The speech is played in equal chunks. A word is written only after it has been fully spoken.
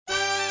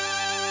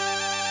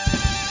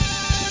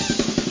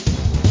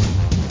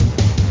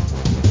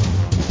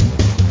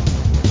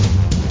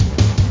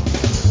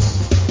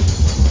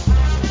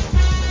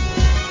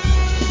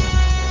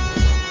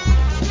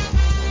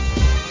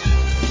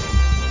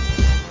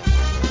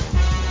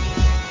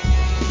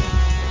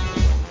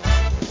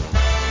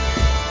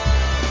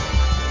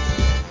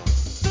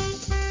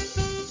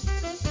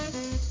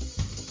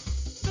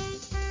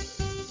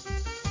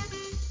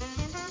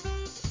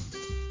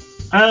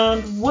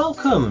And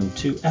welcome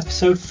to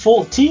episode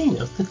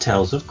 14 of the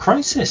Tales of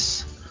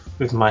Crisis,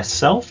 with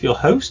myself, your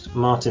host,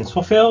 Martin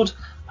Swaffield,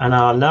 and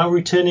our now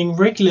returning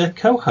regular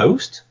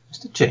co-host,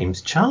 Mr.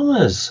 James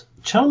Chalmers.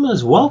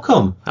 Chalmers,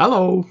 welcome.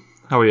 Hello,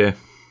 how are you?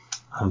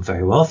 I'm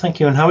very well,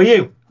 thank you, and how are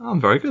you? I'm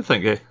very good,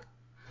 thank you.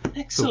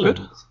 Excellent.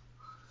 Good.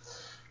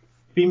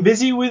 Been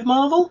busy with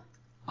Marvel?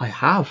 I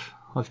have.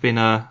 I've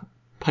been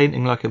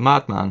painting like a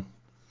madman.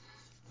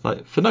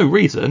 Like, for no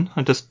reason,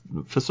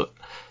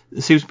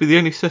 it seems to be the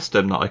only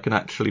system that I can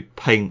actually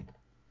paint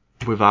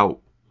without,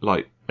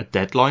 like, a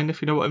deadline,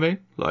 if you know what I mean.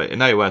 Like, in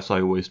AOS,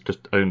 I always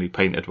just only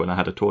painted when I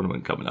had a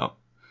tournament coming up.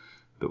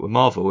 But with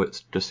Marvel,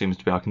 it just seems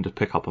to be I can just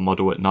pick up a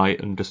model at night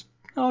and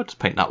I'll just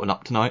paint that one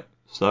up tonight.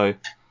 So...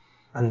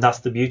 And that's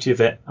the beauty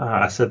of it.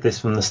 I said this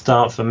from the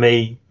start. For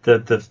me,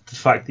 the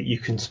fact that you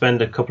can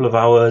spend a couple of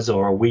hours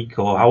or a week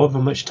or however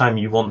much time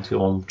you want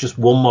to on just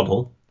one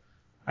model,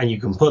 and you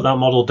can put that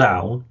model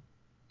down,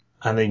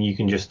 and then you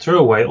can just throw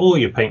away all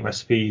your paint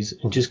recipes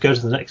and just go to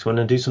the next one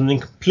and do something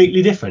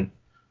completely different.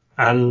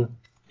 And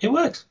it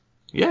works.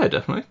 Yeah,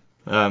 definitely.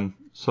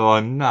 So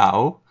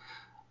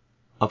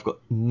I've got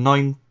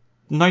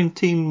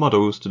 19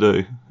 models to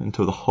do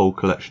until the whole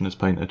collection is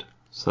painted.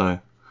 So...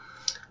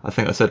 I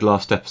think I said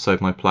last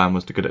episode my plan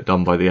was to get it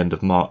done by the end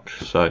of March,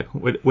 so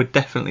we're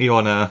definitely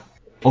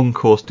on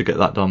course to get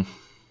that done.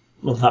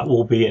 Well, that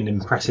will be an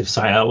impressive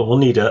sight. We'll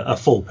need a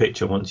full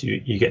picture once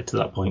you get to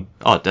that point.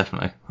 Oh,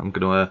 definitely. I'm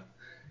going to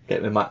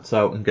get my mats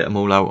out and get them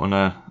all out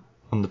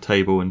on the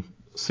table and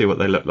see what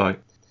they look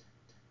like.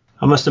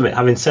 I must admit,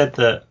 having said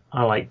that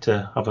I like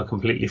to have a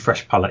completely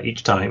fresh palette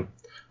each time,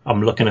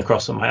 I'm looking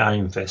across at my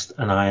Iron Fist,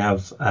 and I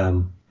have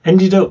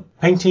ended up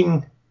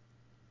painting...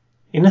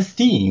 in a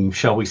theme,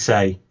 shall we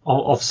say,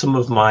 of some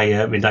of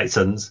my Midnight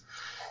Suns.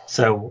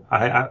 So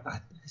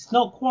it's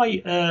not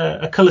quite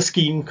a colour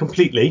scheme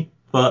completely,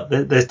 but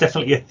there's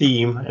definitely a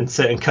theme, and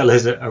certain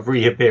colours are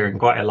reappearing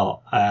quite a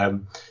lot.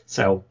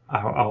 So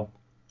I'll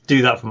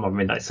do that for my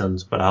Midnight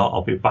Suns, but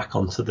I'll be back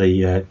onto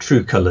the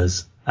true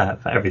colours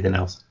for everything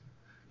else.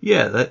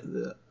 Yeah,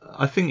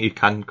 I think you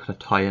can kind of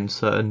tie in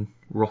certain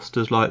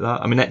rosters like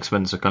that. I mean,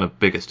 X-Men's a kind of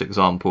biggest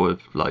example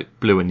of like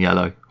blue and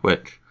yellow,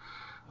 which...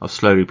 I've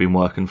slowly been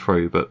working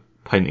through, but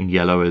painting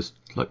yellow is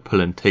like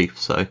pulling teeth,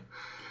 so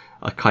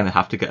I kind of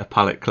have to get a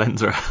palette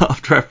cleanser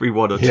after every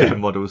one or two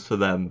models for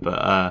them.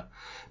 But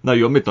no,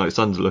 your Midnight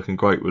Suns are looking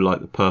great with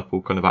like the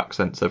purple kind of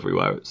accents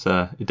everywhere.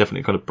 It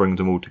definitely kind of brings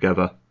them all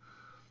together.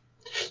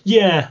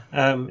 Yeah,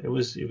 it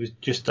was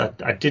just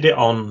I did it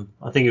on,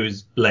 I think it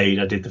was Blade.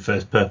 I did the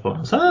first purple. I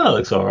was like, oh, it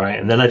looks all right.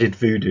 And then I did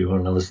Voodoo,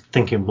 and I was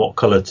thinking what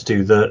colour to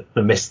do the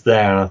mist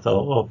there, and I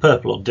thought, well,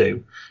 purple will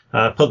do.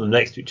 And I put them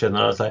next to each other,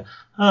 and I was like,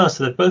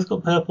 so they've both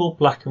got purple,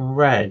 black, and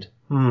red.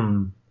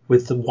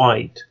 With the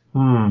white.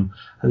 And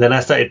then I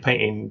started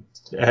painting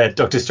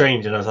Doctor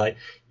Strange, and I was like,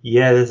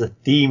 yeah, there's a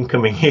theme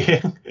coming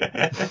here.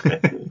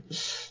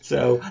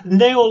 So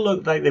they all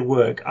look like they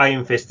work.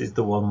 Iron Fist is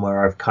the one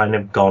where I've kind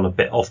of gone a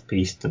bit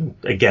off-piste and,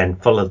 again,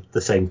 followed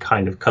the same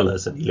kind of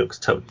colours, and he looks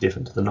totally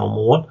different to the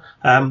normal one.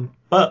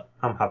 But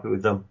I'm happy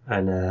with them,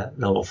 and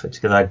they'll all fit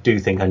together. I do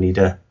think I need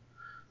to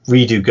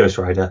redo Ghost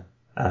Rider,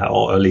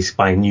 or at least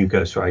buy a new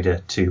Ghost Rider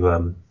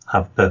to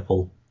have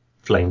purple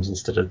flames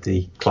instead of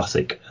the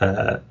classic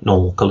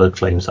normal coloured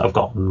flames that I've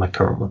got on my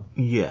current one.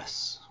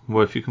 Yes.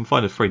 Well, if you can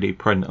find a 3D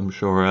print, I'm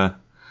sure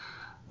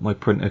my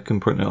printer can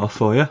print it off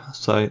for you.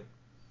 So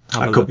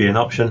that could be an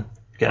option.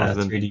 Get a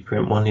 3D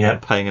print one, yeah.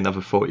 Paying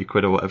another 40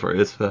 quid or whatever it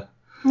is for...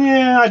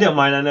 Yeah, I don't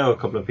mind. I know a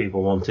couple of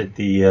people wanted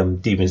the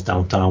Demons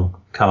Downtown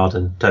card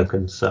and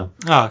tokens, so...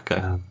 Oh,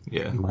 okay.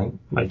 Yeah.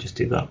 Might just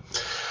do that.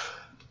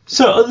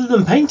 So, other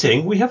than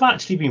painting, we have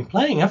actually been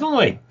playing, haven't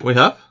we? We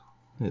have.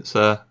 It's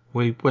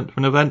we went to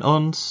an event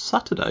on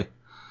Saturday.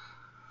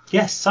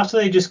 Yes,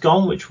 Saturday just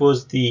gone, which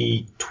was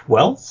the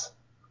 12th,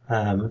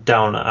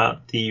 down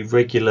at the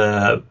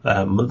regular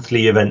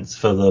monthly events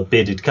for the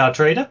Bearded Card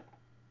Trader.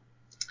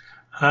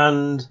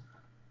 And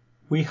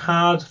we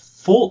had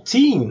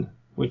 14,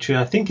 which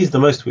I think is the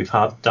most we've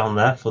had down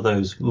there for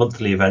those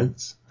monthly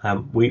events.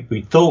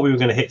 We thought we were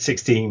going to hit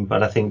 16,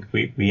 but I think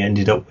we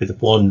ended up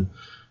with one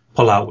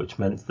pull-out, which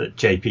meant that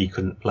JP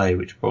couldn't play,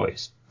 which brought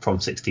us from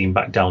 16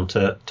 back down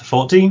to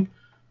 14.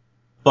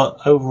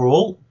 But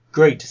overall,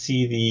 great to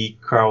see the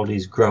crowd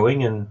is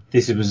growing, and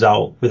this was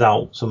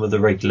without some of the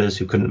regulars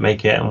who couldn't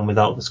make it, and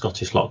without the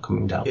Scottish lot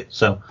coming down. It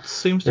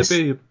seems to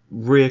be a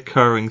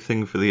reoccurring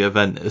thing for the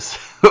event is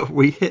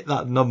we hit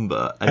that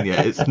number, and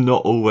yet it's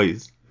not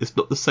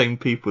the same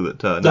people that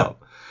turn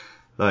up.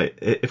 Like,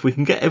 if we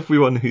can get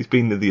everyone who's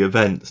been to the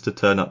events to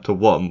turn up to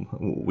one,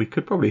 we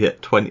could probably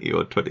hit 20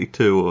 or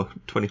 22 or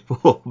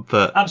 24.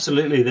 But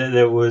absolutely,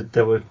 there were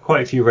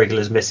quite a few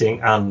regulars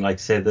missing, and like I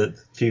say, the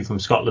few from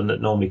Scotland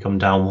that normally come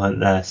down weren't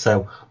there.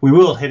 So we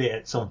will hit it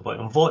at some point.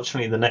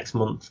 Unfortunately, the next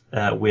month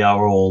we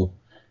are all,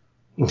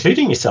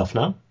 including yourself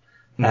now,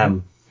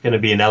 going to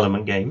be in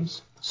Element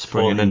Games.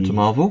 Springing into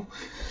Marvel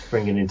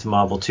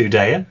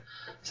 2-dayer.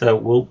 So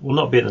we'll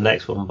not be at the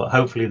next one, but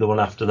hopefully the one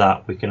after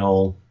that we can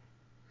all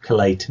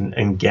collate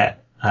and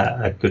get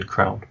a good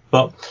crowd.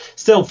 But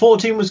still,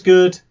 14 was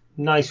good.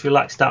 Nice,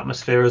 relaxed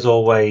atmosphere as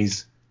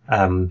always.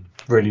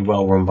 Really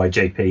well run by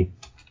JP.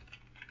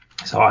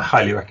 So I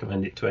highly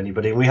recommend it to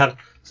anybody. And we had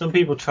some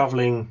people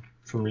travelling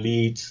from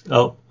Leeds.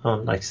 Like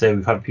I say,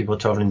 we've had people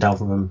travelling down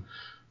from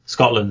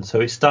Scotland. So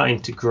it's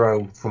starting to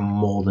grow from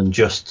more than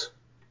just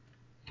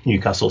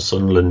Newcastle,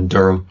 Sunderland,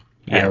 Durham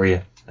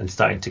area, and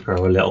starting to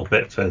grow a little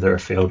bit further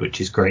afield,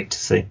 which is great to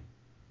see.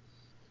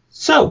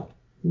 So,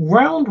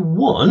 round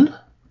 1,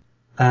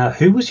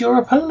 who was your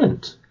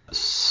opponent?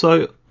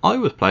 So I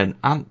was playing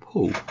Ant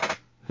Paul,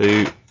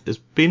 who has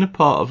been a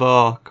part of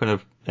our kind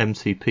of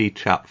MCP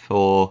chat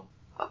for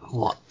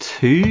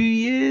 2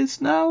 years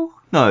now?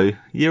 No,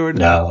 year and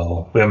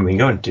No, we haven't been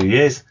going 2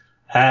 years.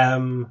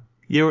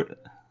 year.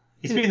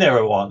 He's been there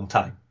a long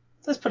time.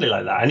 Let's put it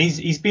like that. And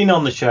he's been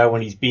on the show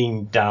and he's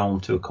been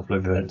down to a couple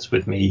of events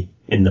with me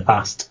in the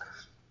past.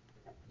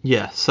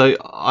 Yeah, so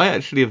I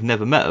actually have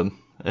never met him,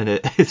 and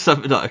it's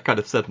something that I kind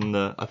of said in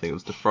I think it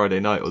was the Friday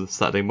night or the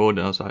Saturday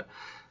morning. I was like,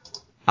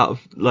 out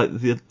of like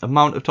the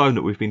amount of time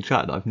that we've been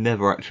chatting, I've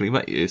never actually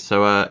met you.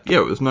 So it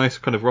was nice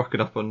kind of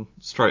rocking up on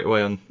straight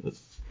away on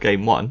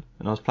game 1,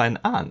 and I was playing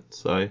Ant.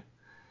 So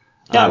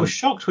yeah, I was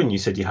shocked when you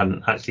said you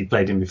hadn't actually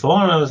played him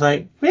before, and I was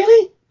like,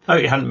 really? Oh,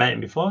 you hadn't met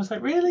him before? I was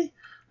like, really?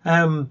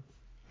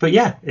 But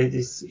yeah,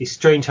 it's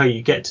strange how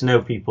you get to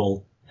know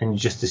people and you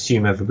just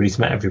assume everybody's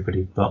met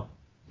everybody. But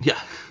yeah,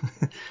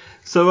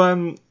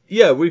 so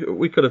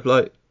we could have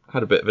like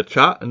had a bit of a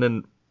chat and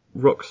then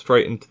rocked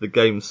straight into the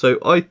game. So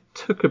I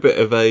took a bit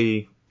of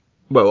I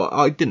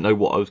didn't know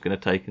what I was going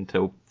to take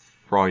until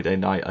Friday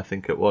night, I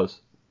think it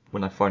was,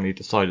 when I finally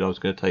decided I was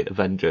going to take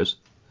Avengers.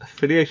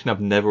 Affiliation I've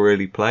never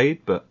really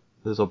played, but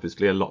there's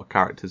obviously a lot of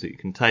characters that you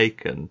can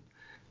take and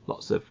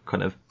lots of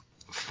kind of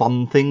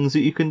fun things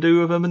that you can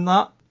do with them and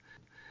that.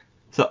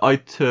 So I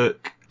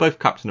took both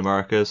Captain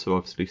America, so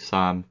obviously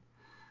Sam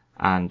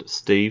and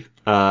Steve,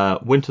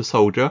 Winter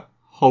Soldier,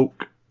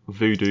 Hulk,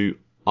 Voodoo,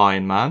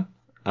 Iron Man,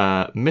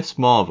 Miss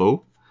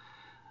Marvel.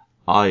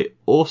 I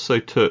also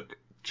took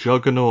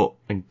Juggernaut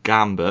and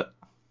Gambit.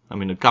 I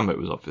mean, Gambit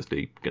was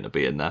obviously going to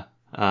be in there.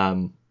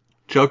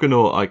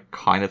 Juggernaut I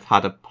kind of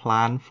had a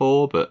plan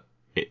for, but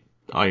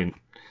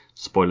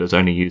spoilers,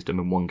 only used him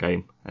in one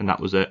game, and that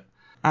was it.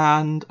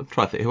 And I'm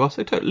trying to think who else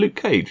I took. Luke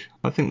Cage.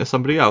 I think there's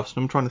somebody else,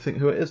 and I'm trying to think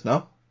who it is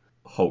now.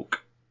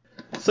 Hulk.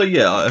 So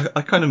yeah,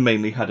 I kind of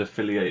mainly had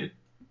affiliated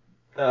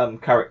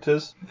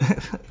characters.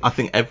 I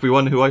think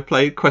everyone who I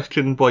played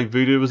questioned why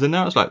Voodoo was in there.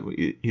 I was like,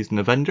 he's an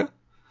Avenger.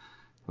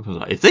 I was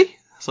like, is he?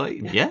 I was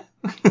like, yeah.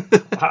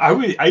 I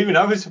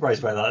was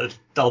surprised by that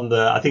on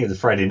I think it was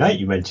Friday night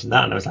you mentioned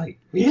that, and I was like,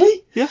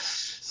 really? Yeah.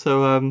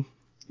 So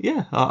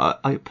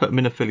I put him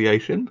in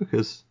affiliation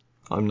because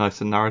I'm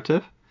nice and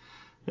narrative.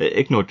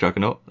 Ignore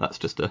Juggernaut. That's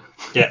just a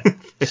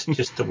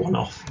just a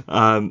one-off.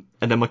 And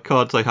then my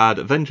cards I had: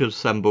 Avengers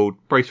Assembled,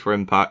 Brace for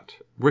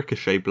Impact,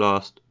 Ricochet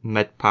Blast,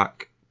 Med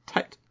Pack,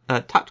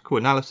 Tactical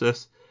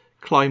Analysis,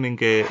 Climbing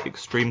Gear,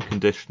 Extreme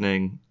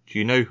Conditioning, Do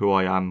You Know Who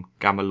I Am,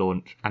 Gamma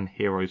Launch, and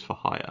Heroes for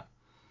Hire.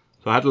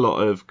 So I had a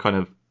lot of kind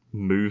of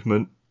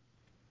movement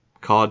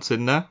cards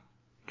in there,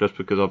 just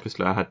because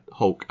obviously I had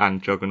Hulk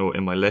and Juggernaut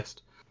in my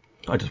list.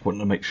 I just wanted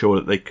to make sure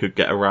that they could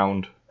get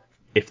around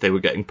if they were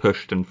getting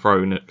pushed and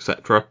thrown,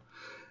 etc.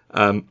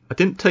 I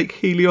didn't take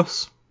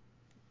Helios,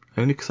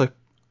 only because I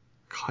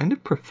kind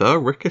of prefer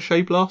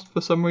Ricochet Blast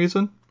for some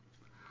reason.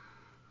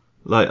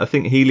 Like, I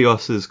think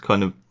Helios is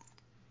kind of...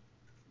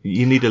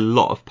 You need a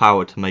lot of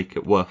power to make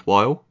it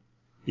worthwhile.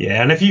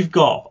 Yeah, and if you've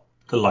got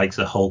the likes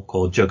of Hulk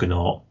or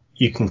Juggernaut,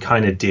 you can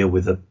kind of deal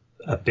with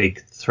a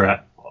big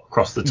threat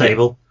across the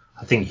table.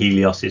 Yeah. I think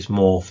Helios is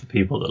more for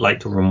people that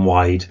like to run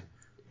wide.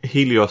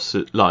 Helios,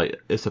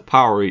 like, it's a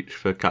power reach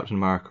for Captain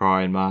America,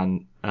 Iron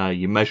Man.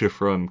 You measure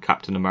from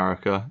Captain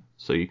America,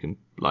 so you can,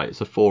 like,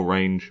 it's a 4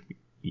 range.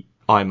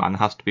 Iron Man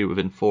has to be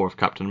within 4 of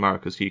Captain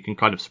America, so you can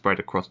kind of spread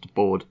across the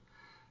board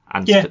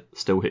and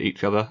still hit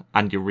each other,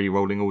 and you're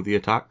re-rolling all the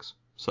attacks.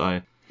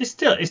 So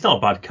it's not a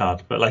bad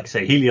card, but like I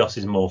say, Helios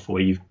is more for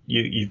where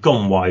you've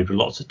gone wide with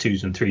lots of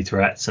 2s and 3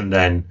 threats, and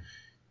then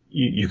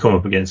you come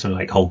up against something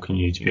like Hulk and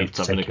you need to be able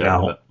to take it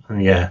out.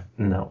 And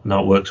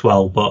it works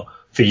well. But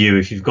for you,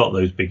 if you've got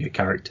those bigger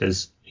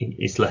characters,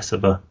 it's less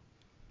of a...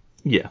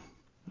 Yeah.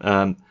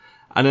 And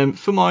then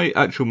for my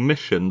actual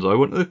missions, I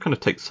wanted to kind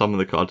of take some of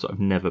the cards that I've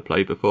never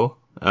played before.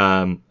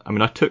 I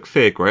mean, I took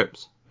Fear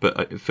Grips,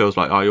 but it feels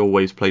like I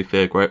always play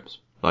Fear Grips.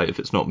 Like, if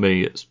it's not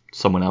me, it's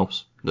someone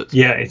else.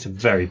 It's a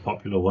very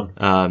popular one.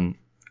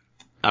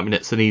 I mean,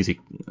 it's an easy,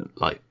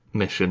 like,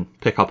 mission.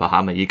 Pick up a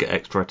hammer, you get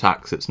extra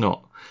attacks. It's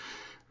not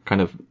kind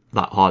of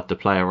that hard to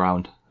play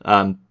around.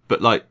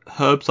 But, like,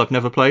 Herbs I've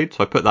never played,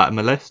 so I put that in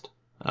my list.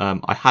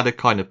 I had a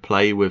kind of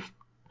play with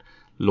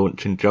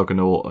launching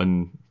Juggernaut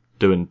and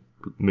doing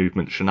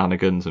movement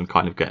shenanigans and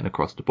kind of getting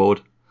across the board.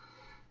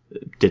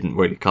 Didn't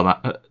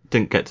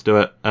get to do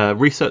it.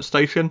 Research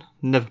Station,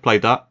 never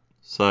played that,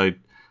 so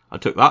I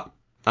took that.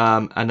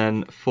 And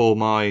then for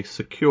my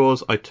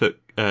secures, I took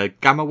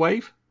Gamma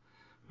Wave,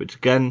 which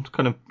again,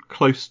 kind of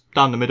close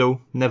down the middle,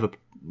 never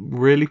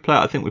really play it.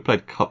 I think we played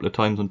a couple of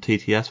times on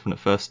TTS when it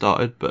first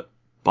started, but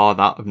bar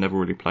that, I've never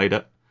really played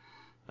it.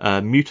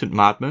 Mutant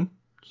Madman,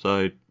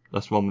 so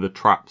that's the one with the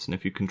traps, and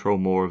if you control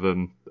more of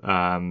them,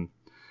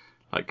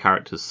 like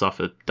characters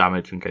suffer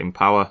damage and gain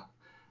power.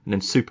 And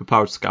then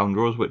Superpowered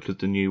Scoundrels, which was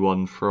the new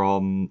one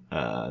from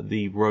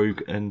the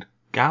Rogue and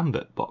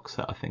Gambit box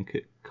set, I think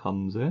it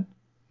comes in.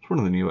 It's one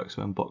of the new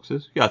X-Men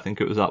boxes. Yeah, I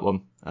think it was that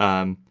one.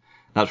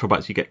 Natural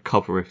bats, you get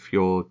cover if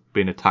you're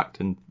being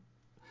attacked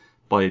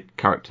by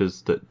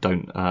characters that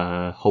don't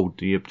hold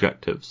the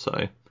objectives.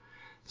 So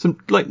some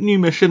like new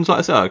missions, like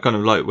I said, I kind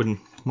of like when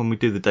we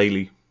do the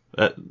daily,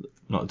 the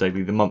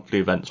monthly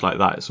events like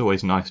that. It's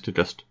always nice to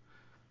just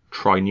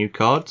try new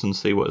cards and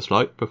see what it's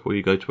like before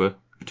you go to a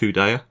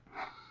 2-dayer.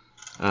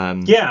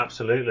 Yeah,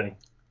 absolutely.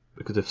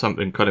 Because if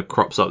something kind of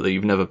crops up that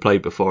you've never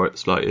played before,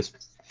 it's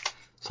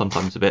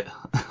sometimes a bit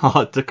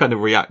hard to kind of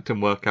react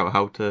and work out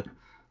how to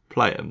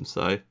play them.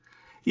 So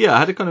yeah, I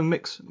had a kind of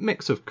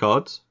mix of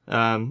cards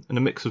and a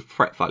mix of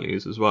threat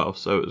values as well.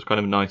 So it was kind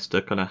of nice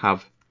to kind of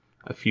have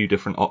a few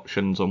different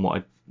options on what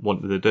I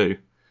wanted to do.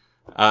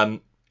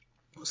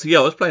 So yeah,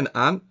 I was playing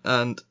Ant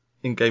and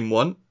in game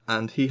 1,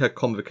 and he had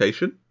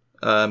Convocation,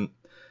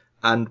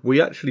 and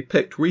we actually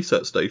picked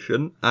Research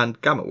Station and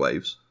Gamma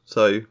Waves.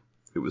 So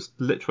it was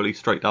literally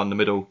straight down the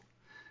middle,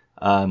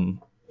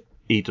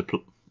 E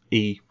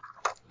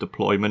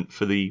deployment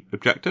for the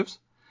objectives.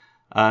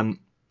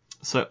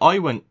 So I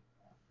went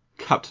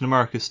Captain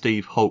America,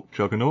 Steve, Hulk,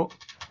 Juggernaut,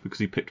 because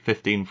he picked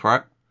 15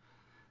 threat.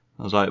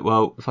 I was like,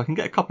 well, if I can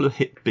get a couple of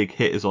big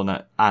hitters on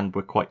it and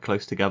we're quite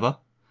close together,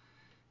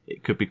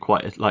 it could be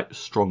quite a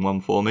strong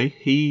one for me.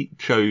 He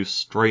chose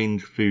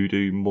Strange,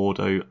 Voodoo,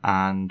 Mordo,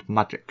 and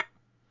Magic.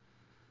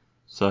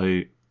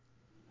 So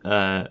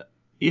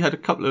he had a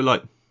couple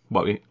of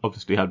he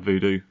obviously had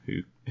Voodoo,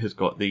 who has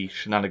got the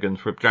shenanigans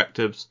for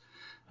objectives.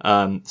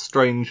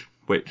 Strange,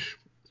 which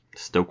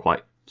is still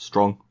quite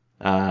strong.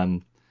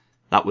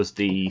 That was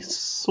the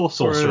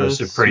Sorcerer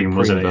Supreme,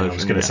 wasn't it? version, I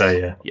was going to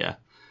say, yeah.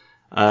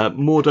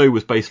 Mordo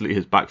was basically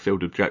his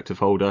backfield objective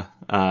holder.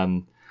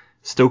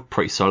 Still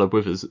pretty solid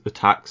with his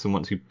attacks, and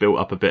once he built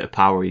up a bit of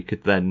power, he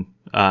could then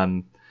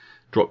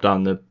drop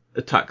down the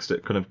attacks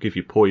that kind of give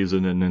you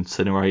poison and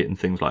incinerate and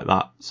things like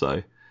that.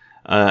 So,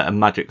 and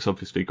Magic's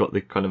obviously got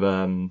the kind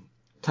of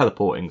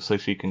teleporting, so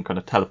she can kind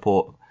of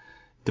teleport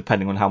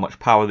depending on how much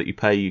power that you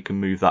pay. You can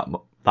move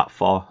that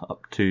far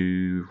up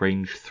to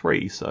range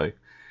 3. So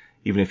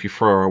even if you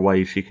throw her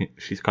away,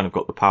 she's kind of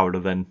got the power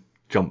to then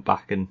jump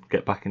back and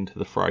get back into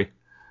the fray.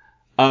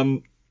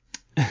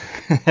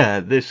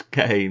 This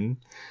game,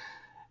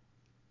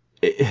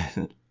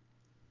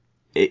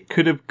 it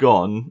could have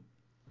gone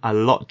a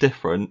lot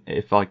different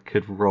if I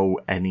could roll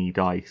any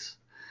dice.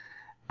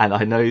 And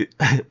I know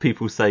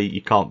people say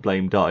you can't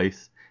blame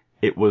dice.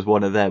 It was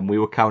one of them. We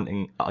were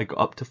counting, I got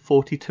up to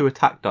 42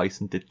 attack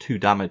dice and did 2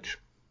 damage.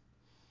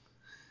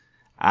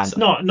 And it's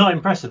not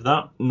impressive,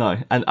 that. No,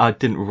 and I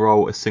didn't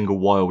roll a single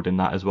wild in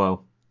that as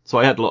well. So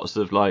I had lots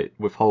of,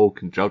 with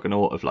Hulk and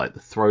Juggernaut, of the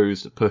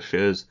throws, the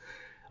pushes,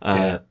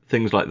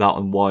 things like that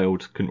on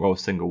wild. Couldn't roll a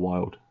single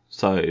wild.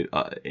 So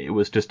I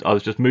was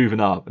just moving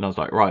up, and I was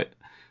like, right,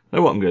 I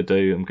know what I'm going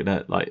to do. I'm going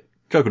to,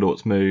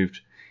 Juggernaut's moved.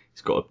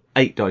 He's got an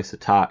 8 dice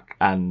attack,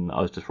 and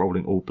I was just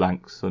rolling all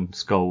blanks and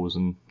skulls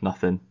and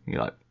nothing.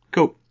 You're like,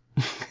 cool.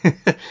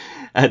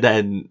 And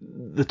then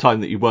the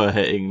time that you were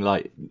hitting,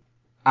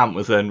 Ant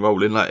was then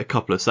rolling a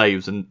couple of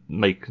saves and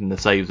making the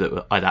saves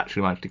that I'd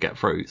actually managed to get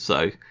through.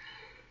 So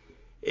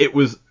it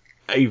was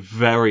a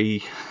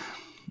very,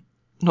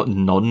 not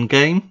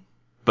non-game,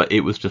 but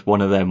it was just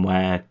one of them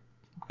where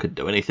I couldn't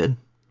do anything.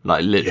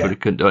 Literally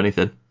couldn't do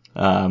anything.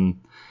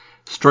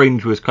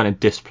 Strange was kind of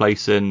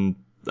displacing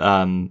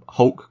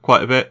Hulk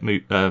quite a bit,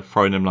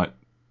 throwing him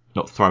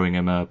not throwing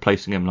him,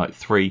 placing him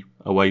 3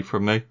 away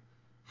from me,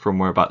 from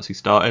whereabouts he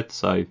started.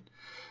 So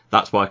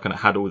that's why I kind of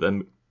had all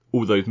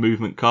those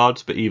movement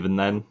cards. But even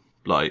then,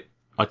 I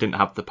didn't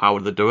have the power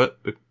to do it,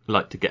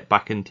 to get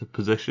back into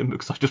position,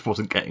 because I just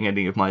wasn't getting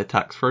any of my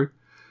attacks through.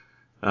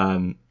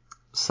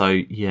 So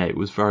yeah, it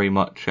was very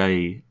much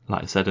like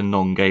I said, a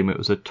non-game. It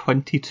was a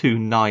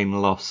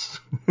 22-9 loss,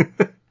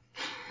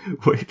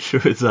 which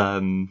was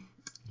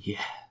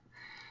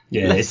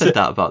less said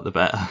that about the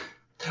better.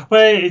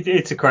 Well,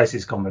 it's a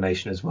crisis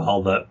combination as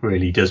well that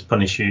really does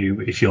punish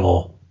you if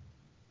you're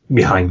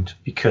behind,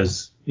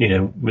 because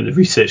with the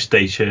research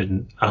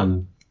station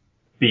and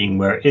being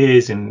where it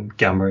is, and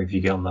Gamma, if you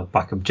get on that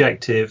back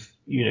objective,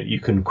 you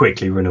can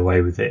quickly run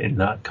away with it in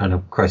that kind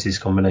of crisis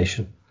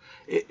combination.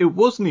 It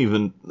wasn't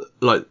even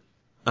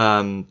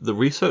the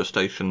research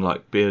station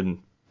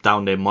being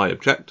down near my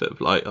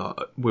objective.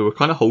 We were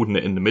kind of holding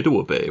it in the middle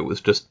a bit. It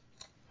was just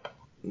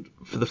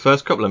for the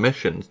first couple of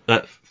missions,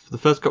 for the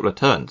first couple of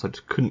turns, I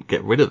just couldn't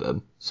get rid of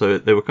them. So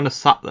they were kind of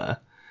sat there,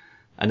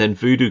 and then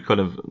Voodoo kind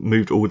of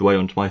moved all the way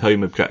onto my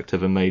home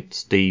objective and made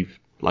Steve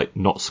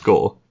not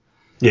score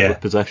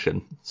with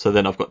possession. So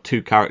then I've got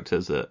 2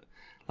 characters that,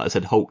 like I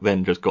said, Hulk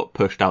then just got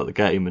pushed out of the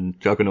game, and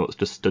Juggernaut's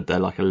just stood there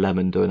like a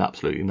lemon doing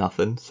absolutely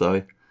nothing.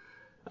 So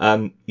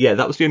Yeah,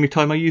 that was the only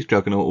time I used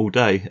Juggernaut all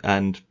day,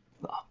 and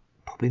I'm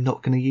probably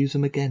not going to use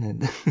them again.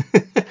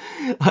 And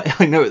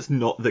I know it's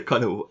not the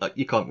kind of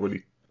you can't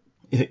really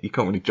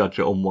judge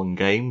it on one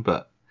game,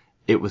 but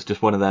it was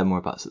just one of them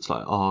whereabouts it's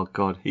like, oh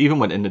god. He even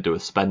went in to do a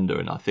spender,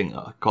 and I think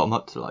I got him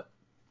up to like,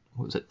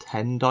 what was it,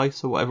 10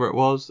 dice or whatever it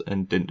was,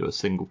 and didn't do a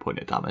single point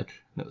of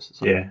damage. And it was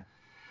just like, Yeah.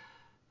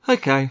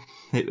 Okay.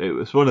 It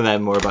was one of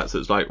them whereabouts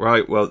it's like,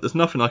 right, well, there's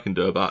nothing I can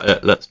do about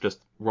it. Let's just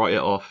write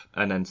it off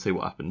and then see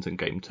what happens in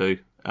game 2.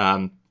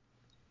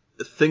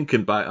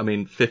 Thinking back,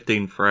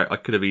 15 threat, I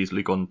could have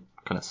easily gone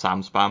kind of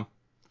Sam spam,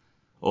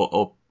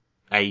 or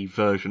a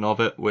version of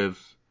it with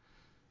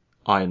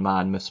Iron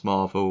Man, Miss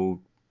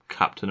Marvel,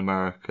 Captain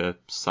America,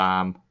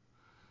 Sam,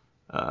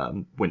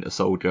 Winter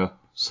Soldier.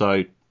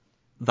 So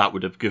that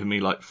would have given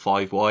me like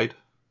 5 wide.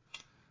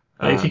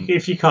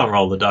 If you can't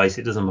roll the dice,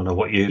 it doesn't matter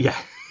what you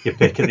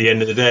pick at the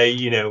end of the day.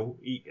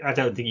 I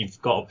don't think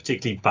you've got a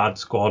particularly bad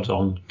squad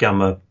on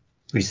Gamma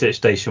Research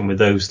Station with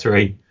those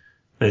 3.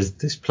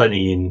 There's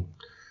plenty in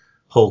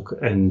Hulk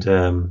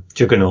and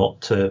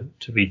Juggernaut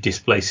to be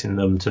displacing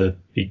them, to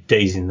be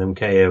dazing them,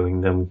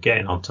 KOing them,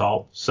 getting on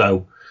top.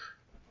 So,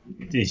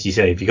 as you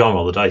say, if you can't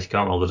roll the dice, you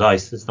can't roll the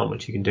dice. There's not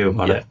much you can do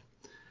about it.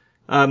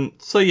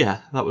 So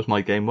yeah, that was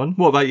my game 1.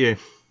 What about you?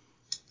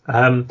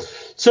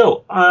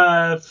 So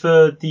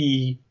for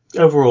the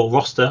overall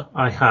roster,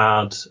 I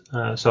had,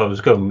 so I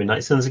was going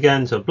Midnight Suns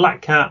again. So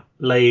Black Cat,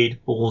 Blade,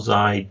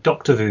 Bullseye,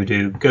 Doctor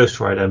Voodoo, Ghost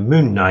Rider,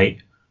 Moon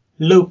Knight,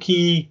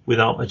 Loki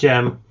without a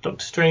gem,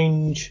 Doctor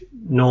Strange,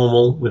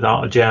 normal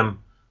without a gem,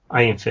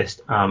 Iron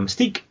Fist, and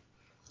Mystique.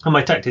 And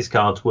my tactics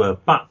cards were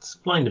Bats,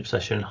 Blind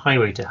Obsession,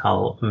 Highway to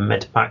Hell,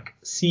 Medpack,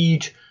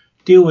 Siege,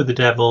 Deal with the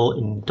Devil,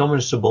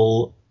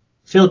 Indomitable,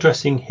 Field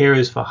Dressing,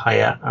 Heroes for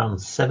Hire,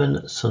 and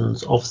 7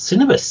 Sons of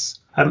Cinnabis.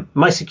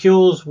 My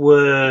secures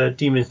were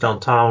Demons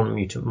Downtown,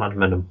 Mutant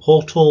Madmen and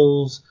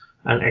Portals,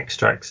 and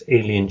Extracts,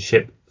 Alien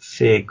Ship,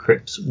 Fear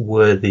Crypts,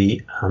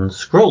 Worthy, and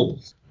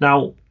Scrolls.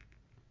 Now,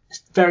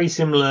 it's very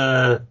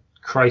similar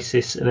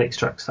Crisis and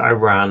Extracts that I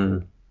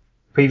ran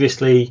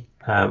previously,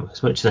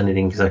 as much as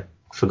anything, because I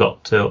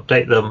forgot to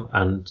update them,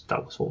 and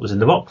that was what was in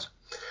the box.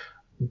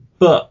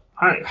 But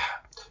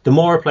the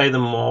more I play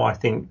them, the more I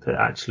think that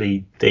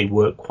actually they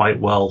work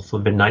quite well for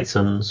Midnight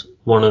Suns.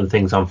 One of the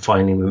things I'm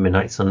finding with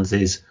Midnight Suns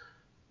is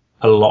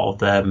a lot of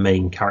their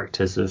main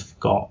characters have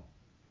got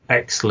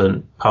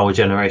excellent power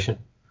generation.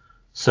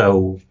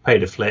 So pay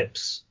to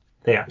flips,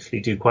 they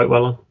actually do quite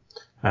well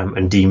on.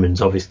 And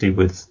demons, obviously,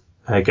 with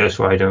Ghost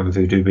Rider and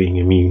Voodoo being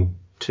immune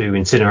to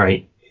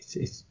Incinerate,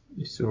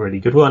 it's a really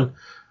good one.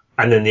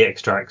 And then the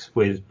extracts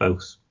with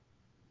both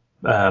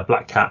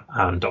Black Cat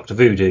and Dr.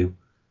 Voodoo,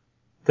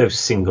 those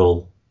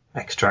single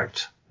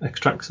extracts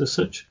as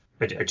such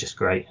are just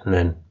great. And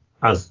then,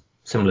 as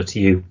similar to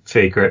you,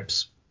 Fear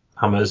Grips,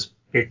 Hammers,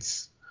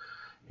 it's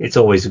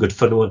always a good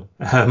fun one.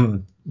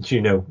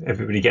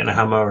 Everybody getting a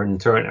hammer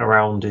and throwing it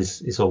around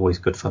is always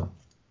good fun.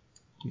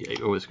 Yeah,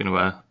 you're always going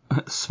to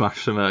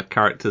smash some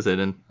characters in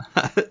and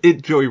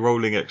enjoy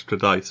rolling extra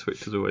dice,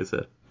 which is always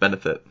a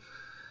benefit.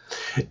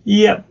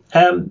 Yeah.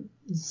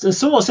 So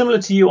somewhat similar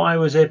to you, I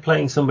was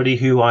playing somebody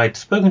who I'd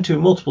spoken to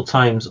multiple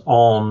times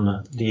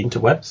on the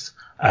interwebs,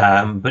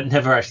 but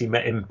never actually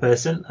met him in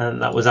person,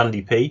 and that was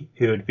Andy P,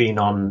 who had been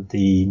on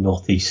the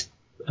Northeast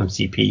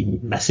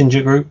MCP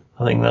Messenger group,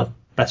 I think the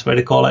best way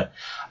to call it,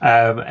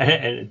 and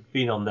had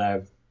been on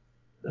there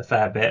a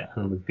fair bit,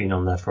 and we've been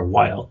on there for a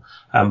while,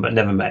 but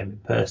never met him in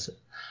person.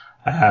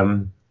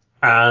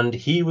 And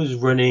he was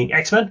running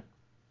X-Men,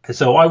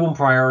 so I won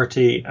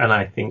priority, and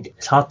I think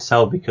it's hard to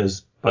tell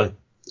because both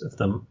of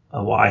them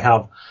are what I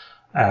have,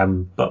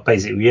 but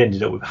basically we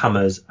ended up with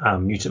Hammers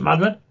and Mutant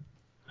Madmen,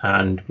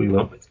 and we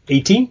went with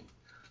 18.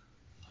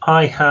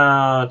 I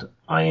had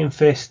Iron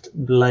Fist,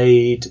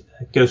 Blade,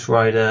 Ghost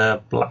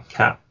Rider, Black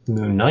Cat,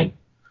 Moon Knight,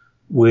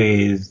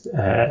 with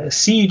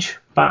Siege,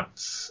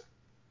 Bats,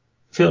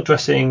 Field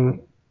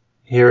Dressing,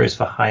 Heroes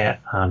for Hire,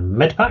 and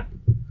Medpack.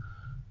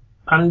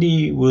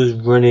 Andy was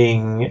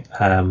running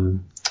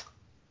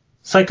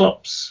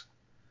Cyclops,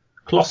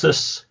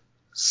 Colossus,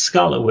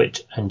 Scarlet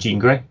Witch, and Jean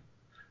Grey.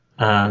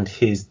 And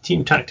his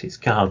team tactics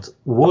cards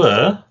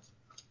were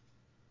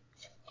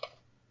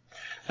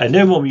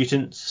No More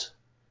Mutants,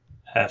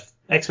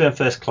 X-Men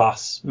First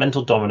Class,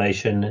 Mental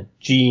Domination,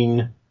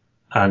 Jean,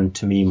 and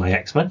to me, my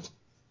X-Men.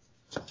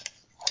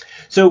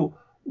 So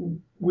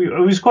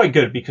it was quite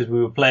good because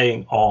we were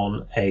playing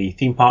on a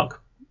theme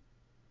park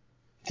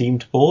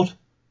themed board,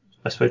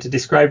 best way to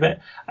describe it.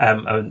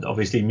 And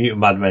obviously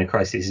Mutant Madmen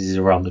Crisis is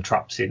around the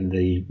traps in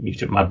the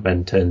Mutant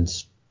Madmen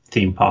turns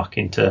theme park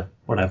into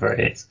whatever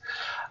it is.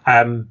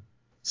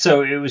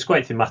 So it was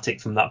quite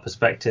thematic from that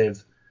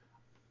perspective.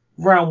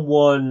 Round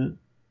 1,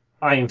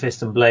 Iron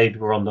Fist and Blade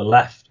were on the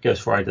left,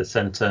 Ghost Rider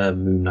centre,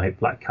 Moon Knight,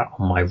 Black Cat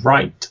on my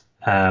right.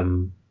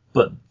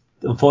 But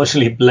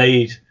unfortunately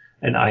Blade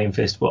and Iron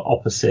Fist were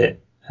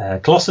opposite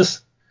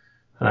Colossus,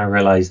 and I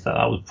realised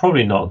that was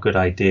probably not a good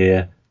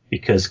idea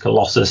because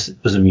Colossus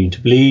was immune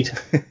to bleed.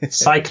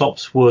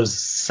 Cyclops was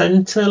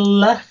centre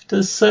left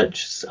as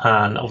such,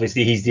 and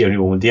obviously he's the only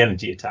one with the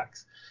energy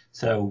attacks.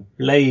 So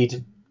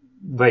Blade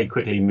very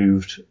quickly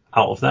moved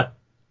out of there.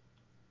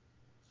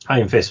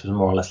 Iron Fist was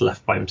more or less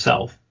left by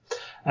himself.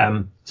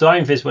 So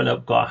Iron Fist went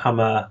up, got a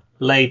hammer.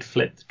 Blade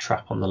flipped the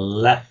trap on the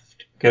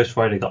left. Ghost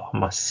Rider got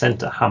on my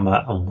centre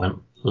hammer and went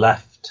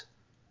left,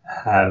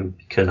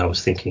 because I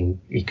was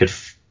thinking he could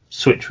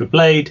switch with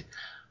Blade.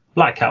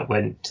 Black Cat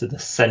went to the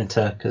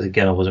centre because,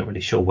 again, I wasn't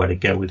really sure where to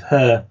go with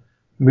her.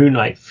 Moon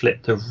Knight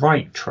flipped the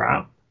right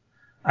trap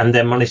and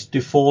then managed to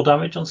do 4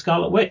 damage on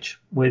Scarlet Witch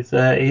with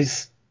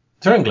his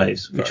throwing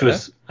glaives, which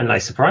was a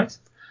nice surprise.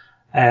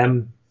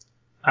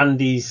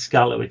 Andy's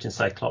Scarlet Witch and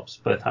Cyclops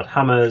both had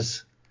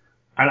hammers.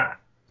 And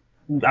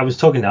I was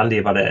talking to Andy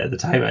about it at the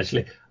time,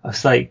 actually. I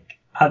was like,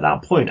 at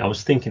that point, I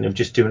was thinking of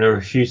just doing a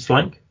refused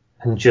flank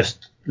and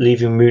just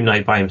leaving Moon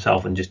Knight by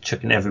himself and just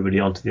chucking everybody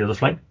onto the other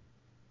flank.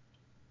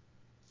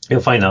 You'll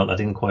find out that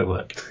didn't quite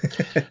work.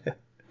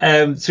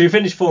 So we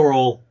finished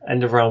 4-all,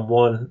 end of round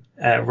 1.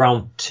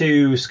 Round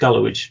 2,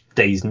 Scarlet Witch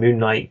dazed Moon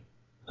Knight.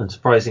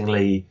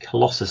 Unsurprisingly,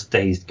 Colossus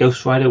dazed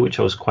Ghost Rider, which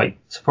I was quite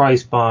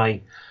surprised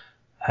by.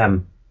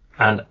 And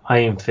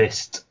Iron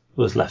Fist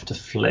was left to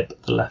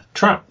flip the left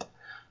trap.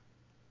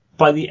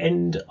 By the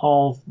end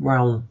of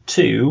round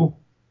 2,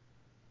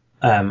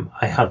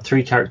 I had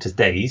 3 characters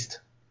dazed,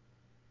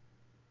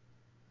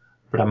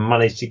 but I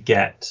managed to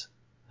get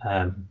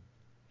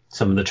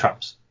some of the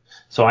traps.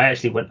 So I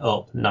actually went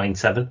up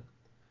 9-7.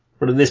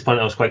 But at this point,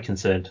 I was quite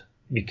concerned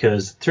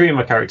because 3 of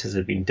my characters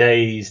had been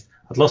dazed.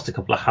 I'd lost a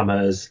couple of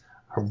hammers.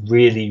 I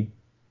really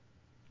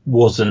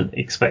wasn't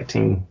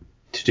expecting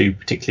to do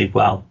particularly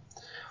well.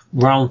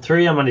 Round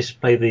 3, I managed to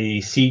play the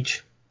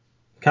Siege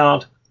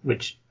card,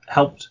 which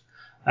helped.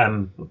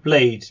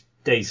 Blade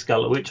dazed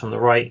Scarlet Witch on the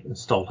right and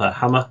stole her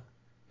hammer.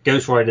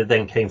 Ghost Rider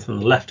then came from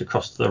the left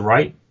across to the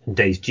right and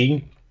dazed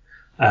Jean.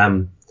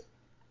 And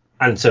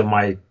so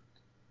my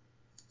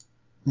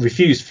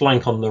refused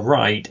flank on the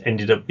right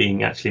ended up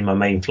being actually my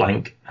main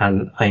flank,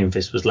 and Iron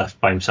Fist was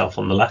left by himself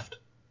on the left.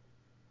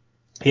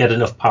 He had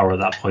enough power at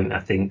that point,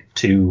 I think,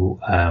 to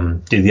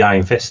do the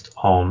Iron Fist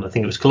on, I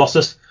think it was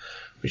Colossus,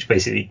 which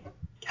basically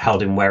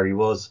held him where he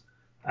was,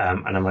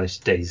 and I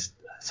managed to daze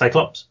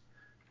Cyclops.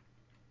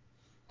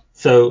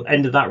 So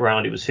end of that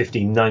round, it was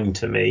 15-9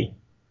 to me.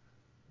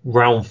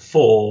 Round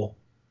 4,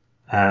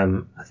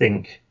 I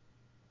think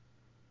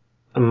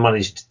he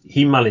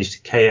managed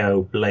to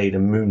KO Blade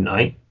and Moon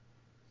Knight.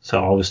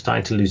 So I was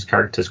starting to lose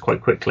characters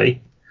quite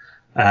quickly.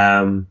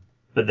 But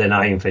then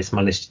Iron Fist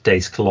managed to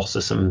daze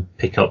Colossus and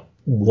pick up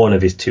one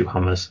of his 2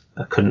 hammers.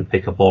 I couldn't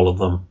pick up all of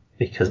them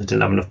because I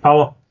didn't have enough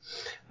power.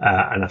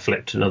 And I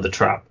flipped another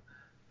trap.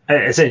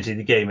 Essentially,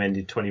 the game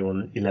ended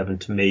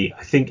 21-11 to me.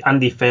 I think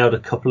Andy failed a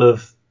couple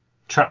of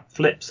trap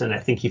flips, and I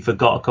think he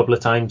forgot a couple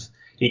of times.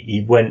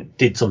 He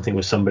did something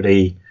with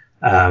somebody,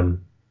 and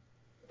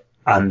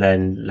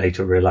then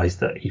later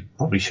realised that he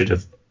probably should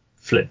have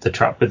flipped the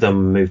trap with them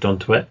and moved on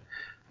to it.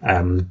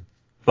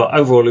 But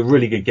overall, a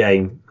really good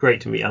game.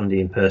 Great to meet Andy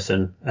in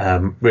person.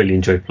 Really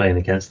enjoyed playing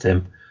against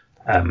him.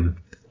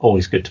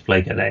 Always good to play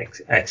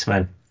against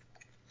X-Men.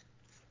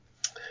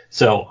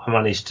 So I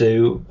managed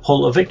to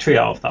pull a victory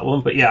out of that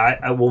one. But yeah,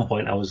 at one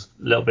point I was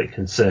a little bit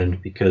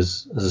concerned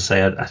because, as I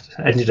say, I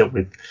ended up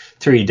with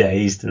 3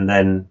 dazed, and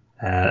then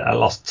I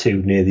lost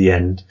 2 near the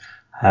end.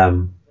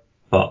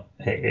 But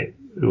it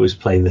was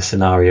playing the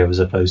scenario as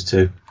opposed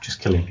to just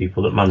killing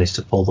people that managed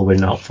to pull the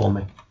win out for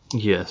me.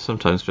 Yeah,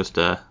 sometimes just,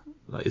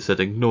 like you said,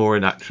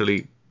 ignoring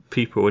actually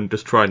people and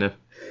just trying to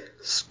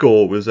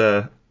score is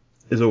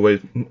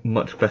always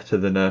much better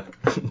than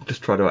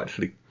just try to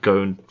actually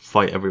go and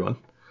fight everyone.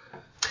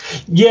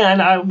 Yeah,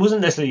 and I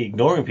wasn't necessarily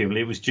ignoring people.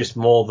 It was just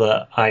more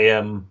that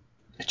I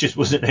just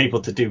wasn't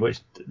able to do much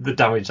the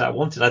damage that I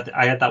wanted.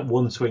 I had that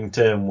one swing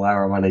turn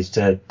where I managed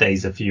to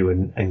daze a few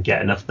and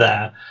get enough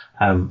there.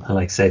 And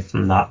like I say,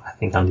 from that, I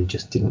think Andy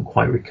just didn't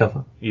quite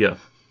recover. Yeah.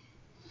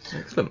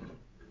 Excellent.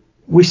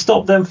 We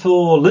stopped then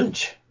for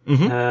lunch.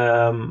 Mm-hmm.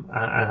 And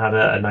had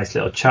a nice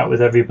little chat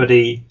with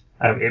everybody.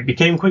 It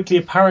became quickly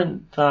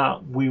apparent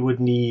that we would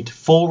need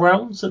 4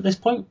 rounds at this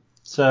point.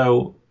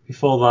 So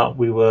before that,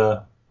 we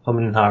were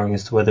humming and hawing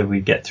as to whether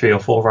we'd get 3 or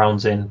 4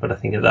 rounds in. But I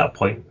think at that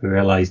point, we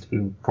realised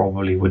we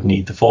probably would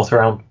need the 4th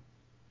round.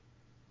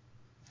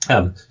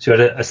 So we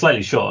had a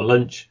slightly shorter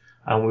lunch,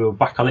 and we were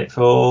back on it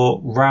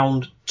for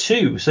round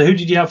 2. So who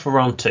did you have for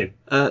round 2?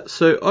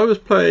 So I was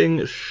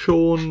playing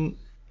Sean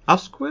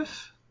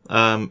Asquith,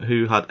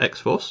 who had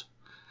X-Force.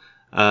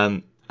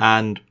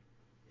 And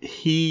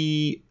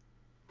he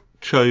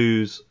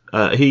chose,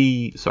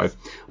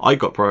 I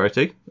got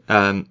priority,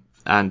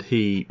 and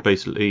he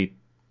basically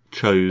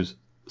chose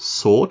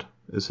Sword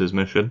as his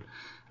mission,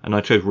 and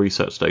I chose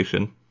Research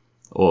Station,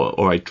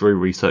 or I drew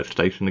Research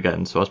Station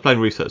again, so I was playing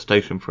Research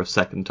Station for a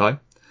second time,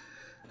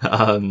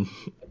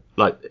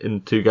 like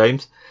in 2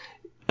 games.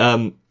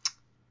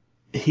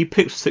 He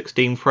picked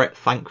 16 threat,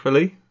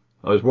 thankfully.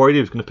 I was worried he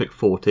was going to pick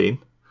 14,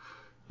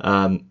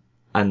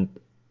 and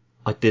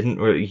I didn't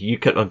really. You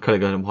kept on kind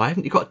of going, why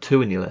haven't you got a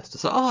 2 in your list? I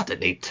was like, I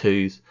don't need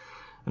 2s.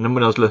 And then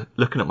when I was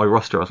looking at my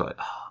roster, I was like,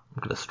 I'm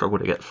going to struggle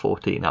to get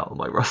 14 out of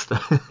my roster.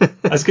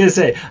 I was going to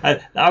say,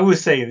 I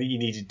was saying that you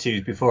needed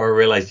 2s before I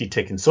realised you'd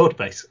taken sword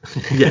base.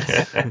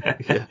 Yes.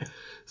 Yeah.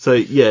 So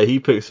yeah, he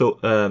picked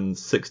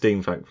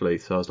 16, thankfully.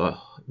 So I was like,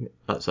 oh,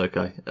 that's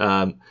okay.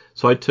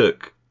 So I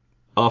took,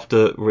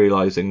 after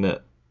realising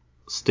that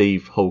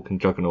Steve, Hulk, and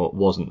Juggernaut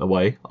wasn't the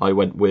way, I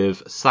went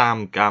with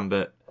Sam,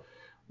 Gambit,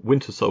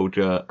 Winter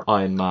Soldier,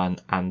 Iron Man,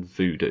 and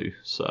Voodoo.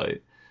 So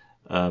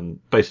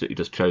basically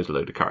just chose a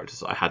load of characters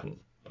that I hadn't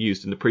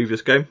used in the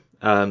previous game.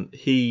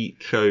 He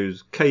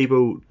chose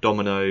Cable,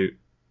 Domino,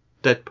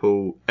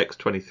 Deadpool,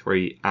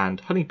 X-23, and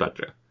Honey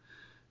Badger.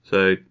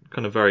 So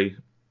kind of very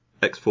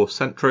X-Force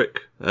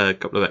centric. A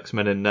couple of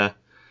X-Men in there.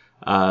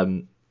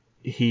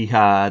 He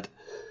had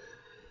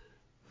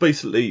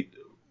basically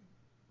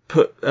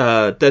put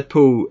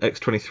Deadpool,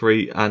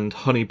 X-23, and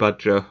Honey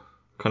Badger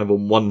kind of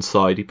on one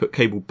side. He put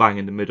Cable bang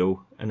in the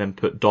middle, and then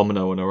put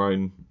Domino on her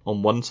own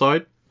on one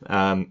side.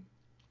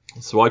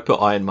 So I put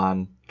Iron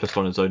Man just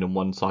on his own on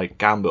one side,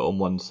 Gambit on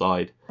one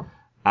side,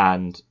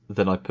 and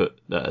then I put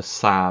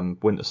Sam,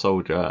 Winter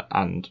Soldier,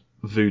 and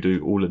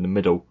Voodoo all in the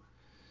middle.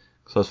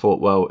 So I thought,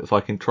 well, if I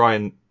can try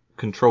and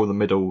control the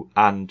middle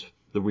and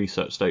the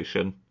research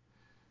station,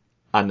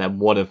 and then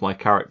one of my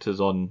characters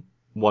on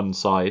one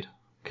side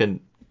can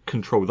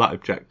control that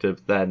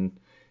objective, then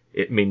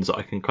it means that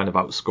I can kind of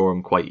outscore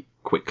them quite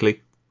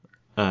quickly.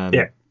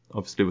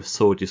 Obviously with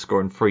Sword, you're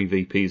scoring 3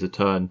 VPs a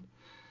turn.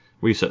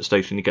 Research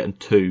station, you're getting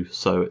 2,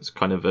 so it's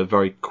kind of a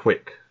very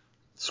quick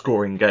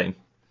scoring game.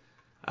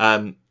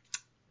 And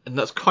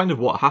that's kind of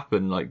what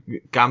happened. Like,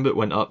 Gambit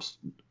went up,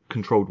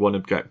 controlled one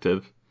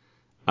objective.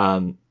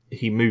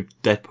 He moved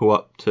Deadpool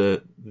up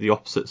to the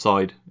opposite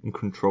side and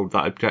controlled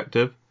that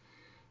objective.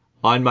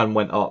 Iron Man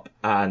went up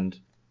and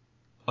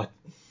I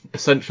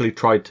essentially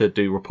tried to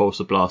do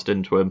Repulsor Blast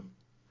into him,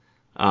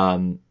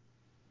 and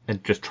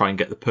just try and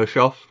get the push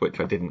off, which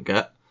I didn't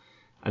get,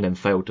 and then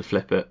failed to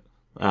flip it,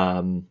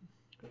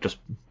 just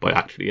by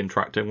actually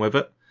interacting with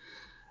it.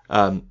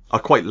 I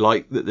quite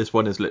like that this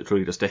one is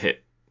literally just a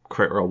hit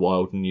crit or a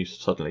wild and you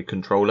suddenly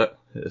control it.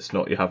 It's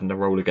not you having to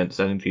roll against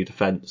energy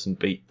defense and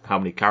beat how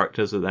many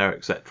characters are there,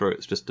 etc.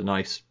 It's just a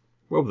nice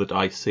roll the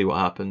dice, see what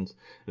happens.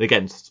 And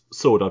again,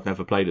 Sword I've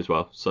never played as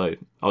well, so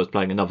I was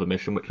playing another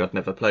mission which I'd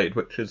never played,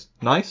 which is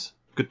nice,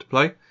 good to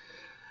play.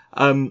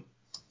 And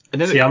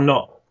then see, I'm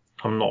not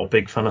a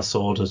big fan of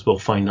Sword, as we'll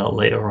find out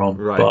later on.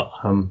 Right.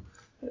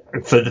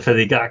 But for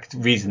the exact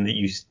reason that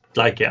you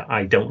like it,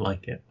 I don't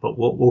like it. But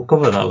we'll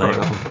cover that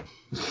later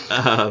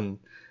on.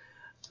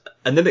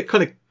 And then it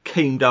kind of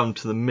came down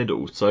to the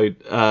middle. So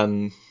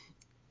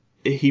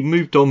he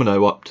moved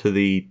Domino up to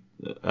the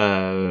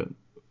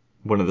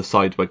one of the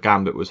sides where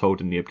Gambit was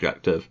holding the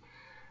objective,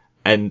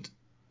 and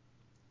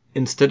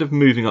instead of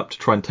moving up to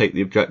try and take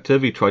the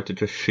objective, he tried to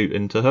just shoot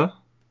into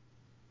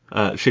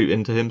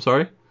him.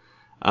 Sorry.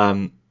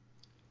 And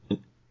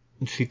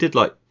she did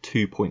like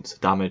 2 points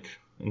of damage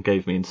and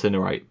gave me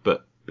Incinerate,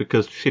 but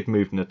because she'd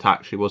moved an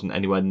attack, she wasn't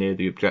anywhere near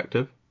the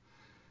objective.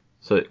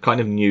 So it kind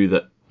of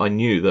I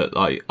knew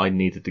that I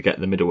needed to get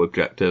the middle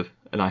objective,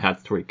 and I had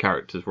 3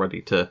 characters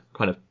ready to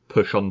kind of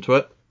push onto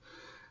it.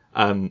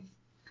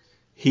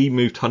 He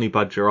moved Honey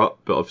Badger up,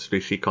 but obviously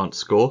she can't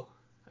score.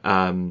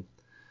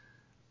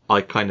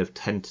 I kind of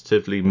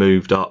tentatively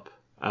moved up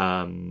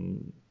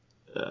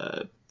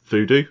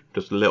Voodoo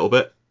just a little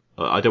bit.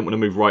 I don't want to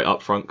move right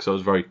up front because I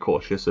was very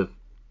cautious of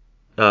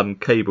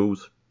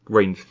Cable's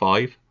range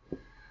 5.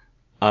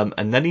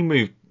 And then he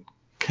moved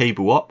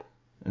Cable up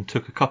and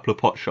took a couple of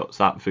pot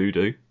shots at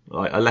Voodoo.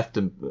 I left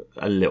him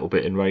a little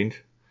bit in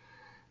range,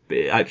 but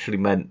it actually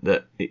meant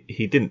that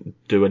he didn't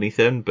do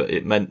anything, but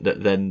it meant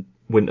that then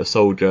Winter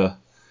Soldier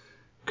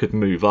could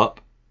move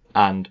up,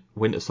 and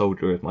Winter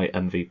Soldier is my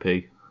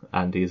MVP,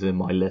 and he's in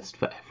my list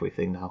for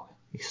everything now.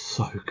 He's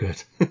so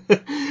good.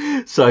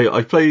 So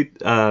I played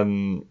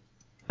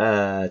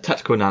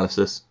Tactical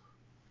Analysis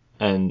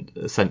and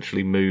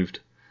essentially moved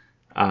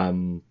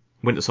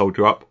Winter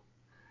Soldier up,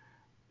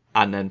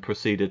 and then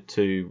proceeded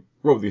to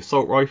roll the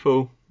Assault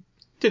Rifle,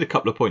 did a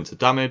couple of points of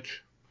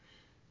damage,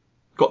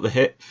 got the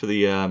hit for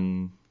the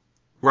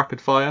Rapid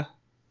Fire,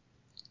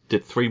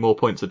 did 3 more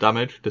points of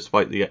damage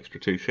despite the extra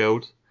 2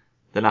 shields.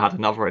 Then I had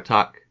another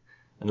attack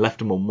and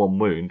left him on 1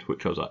 wound,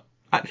 which I was like,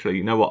 actually,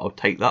 you know what, I'll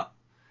take that.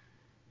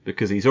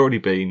 Because he's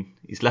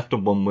left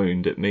on 1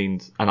 wound, it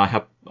means, and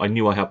I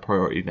knew I had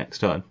priority next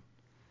turn.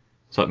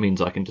 So it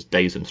means I can just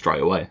daze him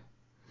straight away.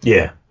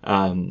 Yeah.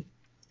 And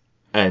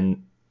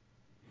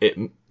it,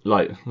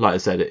 like I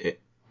said,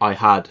 I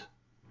had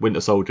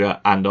Winter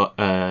Soldier and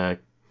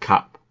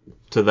Cap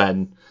to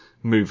then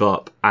move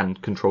up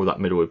and control that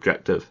middle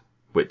objective,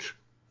 which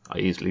I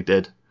easily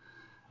did.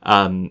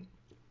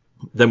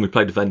 Then we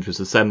played Avengers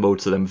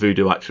Assembled, so then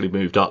Voodoo actually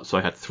moved up, so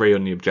I had 3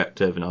 on the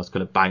objective, and I was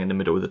going to bang in the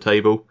middle of the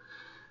table.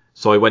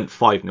 So I went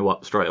 5-0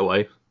 up straight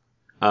away.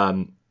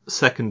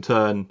 Second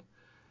turn,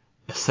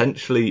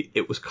 essentially,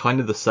 it was kind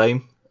of the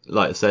same.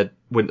 Like I said,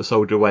 Winter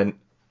Soldier went,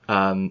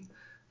 and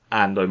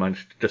and I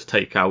managed to just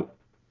take out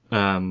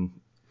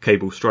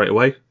Cable straight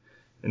away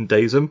and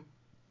daze him.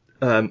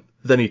 Then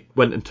he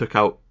went and took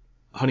out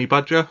Honey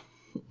Badger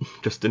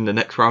just in the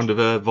next round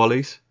of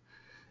volleys.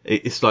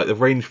 It's like the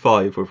range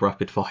 5 with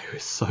rapid fire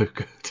is so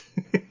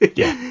good.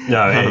 Yeah,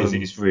 no, it is.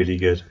 It's really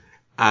good.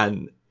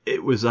 And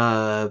it was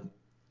what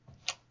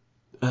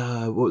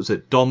was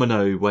it?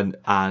 Domino went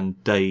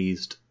and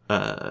dazed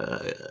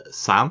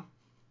Sam,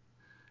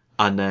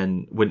 and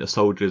then Winter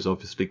Soldier's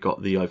obviously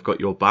got the I've got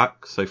your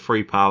back, so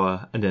 3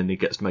 power, and then he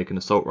gets to make an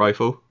assault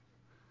rifle.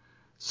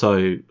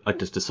 So I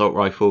just assault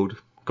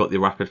rifled, got the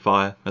rapid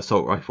fire,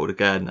 assault rifled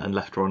again, and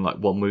left her on like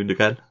 1 wound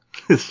again.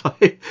 It's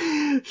like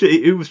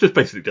it was just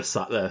basically just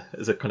sat there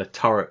as a kind of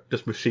turret,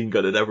 just machine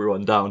gunning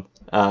everyone down.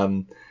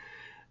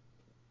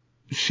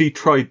 She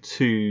tried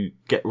to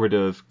get rid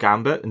of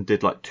Gambit and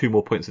did like 2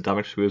 more points of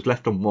damage, so he was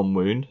left on 1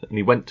 wound, and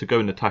he went to go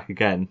and attack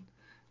again.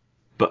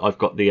 But I've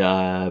got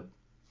the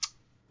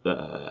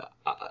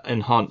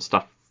enhanced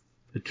stuff,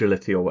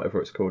 agility or whatever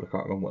it's called. I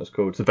can't remember what it's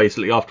called. So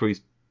basically, after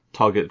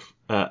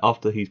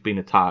he's been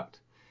attacked,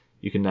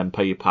 you can then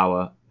pay your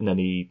power, and then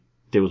he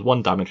deals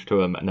 1 damage to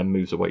him, and then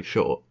moves away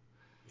short.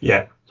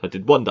 Yeah. So I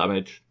did 1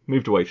 damage,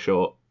 moved away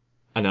short,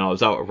 and then I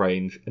was out of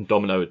range, and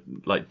Domino had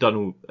like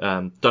done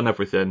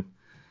everything,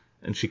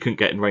 and she couldn't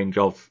get in range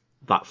of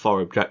that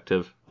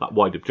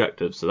wide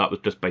objective, so that was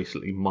just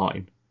basically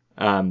mine.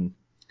 Iron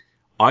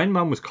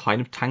Man was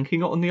kind of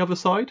tanking it on the other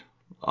side.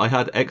 I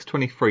had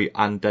X-23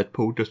 and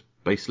Deadpool just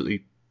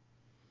basically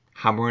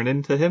hammering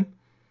into him,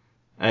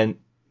 and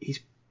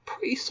he's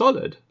pretty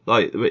solid.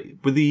 Like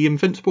with the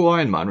Invincible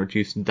Iron Man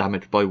reducing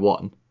damage by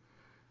 1,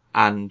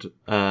 and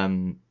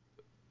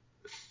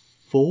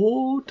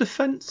 4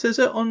 defense, is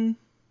it, on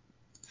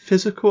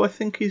physical? I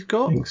think he's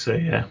got. I think so.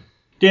 Yeah.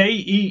 Yeah,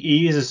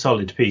 he is a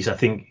solid piece. I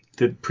think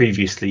that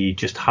previously he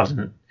just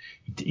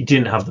he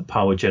didn't have the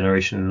power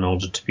generation in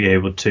order to be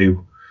able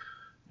to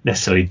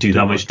necessarily do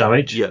that much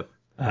damage. Yeah.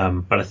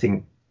 But I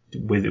think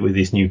with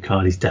his new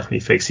card, he's definitely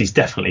fixed. He's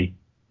definitely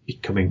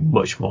becoming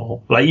much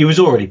more, like, he was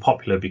already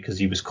popular because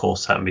he was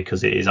Corset and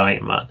because it is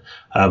Iron Man.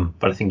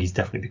 But I think he's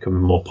definitely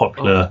becoming more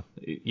popular.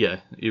 Yeah,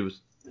 he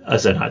was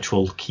as an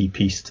actual key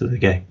piece to the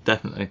game.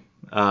 Definitely.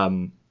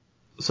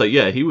 So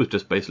yeah, he was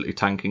just basically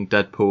tanking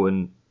Deadpool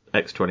and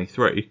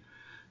X-23,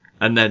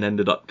 and then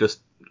ended up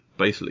just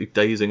basically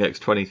dazing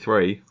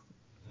X-23,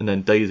 and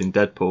then dazing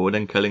Deadpool, and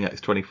then killing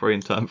X-23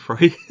 in turn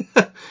 3.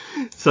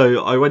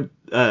 So I went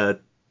 10-0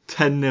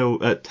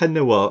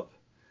 up,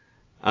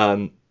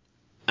 and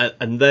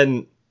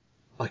then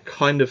I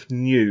kind of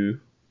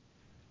knew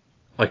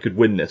I could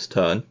win this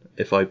turn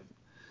if I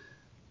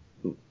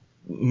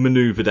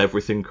manoeuvred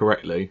everything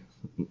correctly.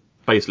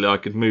 Basically, I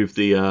could move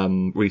the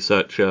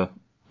researcher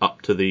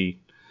up to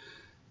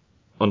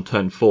on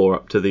turn 4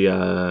 up to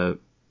the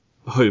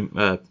home.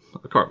 I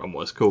can't remember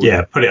what it's called.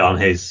 Yeah, put it on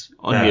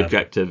the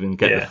objective and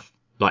get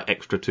the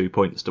extra 2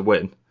 points to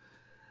win.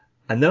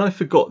 And then I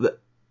forgot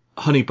that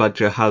Honey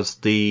Badger has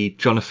the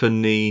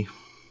Jonathan the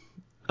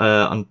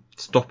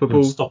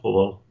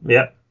Unstoppable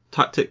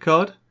tactic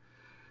card.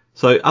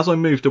 So as I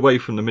moved away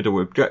from the middle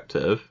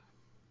objective,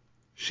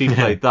 she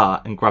played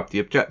that and grabbed the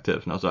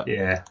objective, and I was like,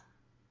 yeah.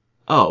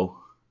 Oh,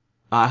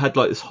 I had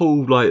like this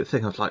whole like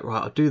thing. I was like,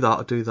 right, I'll do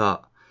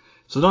that.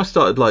 So then I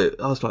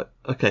was like,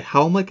 okay,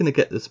 how am I going to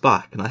get this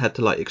back? And I had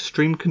to like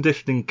extreme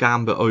conditioning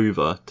Gambit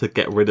over to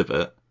get rid of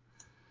it,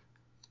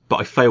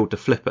 but I failed to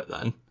flip it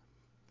then.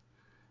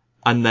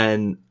 And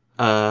then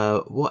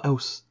what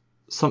else?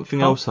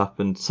 Something else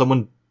happened.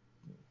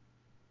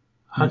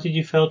 How did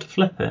you fail to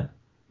flip it?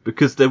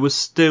 Because there was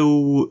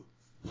still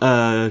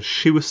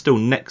she was still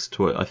next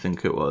to it, I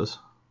think it was.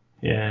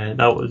 Yeah,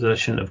 that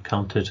shouldn't have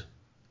counted.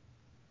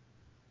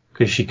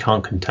 Because she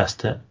can't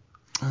contest it.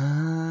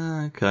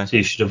 Okay. So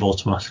you should have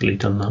automatically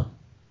done that.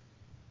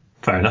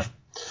 Fair enough.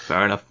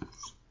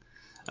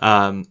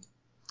 And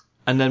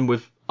then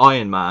with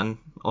Iron Man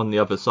on the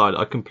other side,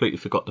 I completely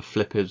forgot to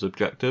flip his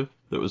objective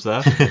that was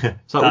there.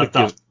 So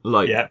that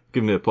would have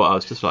given me a point. I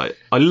was just like,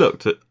 I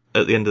looked at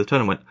the end of the turn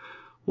and went,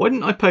 why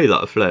didn't I pay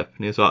that a flip?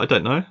 And he was like, I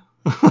don't know.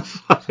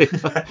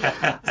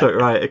 So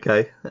right,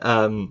 okay.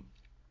 And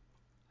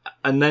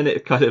then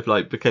it kind of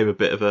like became a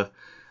bit of I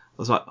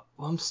was like,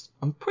 well,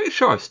 I'm pretty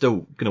sure I'm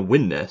still gonna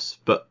win this,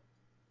 but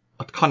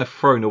I'd kind of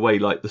thrown away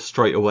like the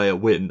straight away a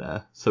win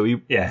there. So he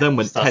then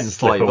went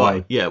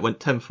 10-5. Went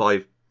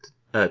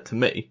 10-5 to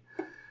me,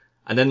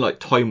 and then like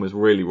time was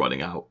really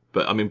running out.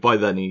 But I mean, by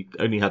then he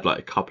only had like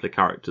a couple of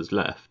characters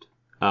left,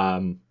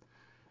 and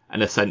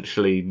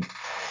essentially,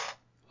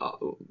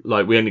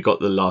 like we only got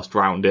the last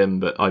round in,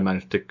 but I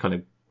managed to kind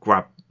of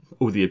grab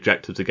all the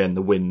objectives again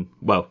to win.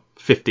 Well,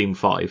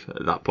 15-5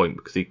 at that point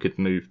because he could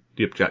move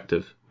the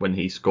objective when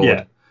he scored.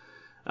 Yeah.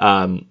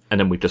 And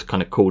then we just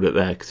kind of called it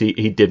there because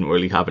he didn't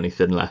really have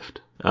anything left.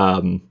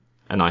 And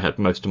I had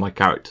most of my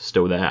characters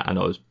still there,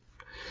 and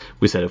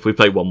we said if we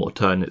play one more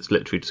turn, it's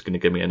literally just going to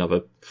give me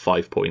another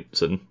 5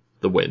 points and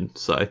the win.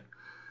 So,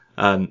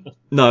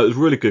 no, it was a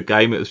really good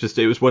game. It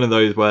was one of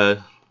those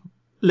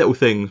little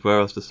things where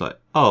I was just like,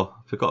 oh,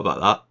 I forgot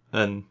about that,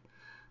 and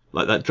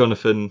like that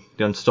Jonathan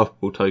the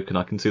Unstoppable token,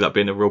 I can see that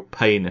being a real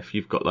pain if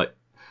you've got like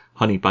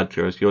Honey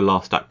Badger as your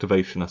last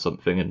activation or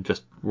something and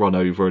just run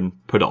over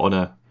and put it on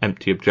a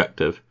empty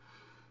objective.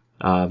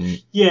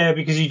 Yeah,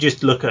 because you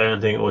just look at her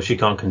and think, oh, she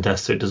can't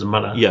contest, so it doesn't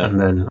matter. Yeah. And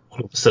then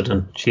all of a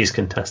sudden she's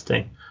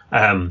contesting.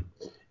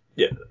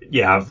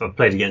 Yeah, I've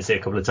played against it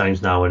a couple of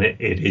times now, and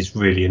it is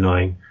really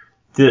annoying.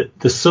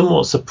 The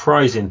somewhat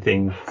surprising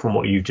thing from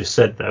what you've just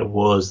said there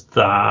was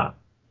that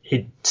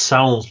it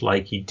sounds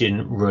like he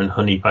didn't run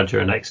Honey Badger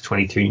and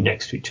X-23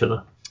 next to each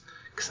other.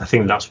 Because I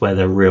think that's where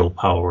their real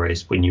power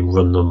is, when you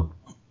run them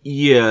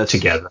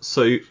together.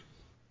 So,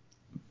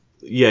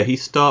 yeah, he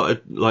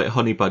started like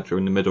Honey Badger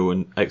in the middle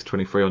and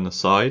X-23 on the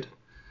side.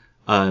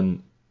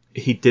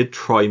 He did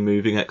try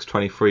moving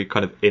X-23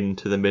 kind of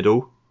into the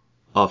middle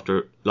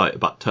after, like,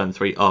 about turn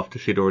 3 after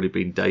she'd already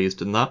been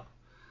dazed and that.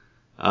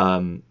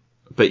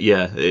 But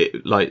yeah,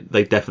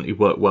 they definitely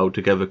work well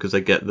together because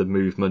they get the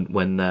movement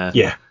when they're...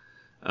 Yeah.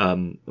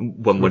 When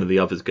one of the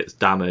others gets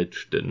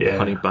damaged, and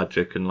Honey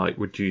Badger can like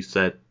reduce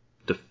their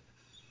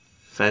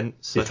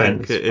defense, I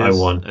think it is, by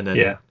 1. And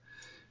then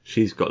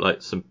she's got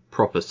like some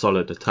proper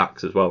solid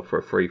attacks as well for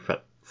a free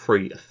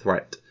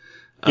threat.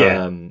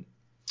 Yeah.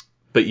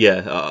 But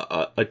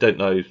yeah, I don't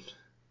know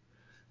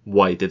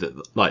why he did it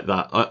like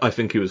that. I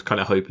think he was kind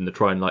of hoping to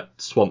try and like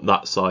swamp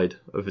that side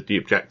of the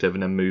objective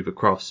and then move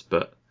across,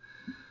 but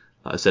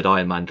like I said,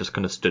 Iron Man just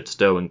kind of stood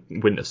still, and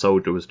Winter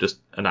Soldier was just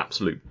an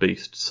absolute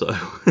beast. So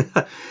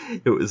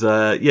it was,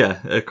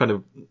 a kind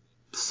of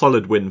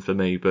solid win for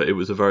me. But it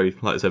was a very,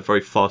 like I said,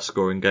 very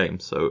fast-scoring game.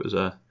 So it was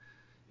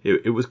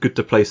it was good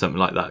to play something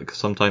like that, because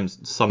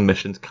sometimes some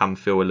missions can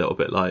feel a little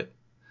bit like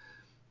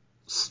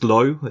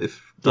slow,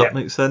 if that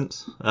makes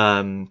sense.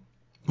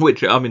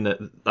 Which, I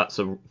mean, that's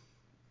a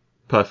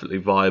perfectly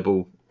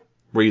viable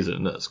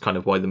reason. That's kind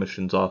of why the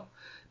missions are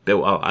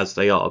built out as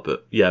they are,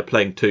 but yeah,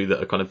 playing 2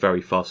 that are kind of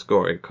very fast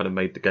scoring kind of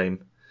made the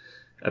game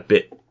a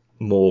bit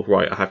more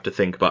right. I have to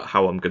think about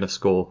how I'm going to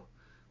score,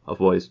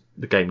 otherwise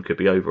the game could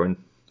be over in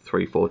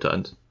 3-4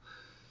 turns.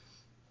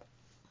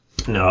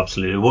 No,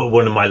 absolutely.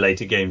 One of my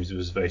later games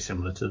was very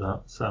similar to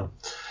that. So,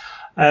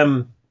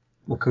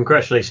 well,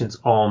 congratulations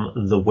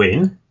on the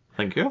win.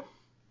 Thank you.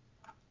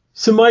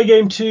 So my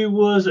game 2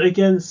 was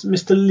against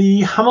Mr.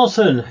 Lee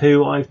Hamilton,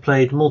 who I've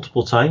played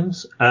multiple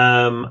times,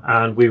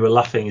 and we were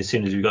laughing as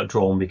soon as we got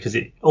drawn, because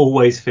it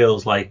always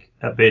feels like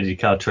at Bearded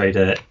Card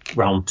Trader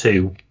round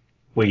 2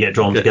 we get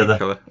drawn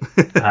together.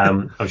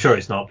 I'm sure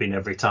it's not been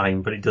every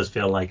time, but it does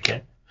feel like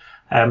it.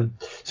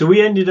 So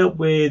we ended up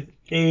with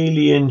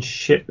Alien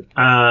Ship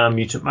and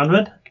Mutant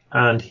Madman,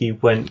 and he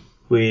went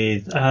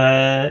with,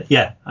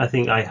 I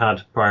think I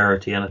had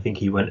priority, and I think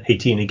he went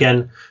 18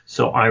 again.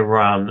 So I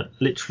ran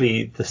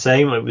literally the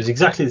same. It was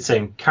exactly the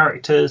same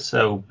characters.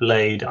 So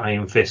Blade,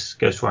 Iron Fist,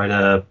 Ghost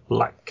Rider,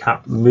 Black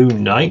Cat,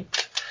 Moon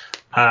Knight.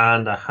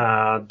 And I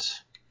had,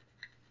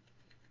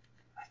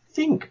 I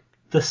think,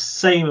 the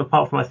same,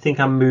 apart from I think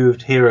I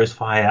moved Heroes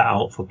Fire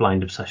out for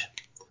Blind Obsession.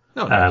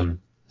 Oh, nice.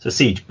 So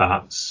Siege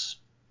Bats,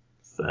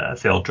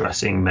 Field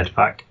Dressing,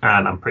 Medpack,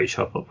 and I'm pretty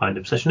sure I put Blind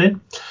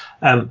Obsession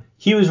in.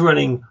 He was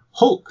running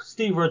Hulk,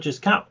 Steve Rogers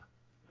Cap,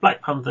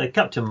 Black Panther,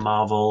 Captain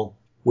Marvel,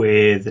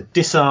 with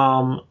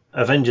Disarm,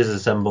 Avengers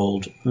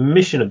Assembled,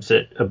 Mission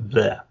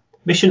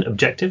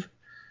Objective,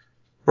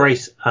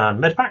 Brace,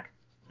 and Medpack.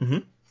 Mm-hmm.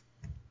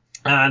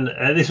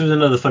 And this was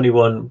another funny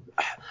one.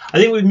 I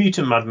think with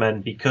Mutant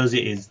Madmen, because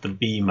it is the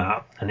B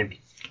map, and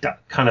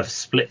that kind of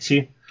splits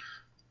you.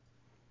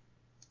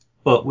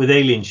 But with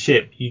Alien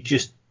Ship, you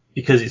just,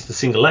 because it's the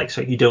single X,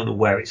 you don't know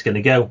where it's going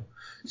to go.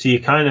 So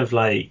you kind of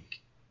like,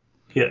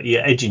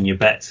 you're edging your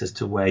bets as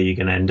to where you're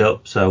going to end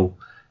up. So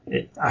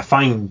I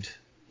find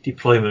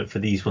deployment for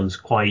these ones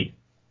quite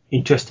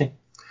interesting.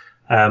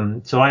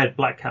 So I had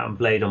Black Cat and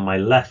Blade on my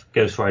left,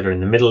 Ghost Rider in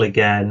the middle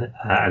again,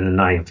 and then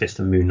Iron Fist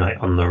and Moon Knight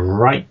on the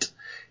right.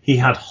 He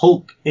had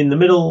Hulk in the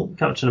middle,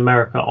 Captain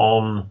America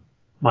on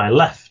my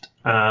left,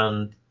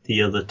 and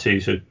the other two,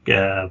 so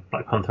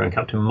Black Panther and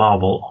Captain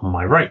Marvel on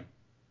my right.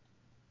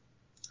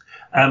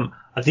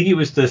 I think it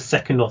was the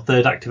second or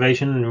third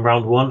activation in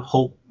round 1.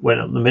 Hulk went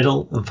up the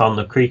middle and found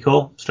the Kree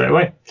Core straight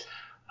away.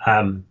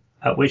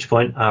 At which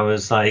point I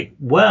was like,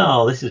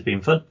 well, this has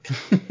been fun.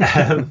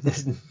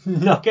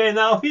 Not getting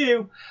that off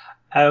you.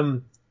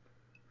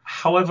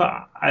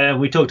 However,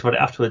 we talked about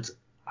it afterwards.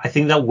 I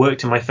think that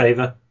worked in my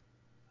favour,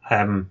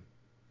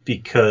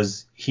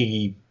 because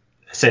he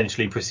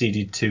essentially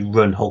proceeded to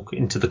run Hulk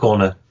into the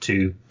corner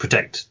to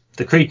protect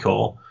the Kree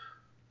Core,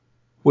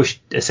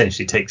 which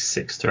essentially takes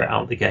 6 threat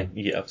out of the game.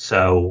 Yeah.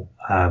 So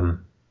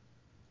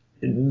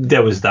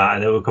there was that,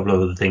 and there were a couple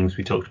of other things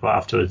we talked about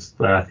afterwards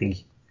where I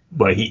think,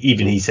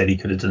 he said he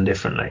could have done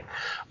differently.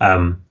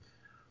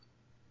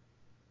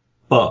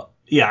 But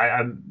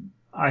yeah,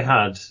 I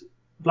had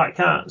Black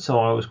Cat, so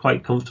I was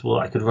quite comfortable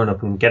that I could run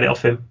up and get it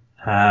off him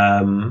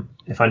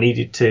if I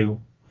needed to.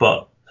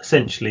 But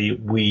essentially,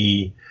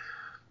 we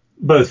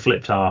both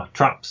flipped our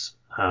traps,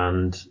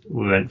 and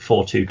we went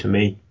 4-2 to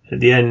me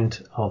at the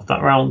end of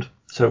that round.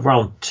 So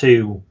round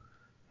 2,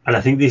 and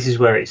I think this is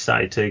where it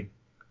started to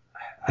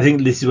I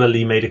think this is where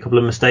Lee made a couple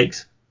of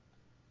mistakes.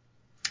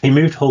 He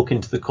moved Hulk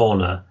into the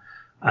corner,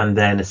 and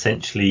then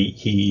essentially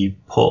he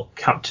put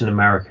Captain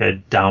America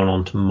down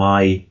onto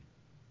my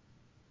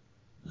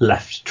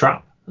left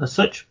trap as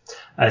such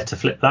to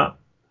flip that,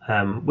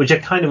 which I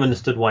kind of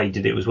understood why he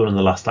did it. It was one of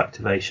the last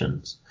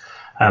activations.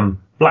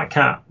 Black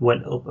Cat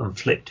went up and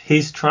flipped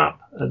his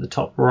trap at the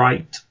top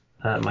right,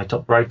 my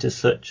top right as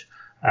such.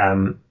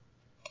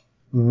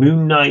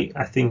 Moon Knight,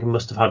 I think,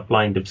 must have had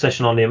Blind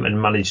Obsession on him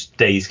and managed to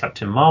daze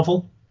Captain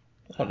Marvel.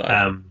 Oh,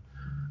 nice.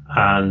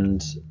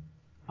 And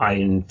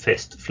Iron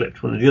Fist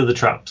flipped one of the other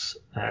traps.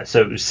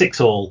 So it was 6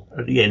 all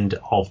at the end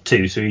of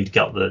 2. So he'd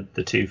got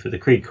the 2 for the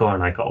Kree Core,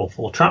 and I got all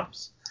 4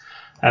 traps.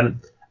 I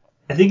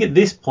think at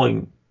this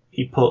point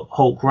he put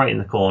Hulk right in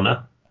the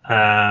corner.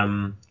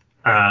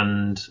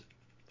 And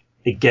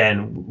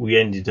again, we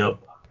ended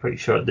up, I'm pretty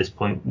sure at this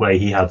point, where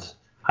I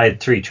had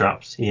 3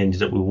 traps. He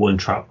ended up with 1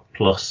 trap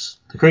plus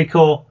the Kree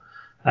Core.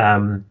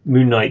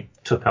 Moon Knight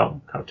took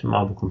out Captain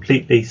Marvel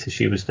completely, so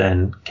she was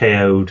then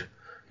KO'd.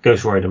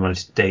 Ghost Rider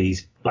managed to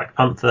daze Black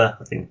Panther.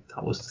 I think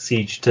that was the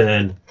siege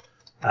turn.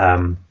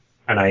 And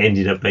I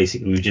ended up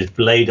basically with just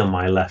Blade on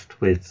my left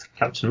with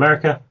Captain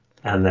America,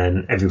 and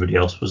then everybody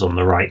else was on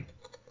the right.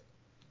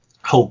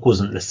 Hulk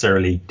wasn't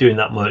necessarily doing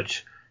that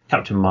much.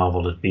 Captain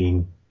Marvel had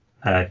been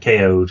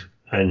KO'd,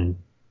 and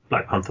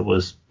Black Panther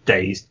was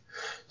dazed.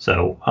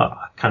 So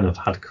I kind of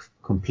had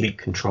complete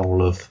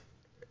control of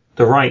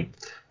the right.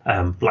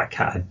 Black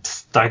Cat had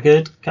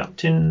staggered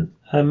Captain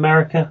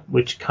America,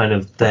 which kind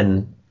of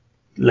then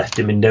left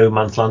him in no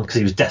man's land because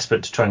he was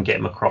desperate to try and get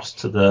him across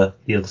to the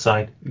other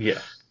side. Yeah.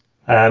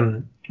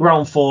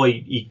 Round 4,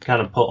 he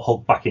kind of put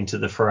Hulk back into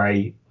the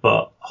fray,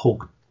 but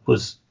Hulk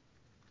was...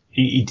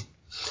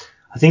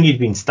 I think he'd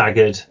been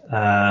staggered,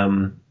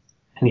 and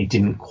he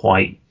didn't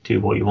quite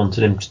do what you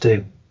wanted him to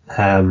do.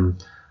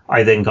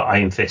 I then got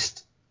Iron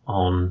Fist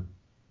on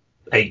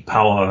 8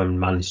 power and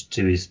managed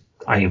to do his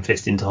Iron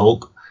Fist into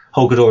Hulk.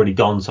 Hulk had already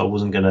gone, so I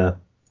wasn't going to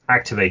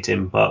activate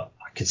him, but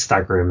I could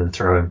stagger him and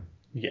throw him.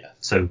 Yeah.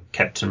 So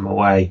kept him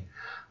away.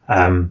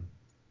 Black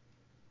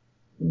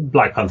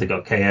Panther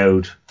got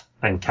KO'd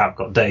and Cap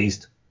got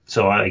dazed.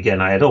 So I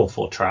had all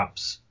 4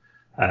 traps.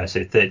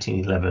 So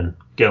 13-11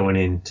 going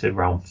into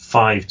round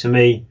 5 to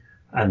me.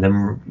 And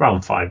then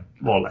round 5,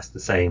 more or less the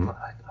same.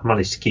 I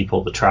managed to keep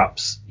all the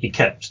traps. He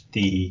kept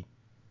the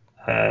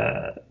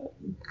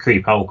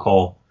Kree Power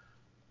Core,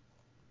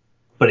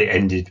 but it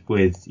ended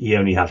with he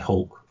only had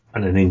Hulk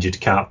and an injured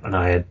Cap, and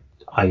I had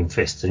Iron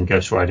Fist and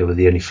Ghost Rider were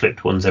the only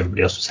flipped ones.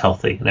 Everybody else was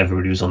healthy, and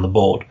everybody was on the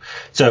board.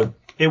 So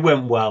it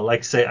went well.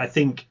 Like I say, I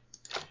think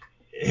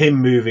him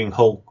moving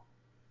Hulk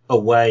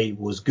away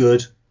was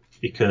good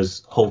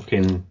because Hulk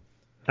in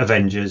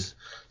Avengers,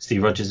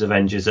 Steve Rogers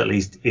Avengers at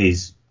least,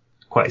 is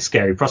quite a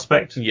scary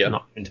prospect. Yeah.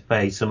 Not going to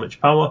pay so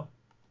much power.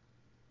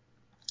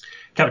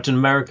 Captain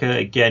America,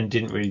 again,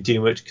 didn't really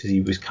do much because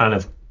he was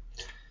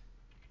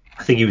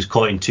I think he was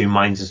caught in 2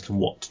 minds as to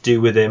what to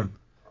do with him.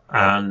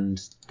 And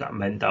that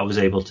meant that I was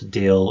able to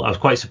deal. I was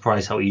quite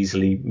surprised how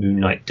easily Moon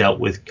Knight dealt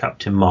with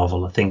Captain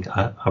Marvel. I think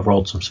I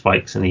rolled some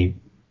spikes and he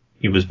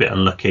was a bit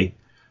unlucky.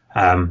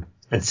 And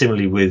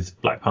similarly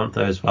with Black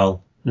Panther as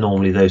well.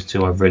 Normally those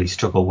 2 I really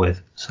struggle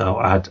with. So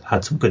I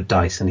had some good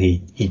dice and he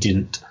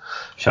didn't,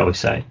 shall we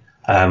say.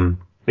 But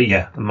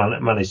yeah, I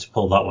managed to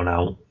pull that one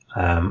out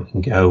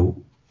and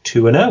go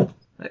 2-0.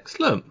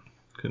 Excellent.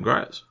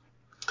 Congrats.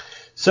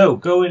 So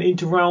going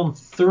into round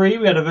 3,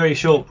 we had a very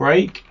short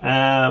break,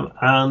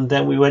 and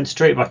then we went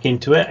straight back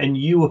into it. And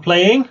you were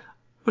playing? I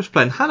was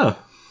playing Hannah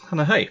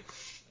Hay,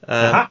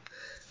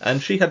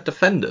 and she had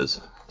Defenders.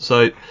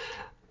 So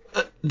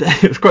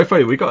it was quite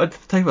funny. We got at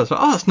the table. I was like,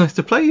 "Oh, it's nice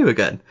to play you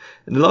again."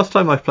 And the last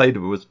time I played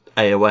her was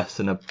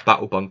AOS in a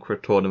Battle Bunker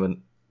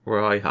tournament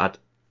where I had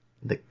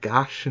the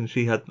Gash and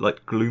she had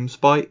like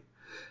Gloomspite,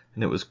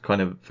 and it was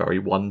kind of very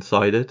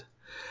one-sided.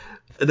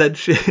 And then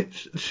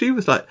she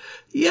was like,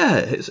 "Yeah,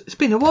 it's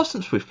been a while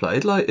since we've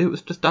played. Like, it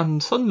was just down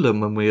in Sunderland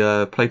when we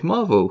played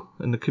Marvel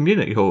in the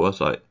community hall." I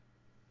was like,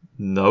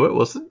 "No, it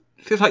wasn't."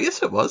 She was like,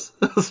 "Yes, it was."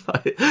 I was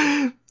like,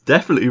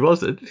 "Definitely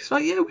wasn't." She's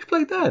like, "Yeah, we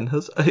played then." I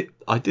was like,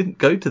 "I didn't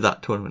go to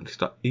that tournament."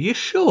 She's like, "Are you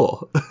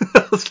sure?"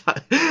 I was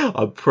like,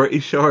 "I'm pretty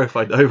sure if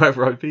I know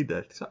whether I've been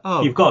there." She's like,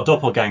 "Oh, you've got a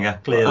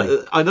doppelganger, clearly."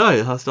 I know.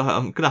 I was like,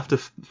 I'm gonna have to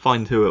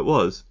find who it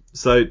was.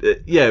 So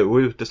yeah,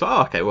 we were just like,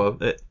 "Oh, okay, well,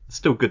 it's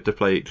still good to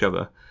play each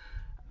other."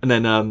 And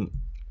then,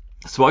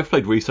 so I've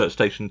played Research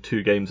Station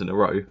 2 games in a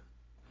row,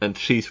 and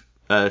she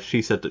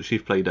said that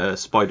she's played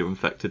Spider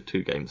Infected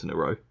 2 games in a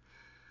row,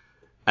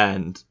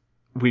 and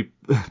we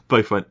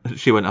both went.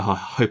 She went, "Oh, I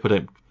hope I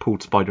don't pull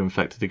Spider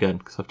Infected again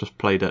because I've just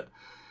played it."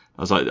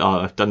 I was like, "Oh,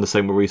 I've done the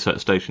same with Research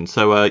Station."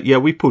 So yeah,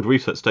 we pulled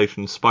Research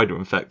Station Spider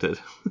Infected,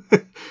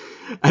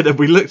 and then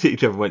we looked at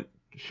each other and went,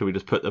 "Should we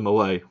just put them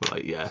away?" We're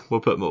like, "Yeah, we'll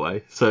put them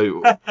away."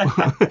 So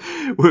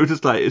we were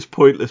just like, it's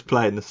pointless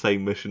playing the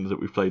same missions that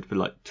we've played for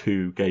like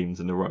 2 games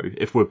in a row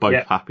if we're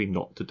both happy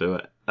not to do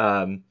it.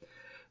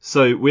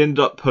 So we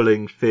ended up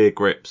pulling Fear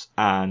Grips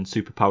and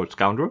Superpowered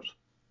Scoundrels.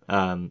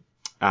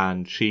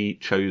 And she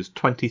chose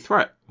 20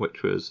 Threat,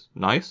 which was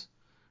nice.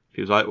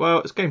 She was like, well,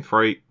 it's game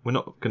 3. We're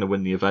not going to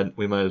win the event.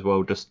 We may as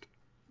well just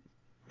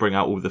bring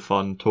out all the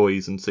fun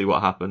toys and see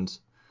what happens.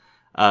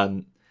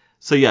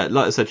 So yeah,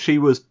 like I said, she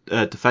was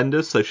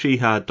Defenders. So she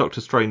had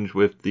Doctor Strange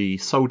with the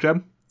Soul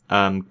Gem,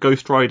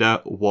 Ghost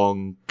Rider,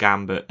 Wong,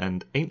 Gambit,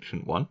 and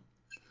Ancient One.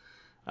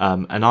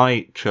 And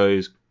I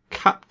chose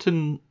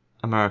Captain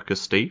America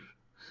Steve,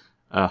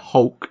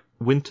 Hulk,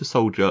 Winter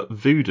Soldier,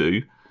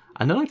 Voodoo,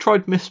 and then I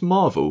tried Miss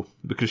Marvel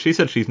because she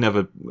said she's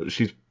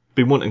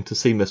been wanting to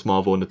see Miss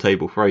Marvel on the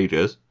table for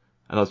ages.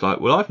 And I was like,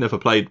 well, I've never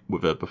played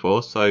with her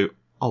before, so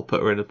I'll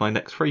put her in as my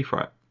next free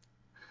threat.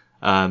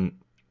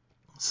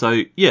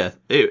 So yeah,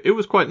 it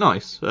was quite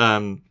nice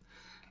playing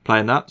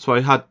that. So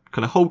I had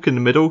kind of Hulk in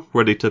the middle,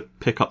 ready to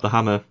pick up the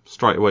hammer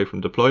straight away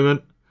from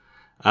deployment.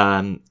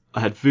 I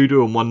had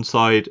Voodoo on one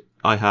side,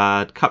 I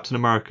had Captain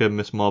America and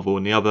Miss Marvel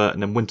on the other,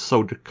 and then Winter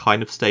Soldier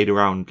kind of stayed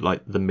around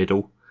like the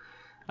middle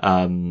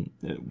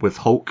with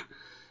Hulk.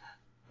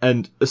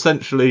 And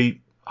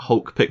essentially,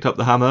 Hulk picked up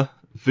the hammer.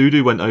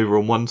 Voodoo went over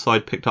on one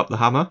side, picked up the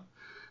hammer.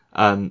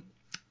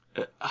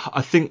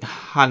 I think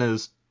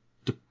Hannah's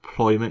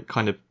deployment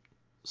kind of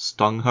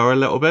stung her a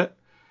little bit.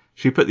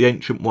 She put the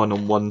Ancient One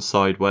on one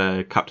side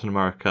where Captain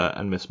America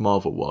and Miss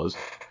Marvel was,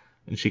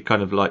 and she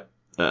kind of like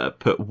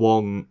put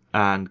Wong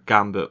and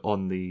Gambit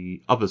on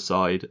the other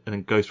side, and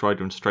then Ghost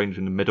Rider and Strange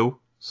in the middle.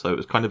 So it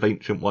was kind of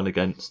Ancient One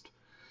against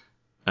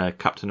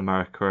Captain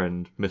America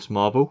and Miss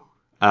Marvel.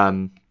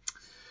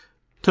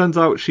 Turns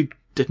out she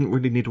didn't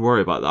really need to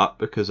worry about that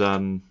because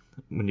when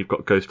you've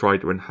got Ghost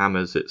Rider and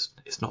hammers,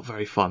 it's not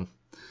very fun.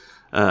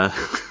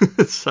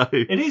 So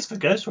it is for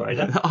Ghost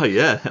Rider. Oh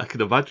yeah, I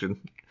can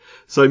imagine.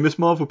 So Miss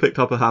Marvel picked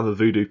up a hammer,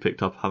 Voodoo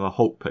picked up a hammer,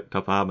 Hulk picked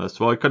up a hammer.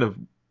 So I kind of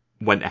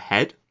went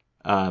ahead,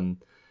 and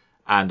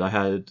I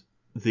had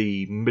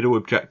the middle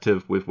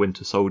objective with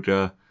Winter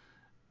Soldier.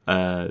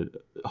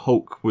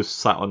 Hulk was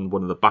sat on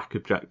one of the back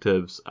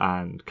objectives,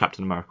 and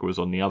Captain America was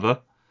on the other.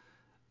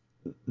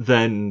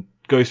 Then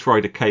Ghost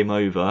Rider came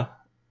over,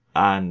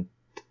 and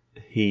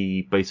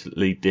he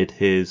basically did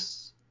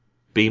his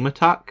beam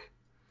attack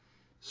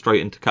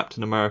straight into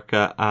Captain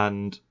America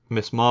and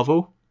Miss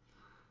Marvel,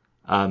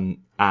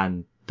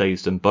 and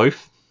dazed them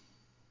both,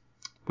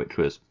 which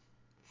was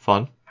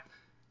fun.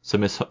 So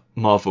Miss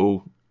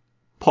Marvel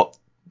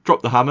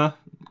dropped the hammer,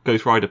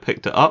 Ghost Rider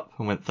picked it up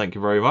and went, thank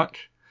you very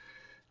much.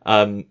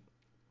 And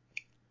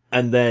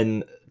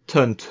then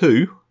turn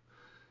 2,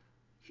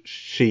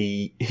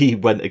 he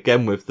went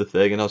again with the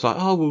thing, and I was like,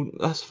 oh, well,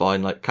 that's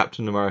fine. Like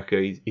Captain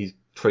America, he's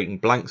treating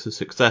blanks as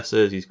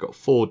successes. He's got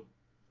 4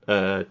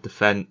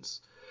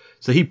 defense.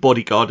 So he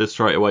bodyguarded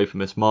straight away for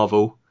Miss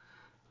Marvel.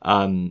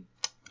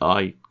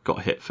 I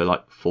got hit for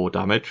like 4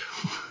 damage.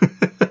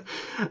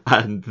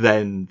 And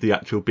then the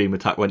actual beam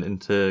attack went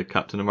into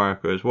Captain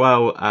America as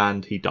well,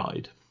 and he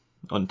died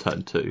on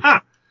turn 2.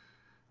 Ah,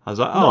 I was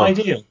like, oh, not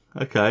ideal.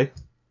 Okay.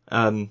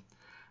 And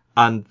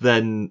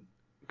then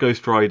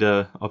Ghost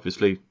Rider,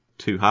 obviously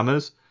 2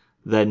 hammers,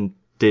 then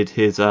did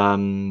his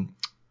penance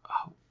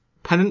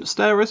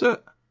stare, is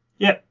it?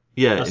 Yep.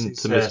 Yeah, That's into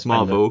his, Miss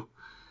Marvel.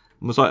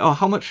 And was like, oh,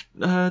 how much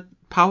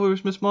power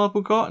has Miss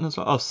Marvel got? And I was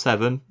like, oh,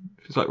 7.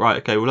 She's like, right,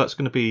 okay, well, that's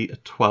going to be a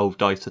 12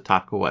 dice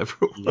attack or whatever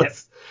it was. Yep.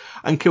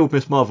 And killed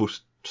Miss Marvel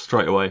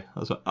straight away. I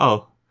was like,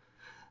 oh.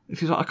 And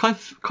she's like, I kind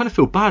of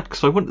feel bad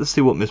because I wanted to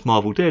see what Miss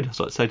Marvel did. I was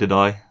like, so did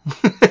I.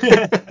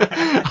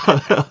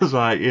 I was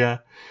like, yeah.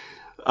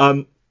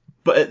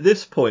 But at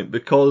this point,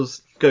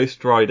 because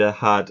Ghost Rider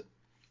had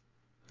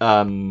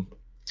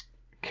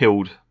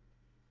killed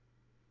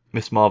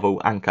Miss Marvel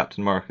and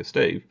Captain America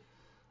Steve,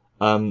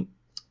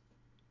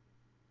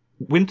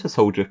 Winter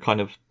Soldier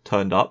kind of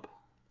turned up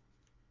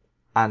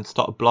and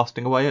started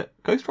blasting away at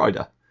Ghost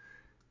Rider.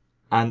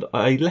 And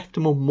I left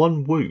him on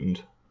 1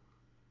 wound.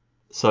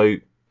 So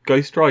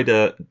Ghost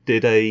Rider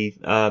did a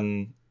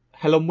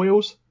Hell on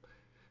Wheels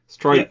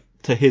straight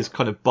to his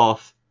kind of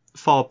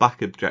far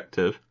back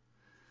objective.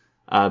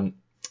 And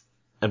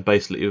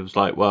basically it was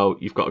like, well,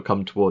 you've got to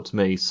come towards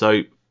me.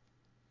 So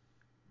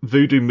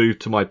Voodoo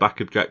moved to my back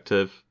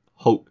objective.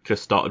 Hulk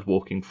just started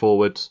walking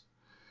forwards.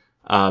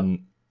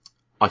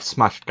 I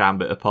smashed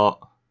Gambit apart.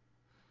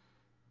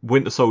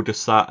 Winter Soldier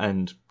sat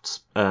and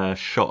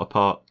shot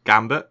apart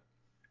Gambit.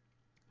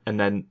 And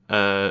then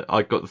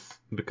I got,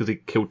 because he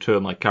killed 2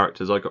 of my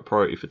characters, I got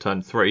priority for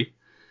turn 3.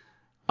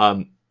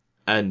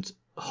 And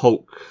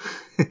Hulk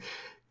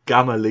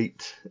gamma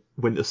leaped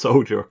Winter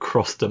Soldier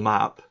across the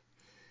map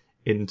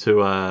into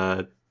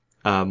where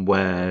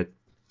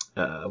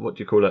what do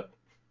you call it?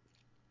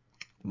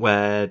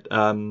 Where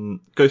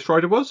Ghost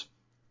Rider was.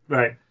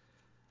 Right.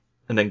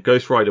 And then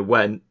Ghost Rider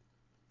went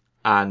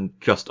and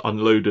just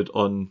unloaded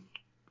on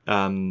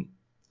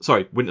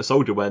Winter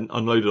Soldier went,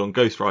 unloaded on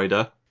Ghost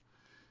Rider,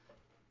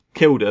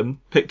 killed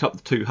him, picked up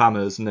the 2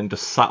 hammers, and then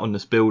just sat on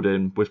this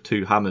building with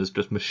 2 hammers,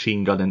 just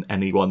machine gunning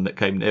anyone that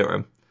came near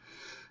him.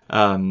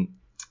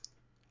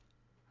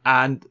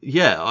 And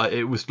yeah,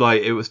 it was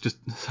just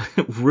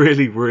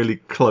really, really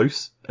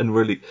close, and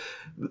really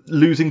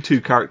losing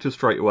 2 characters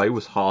straight away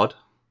was hard,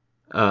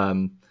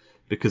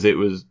 because it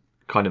was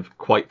kind of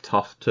quite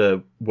tough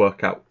to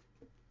work out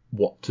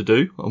what to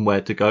do and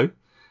where to go.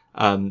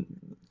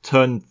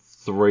 Turn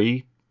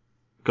 3,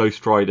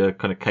 Ghost Rider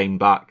kind of came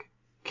back,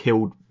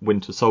 killed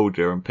Winter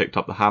Soldier and picked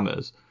up the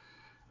hammers,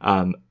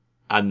 and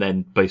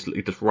then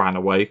basically just ran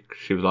away.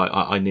 She was like,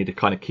 I need to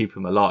kind of keep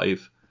him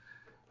alive.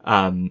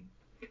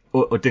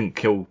 Or didn't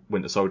kill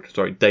Winter Soldier,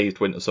 sorry, dazed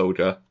Winter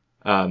Soldier,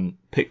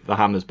 picked the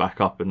hammers back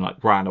up and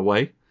like ran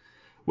away,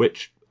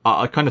 which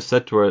I kind of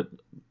said to her,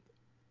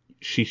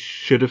 she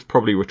should have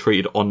probably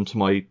retreated onto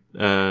my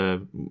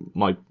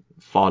my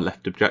far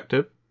left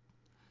objective.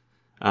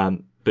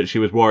 But she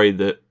was worried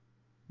that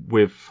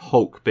with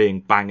Hulk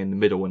being bang in the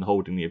middle and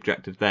holding the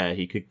objective there,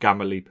 he could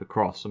gamma leap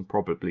across and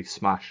probably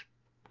smash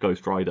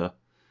Ghost Rider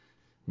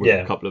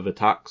with a couple of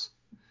attacks.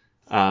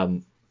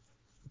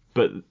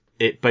 But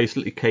it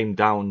basically came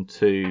down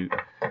to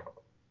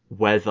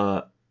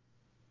whether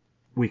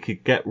we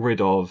could get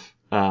rid of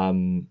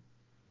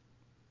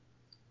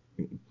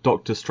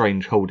Doctor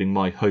Strange holding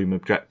my home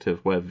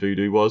objective where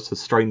Voodoo was. So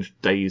Strange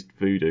dazed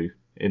Voodoo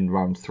in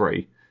round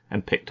 3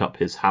 and picked up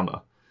his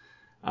hammer.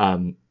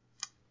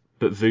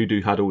 But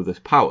Voodoo had all this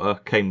power,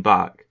 came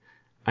back,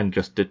 and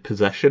just did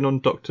possession on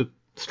Doctor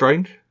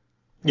Strange.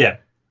 Yeah.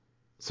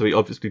 So he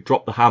obviously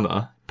dropped the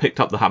hammer, picked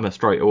up the hammer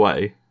straight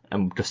away,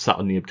 and just sat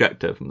on the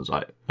objective and was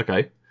like,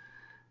 okay.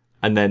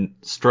 And then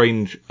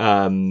Strange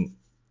then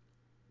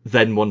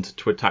wanted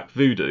to attack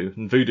Voodoo.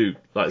 And Voodoo,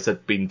 like I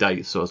said, been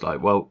dazed. So I was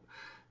like, well,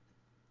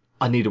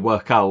 I need to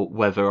work out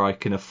whether I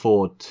can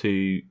afford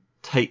to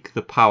take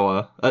the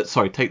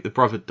take the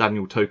Brother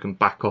Daniel token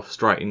back off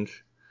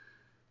Strange,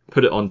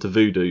 put it onto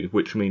Voodoo,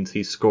 which means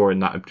he's scoring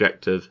that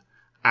objective,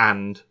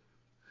 and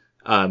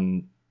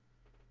and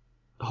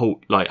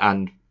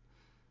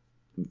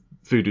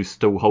Voodoo's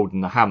still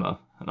holding the hammer.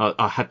 And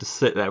I had to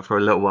sit there for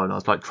a little while, and I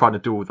was like trying to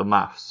do all the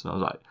maths, and I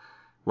was like,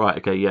 right,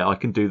 okay, yeah, I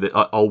can do that.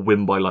 I'll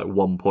win by like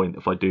 1 point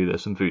if I do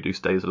this, and Voodoo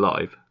stays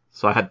alive.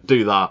 So I had to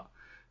do that.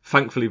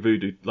 Thankfully,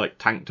 Voodoo like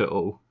tanked it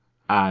all,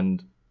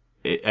 and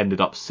it ended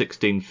up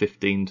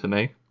 16-15 to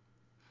me.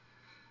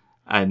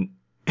 And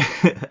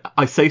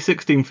I say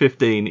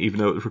 16-15, even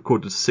though it was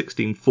recorded as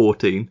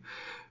 16-14,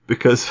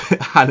 because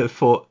Hannah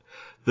thought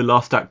the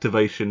last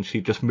activation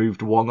she just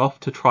moved Wong off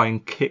to try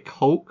and kick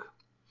Hulk.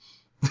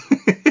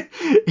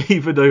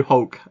 Even though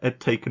Hulk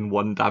had taken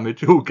 1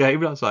 damage all game.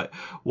 And I was like,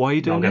 why are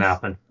you doing this?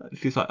 Not going to happen.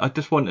 She's like, I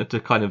just wanted to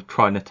kind of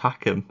try and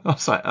attack him. I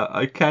was like,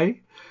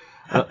 okay.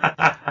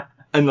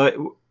 And like,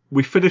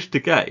 we finished the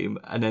game,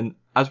 and then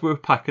as we were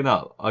packing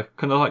up, I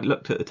kind of like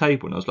looked at the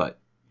table and I was like,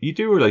 you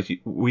do realise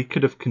we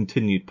could have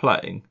continued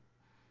playing?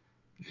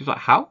 She was like,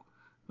 how?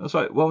 I was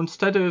like, well,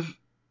 instead of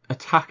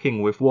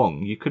attacking with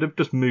Wong, you could have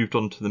just moved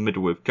on to the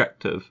middle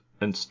objective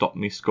and stopped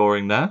me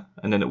scoring there,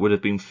 and then it would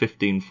have been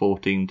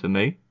 15-14 to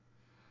me.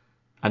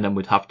 And then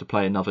we'd have to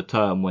play another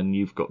turn when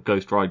you've got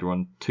Ghost Rider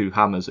on 2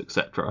 hammers,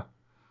 etc.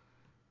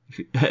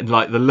 And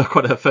like the look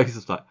on her face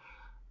was like,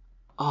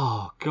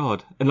 oh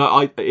god. And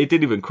like it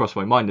didn't even cross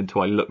my mind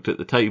until I looked at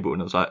the table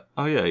and I was like,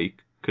 oh yeah, you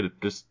could have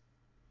just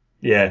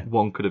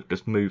One could have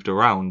just moved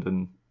around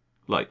and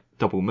like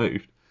double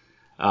moved.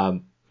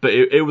 But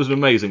it was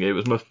amazing. It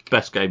was my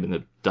best game in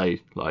the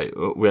day. Like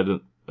we had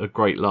a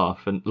great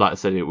laugh, and like I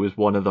said, it was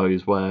one of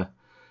those where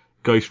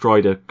Ghost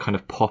Rider kind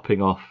of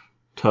popping off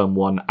turn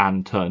 1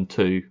 and turn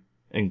 2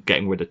 and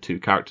getting rid of 2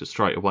 characters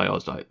straight away. I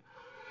was like,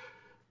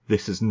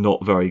 this is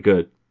not very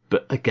good.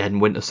 But again,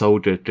 Winter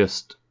Soldier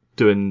just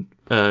doing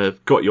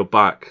got your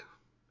back,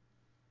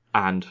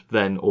 and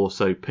then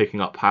also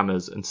picking up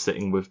hammers and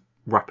sitting with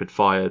rapid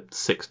fire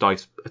 6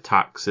 dice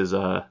attacks is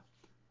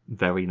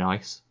very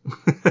nice.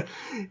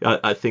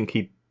 I think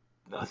he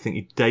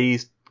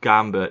dazed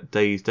Gambit,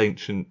 dazed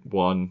Ancient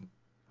One,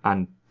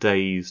 and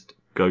dazed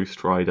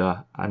Ghost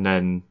Rider, and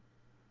then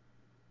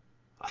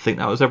I think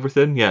that was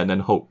everything. Yeah, and then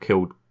Hulk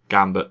killed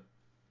Gambit,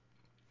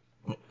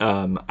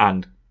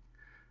 and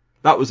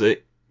that was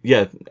it.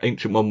 Yeah,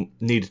 Ancient One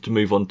needed to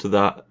move on to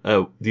that.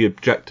 The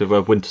objective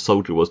of Winter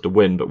Soldier was to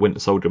win, but Winter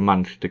Soldier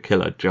managed to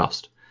kill her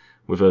just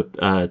with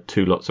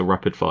 2 lots of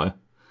rapid fire.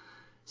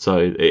 So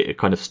it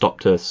kind of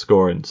stopped her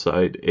scoring.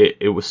 So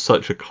it was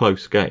such a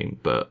close game,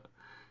 but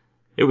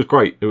it was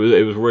great. It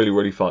was really,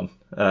 really fun.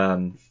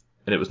 And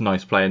it was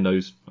nice playing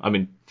those. I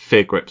mean,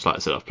 Fear Grips, like I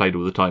said, I've played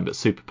all the time, but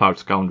Superpowered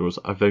Scoundrels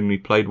I've only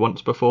played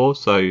once before.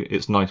 So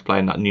it's nice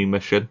playing that new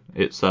mission.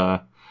 It's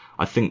I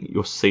think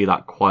you'll see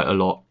that quite a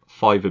lot.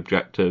 5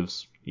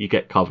 objectives, you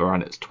get cover,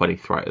 and it's 20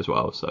 threat as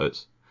well. So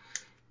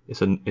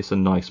it's a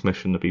nice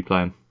mission to be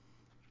playing.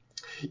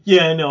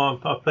 Yeah, no,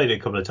 I've played it a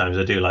couple of times.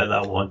 I do like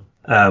that one.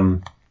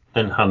 And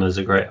Hannah's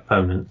a great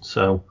opponent.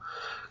 So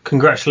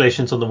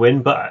congratulations on the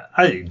win. But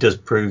it does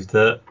prove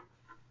that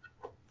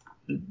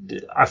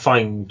I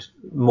find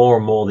more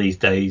and more these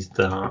days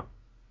that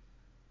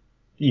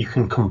you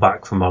can come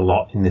back from a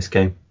lot in this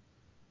game.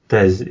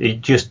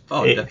 Definitely.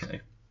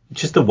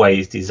 Just the way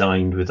it's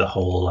designed with the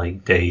whole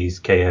like days,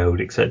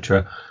 KO'd,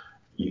 etc.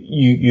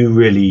 You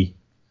really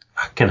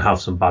can have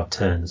some bad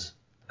turns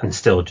and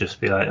still just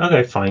be like,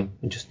 okay, fine,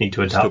 I just need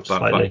to adapt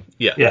slightly.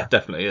 Yeah,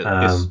 definitely.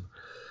 I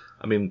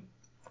mean,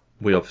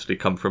 we obviously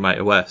come from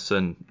AOS,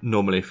 and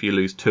normally if you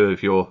lose 2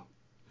 of your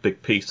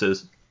big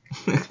pieces,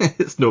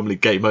 it's normally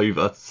game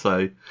over.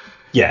 So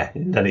yeah,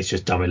 then it's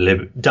just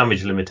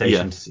damage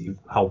limitation Yeah. to see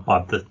how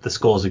bad the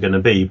scores are going to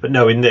be. But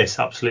no, in this,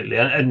 absolutely.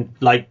 And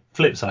like,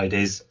 flip side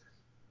is,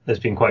 there's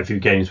been quite a few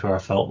games where I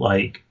felt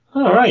like,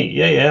 all right,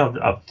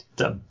 I've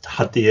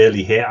had the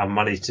early hit, I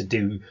managed to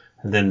do,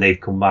 and then they've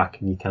come back,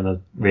 and you kind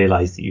of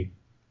realise that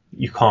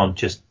you can't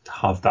just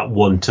have that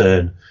one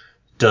turn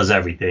does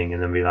everything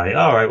and then be like,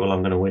 all right, well,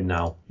 I'm going to win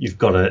now. You've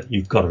got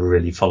to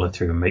really follow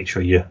through and make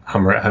sure you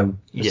hammer it home.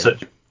 As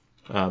such.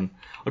 I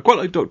quite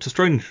like Doctor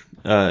Strange.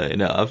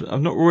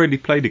 I've not really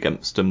played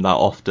against him that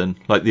often,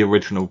 like the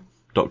original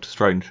Doctor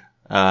Strange.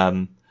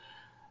 And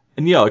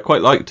yeah, I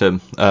quite liked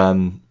him.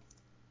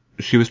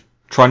 She was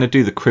trying to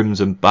do the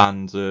Crimson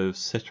Bands of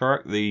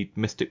Sitarak, the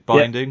Mystic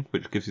Binding,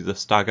 which gives you the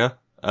stagger.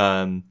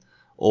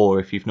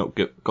 Or if you've not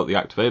got the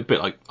activate, a bit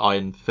like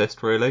Iron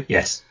Fist, really.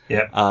 Yes.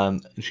 Yeah.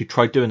 And she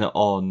tried doing it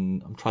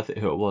on, I'm trying to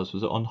think who it was.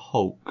 Was it on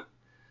Hulk?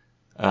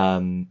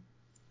 Kind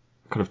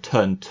of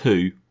turn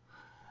 2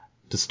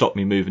 to stop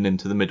me moving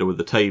into the middle of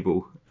the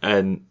table.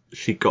 And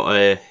she got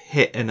a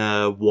hit in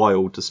a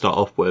wild to start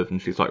off with. And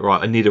she's like,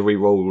 right, I need to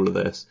re-roll all of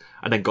this.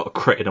 And then got a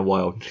crit in a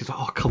wild. And she's like,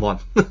 oh, come on.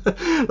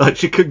 Like,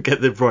 she couldn't get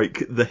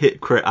the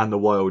hit, crit, and the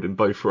wild in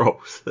both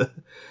rolls.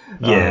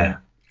 Yeah.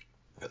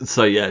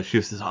 So yeah, she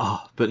was just,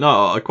 but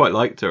no, I quite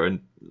liked her, and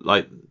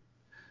like,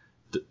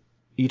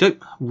 you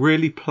don't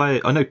really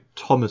play. I know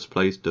Thomas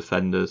plays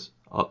defenders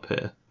up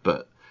here,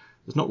 but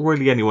there's not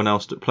really anyone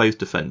else that plays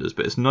defenders.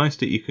 But it's nice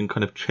that you can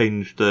kind of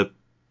change the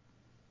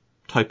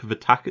type of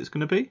attack it's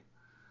going to be.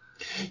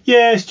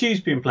 Yeah,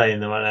 Stu's been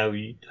playing them. I know.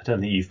 I don't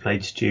think you've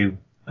played Stu.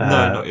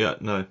 No, not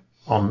yet. No.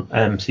 On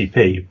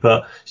MCP,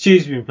 but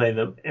Stu's been playing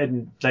them,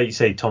 and like you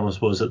say, Thomas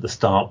was at the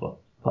start,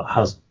 but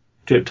has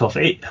dripped off.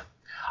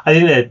 I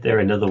think they're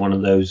another one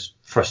of those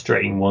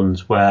frustrating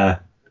ones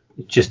where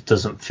it just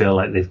doesn't feel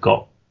like they've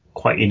got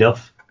quite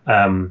enough.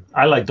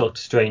 I like Doctor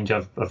Strange.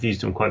 I've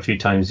used him quite a few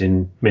times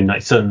in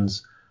Midnight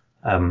Suns,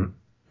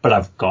 but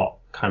I've got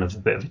kind of a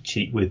bit of a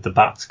cheat with the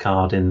Bats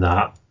card in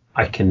that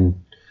I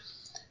can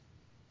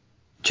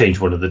change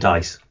one of the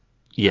dice.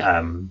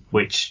 Yeah.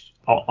 Which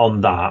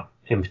on that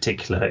in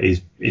particular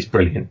is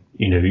brilliant.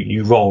 You know,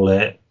 you roll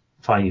it,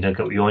 fine, you don't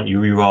get what you want, you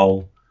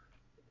re-roll.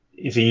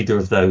 If either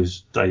of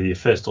those, either your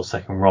first or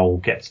second roll,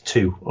 gets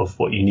 2 of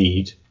what you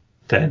need,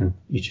 then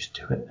you just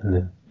do it. And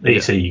then, like you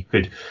say, you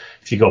could,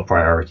 if you got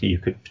priority, you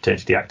could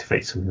potentially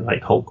activate something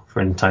like Hulk for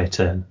an entire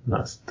turn.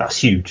 And that's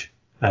huge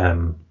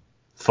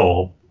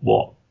for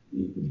what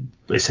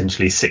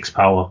essentially 6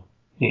 power,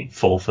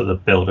 4 for the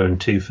builder and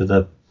 2 for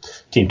the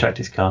team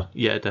tactics card.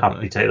 Yeah, definitely.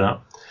 Happily take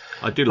that.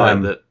 I do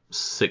like that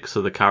 6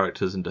 of the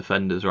characters and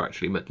defenders are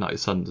actually Midnight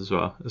Suns as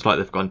well. It's like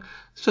they've gone,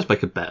 let's just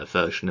make a better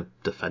version of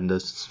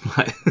defenders.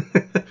 Like,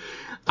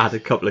 add a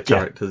couple of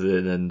characters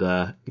in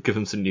and give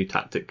them some new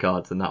tactic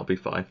cards, and that'll be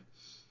fine.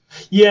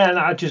 Yeah, and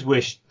I just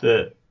wish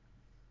that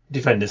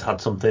defenders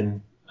had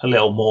something a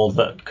little more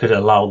that could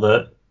allow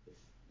the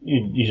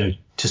you know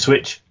to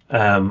switch.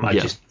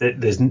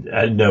 There's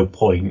no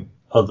point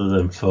other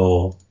than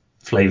for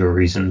flavor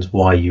reasons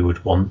why you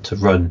would want to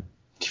run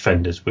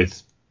defenders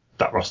with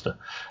that roster.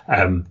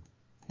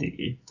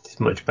 It's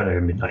much better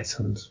in Midnight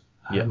Suns,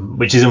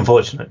 which is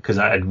unfortunate because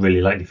I'd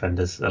really like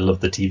defenders. I love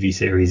the TV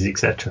series,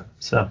 etc.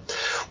 So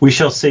we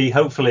shall see.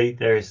 Hopefully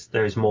there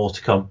is more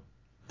to come.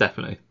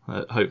 Definitely.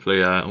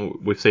 Hopefully,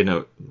 we've seen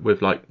it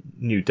with like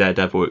new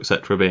Daredevil,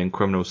 etc. being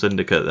Criminal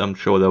Syndicate. I'm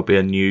sure there'll be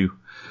a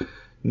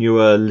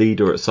newer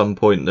leader at some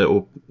point that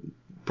will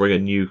bring a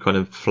new kind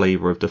of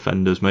flavour of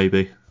defenders,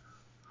 maybe.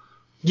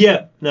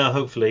 Yeah, no,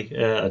 hopefully.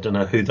 I don't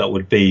know who that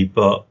would be,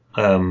 but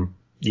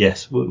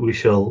yes, we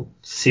shall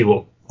see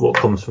what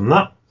comes from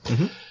that.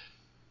 Mm-hmm.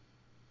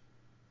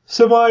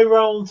 So my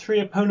round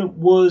 3 opponent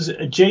was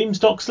James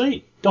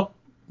Doxley.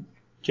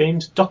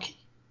 James Docky.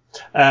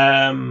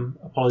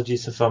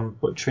 Apologies if I'm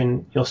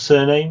butchering your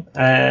surname.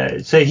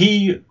 So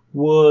he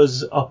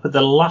was up at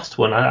the last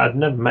one. I'd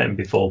never met him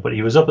before, but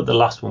he was up at the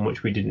last one,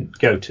 which we didn't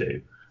go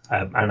to.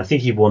 And I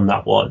think he won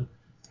that one.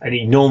 And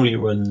he normally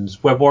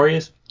runs Web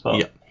Warriors,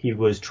 but he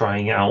was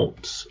trying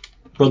out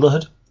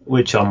Brotherhood,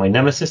 which are my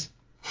nemesis.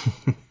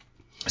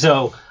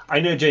 So I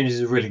know James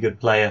is a really good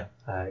player.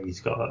 He's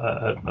got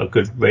a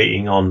good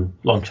rating on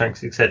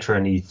Longshanks, etc.,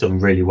 and he's done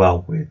really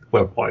well with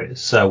Web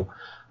Warriors. So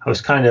I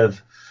was kind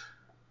of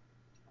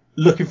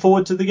looking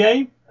forward to the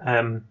game,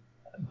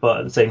 but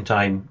at the same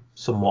time,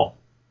 somewhat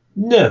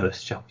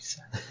nervous, shall we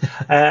say.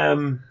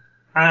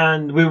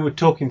 And we were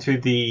talking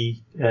through the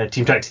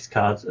Team Tactics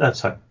cards,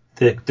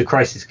 the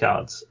Crisis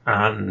cards,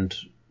 and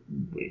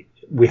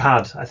we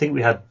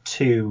had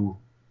 2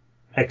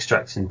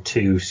 extracts and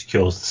 2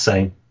 secures the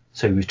same.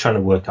 So he was trying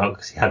to work out,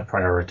 because he had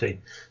priority, he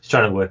was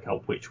trying to work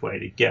out which way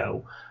to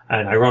go.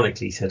 And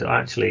ironically, he said,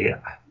 actually,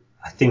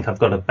 I think I've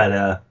got a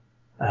better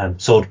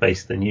sword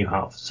base than you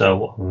have,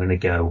 so I'm going to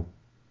go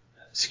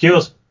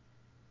secures.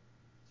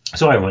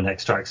 So I went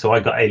extract, so I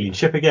got alien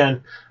ship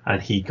again,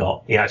 and he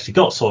actually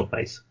got sword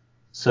base.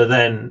 So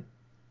then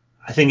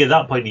I think at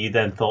that point he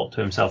then thought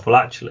to himself, well,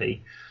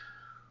 actually,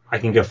 I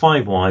can go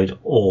 5 wide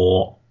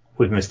or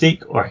with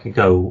Mystique, or I can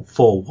go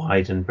 4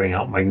 wide and bring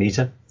out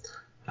Magneto.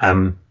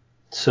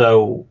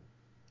 So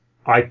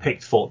I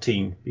picked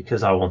 14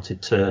 because I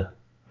wanted to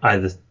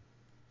either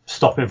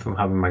stop him from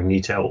having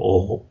Magneto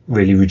or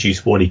really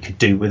reduce what he could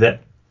do with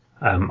it.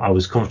 I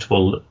was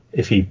comfortable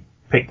if he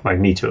picked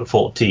Magneto at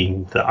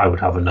 14 that I would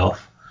have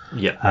enough.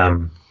 Yeah.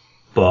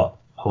 But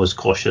I was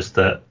cautious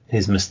that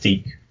his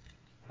Mystique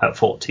at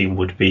 14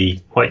 would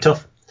be quite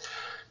tough.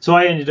 So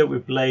I ended up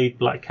with Blade,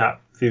 Black Cat,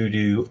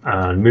 Voodoo,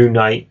 and Moon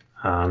Knight,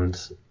 and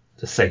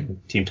the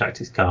same Team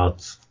Tactics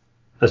cards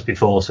as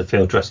before, so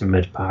Field Dressing,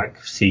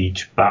 Medpack,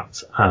 Siege,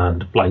 Bat,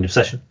 and Blind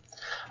Obsession.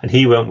 And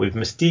he went with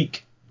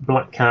Mystique,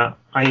 Black Cat,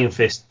 Iron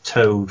Fist,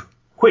 Toad,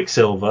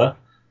 Quicksilver,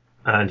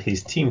 and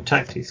his Team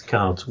Tactics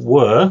cards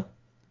were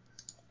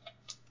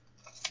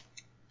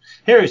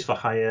Heroes for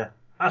Hire,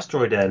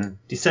 Asteroid N,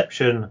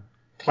 Deception,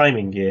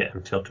 Climbing Gear,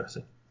 and Field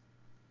Dressing.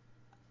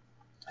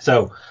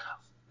 So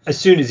as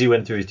soon as he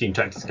went through his Team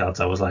Tactics cards,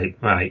 I was like,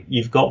 right,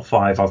 you've got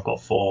 5, I've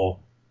got 4.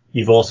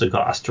 You've also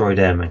got Asteroid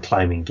M and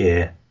Climbing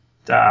Gear.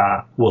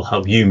 That will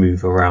help you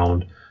move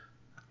around.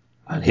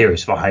 And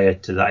Heroes for Hire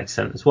to that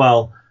extent as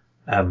well.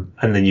 And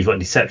then you've got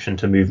Deception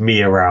to move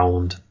me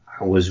around.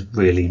 I was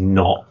really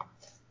not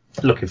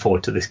looking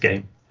forward to this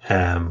game.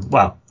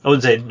 Well, I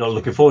wouldn't say not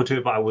looking forward to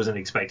it, but I wasn't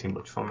expecting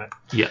much from it.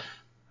 Yeah.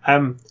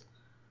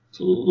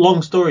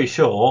 Long story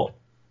short,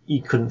 he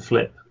couldn't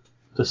flip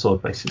the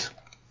sword bases.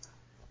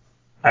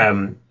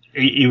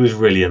 He was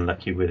really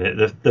unlucky with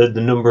it.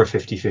 The number of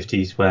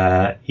 50-50s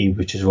where he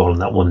was just rolling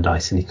that one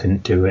dice and he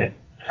couldn't do it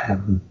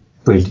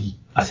really,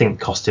 I think,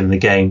 cost him the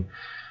game.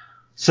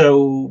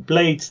 So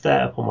Blade's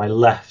there up on my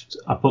left.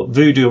 I put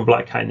Voodoo and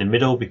Black Cat in the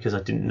middle because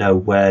I didn't know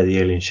where the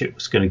alien ship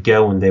was going to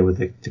go, and they were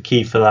the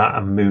key for that.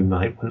 And Moon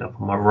Knight went up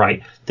on my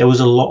right. There was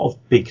a lot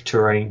of big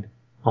terrain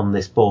on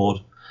this board.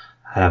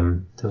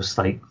 There was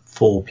like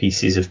 4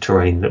 pieces of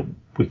terrain that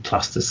we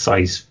classed as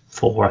size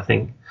 4, I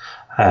think.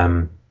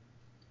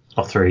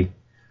 Or 3.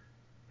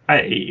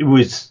 It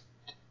was,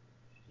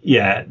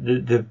 yeah.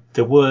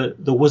 There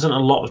wasn't a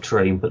lot of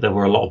terrain, but there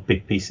were a lot of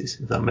big pieces.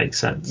 If that makes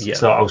sense. Yeah.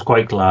 So I was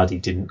quite glad he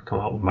didn't come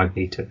out with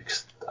Magneto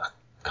because I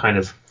kind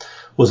of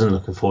wasn't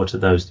looking forward to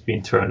those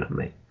being thrown at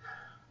me.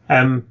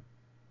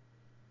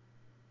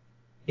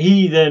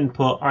 He then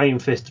put Iron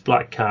Fist,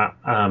 Black Cat,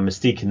 and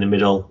Mystique in the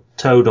middle,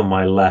 Toad on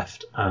my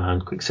left,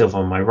 and Quicksilver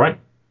on my right.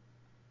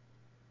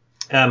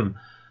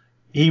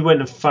 He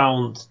went and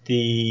found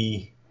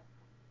the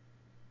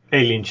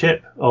alien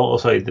ship,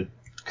 the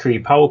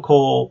Kree power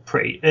core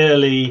pretty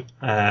early,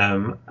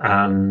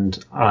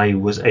 and I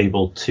was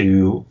able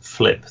to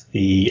flip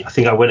I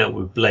think I went up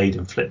with Blade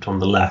and flipped on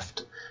the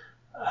left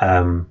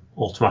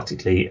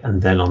automatically,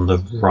 and then on the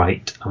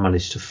right I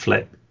managed to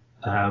flip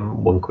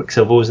when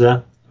Quicksilver was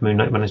there. Moon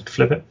Knight managed to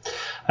flip it.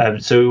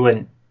 So we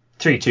went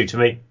 3-2 to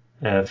me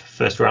for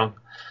first round.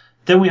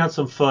 Then we had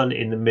some fun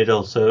in the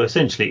middle. So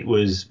essentially it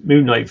was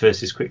Moon Knight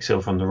versus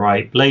Quicksilver on the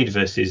right, Blade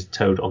versus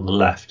Toad on the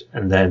left,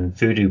 and then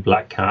Voodoo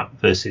Black Cat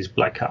versus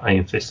Black Cat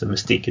Iron Fist and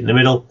Mystique in the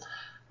middle.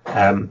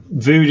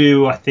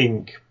 Voodoo, I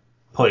think,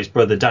 put his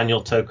brother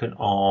Daniel token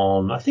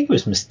on, I think it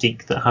was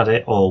Mystique that had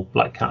it, or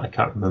Black Cat, I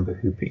can't remember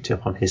who picked it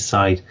up on his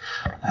side,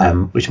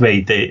 which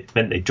meant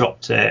they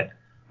dropped it.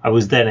 I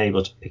was then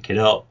able to pick it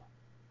up.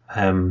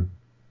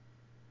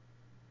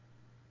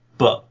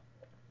 But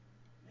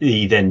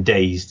he then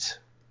dazed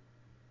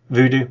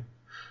Voodoo.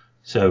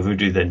 So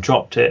Voodoo then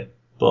dropped it,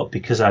 but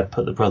because I'd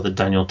put the brother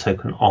Daniel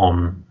token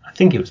on, I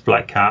think it was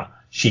Black Cat,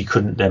 she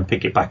couldn't then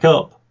pick it back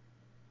up.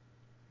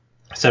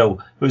 So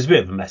it was a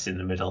bit of a mess in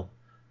the middle.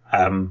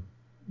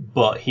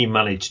 But he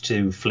managed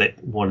to flip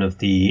one of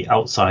the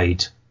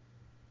outside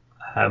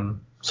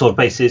sword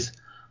bases,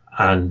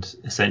 and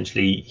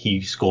essentially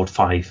he scored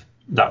 5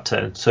 that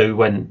turn. So he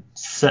went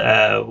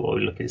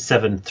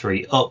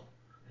 7-3 up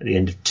at the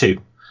end of 2.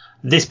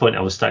 At this point,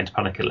 I was starting to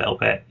panic a little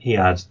bit. He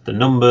had the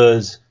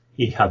numbers,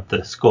 he had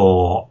the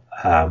score.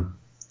 I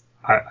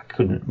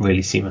couldn't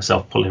really see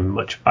myself pulling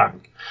much back.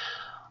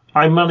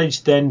 I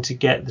managed then to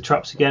get the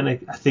traps again.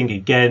 I think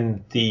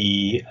again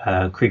the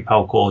Kree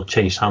power core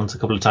changed hands a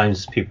couple of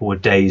times. People were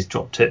dazed,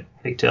 dropped it,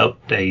 picked it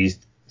up,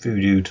 dazed,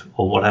 voodooed,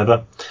 or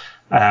whatever.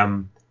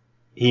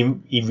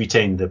 He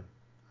retained the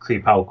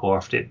Kree power core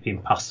after it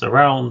being passed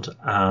around,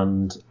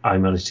 and I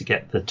managed to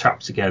get the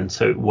traps again.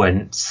 So it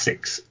went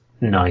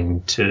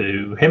 6-9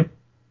 to him.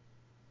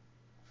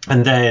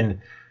 And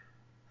then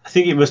I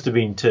think it must have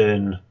been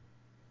turn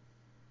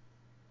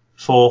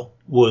 4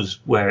 was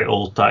where it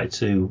all started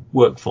to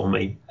work for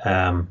me.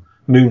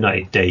 Moon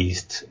Knight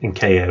dazed and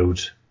KO'd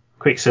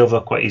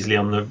Quicksilver quite easily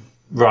on the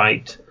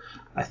right.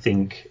 I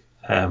think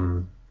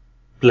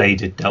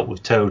Blade had dealt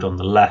with Toad on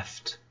the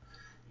left.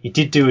 He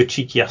did do a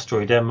cheeky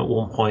Asteroid M at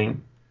one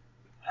point,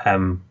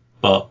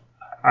 but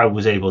I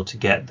was able to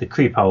get the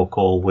Kree power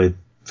core with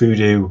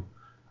Voodoo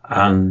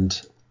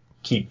and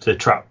keep the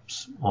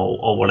traps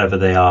or whatever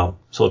they are,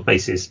 sword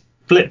bases,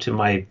 flipped in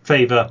my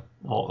favour,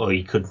 or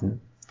he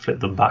couldn't flip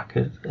them back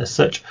as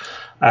such.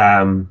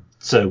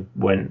 So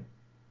went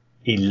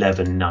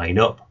 11-9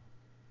 up.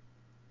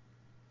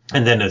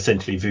 And then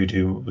essentially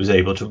Voodoo was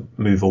able to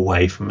move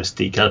away from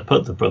Mystique. I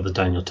put the Brother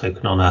Daniel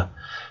token on her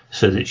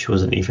so that she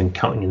wasn't even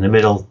counting in the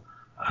middle.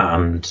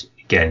 And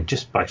again,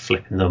 just by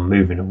flipping them,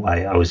 moving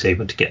away, I was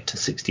able to get to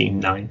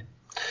 16-9.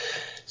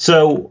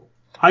 So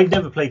I'd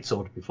never played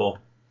Sword before.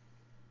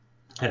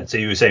 So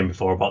you were saying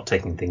before about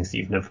taking things that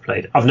you've never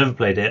played. I've never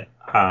played it.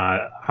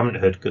 I haven't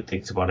heard good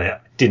things about it. I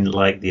didn't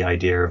like the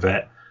idea of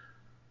it.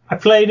 I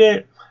played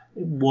it.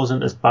 It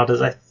wasn't as bad as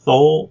I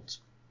thought.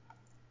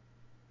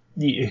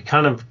 You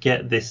kind of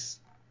get this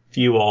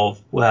view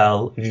of,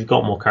 well, if you've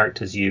got more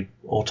characters, you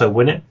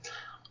auto-win it.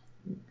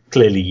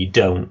 Clearly you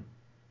don't.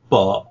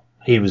 But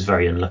he was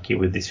very unlucky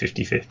with his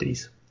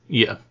 50-50s.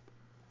 Yeah.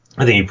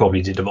 I think he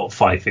probably did about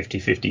 5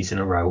 50-50s in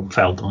a row and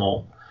failed them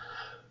all.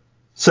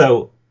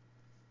 So...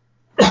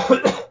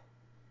 Sorry,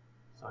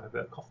 a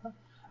bit of cough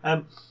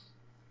there.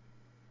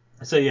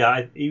 So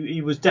yeah,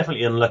 he was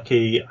definitely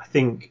unlucky. I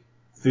think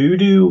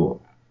Voodoo,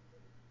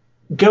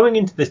 going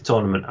into this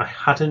tournament, I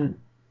hadn't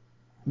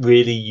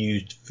really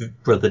used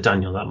Brother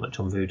Daniel that much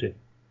on Voodoo.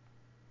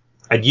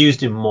 I'd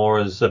used him more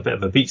as a bit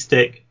of a beat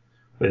stick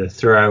with a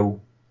throw.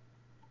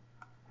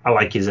 I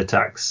like his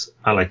attacks.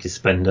 I like his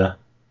spender.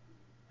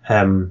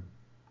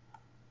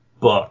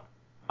 But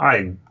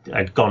I'd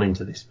gone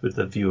into this with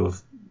the view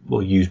of,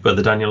 we'll use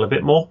Brother Daniel a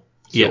bit more.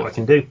 See what I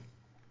can do.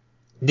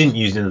 Didn't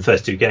use him in the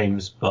first two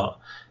games, but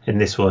in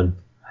this one,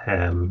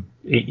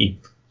 he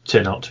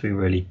turned out to be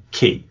really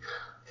key.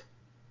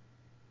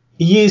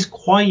 He is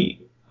quite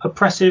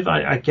oppressive.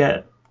 I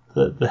get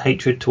the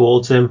hatred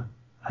towards him.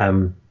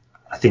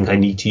 I think I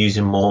need to use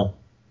him more.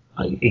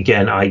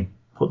 I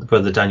put the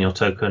Brother Daniel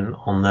token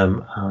on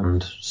them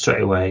and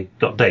straight away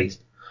got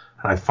dazed.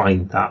 And I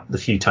find that the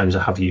few times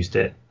I have used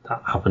it,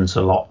 that happens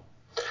a lot.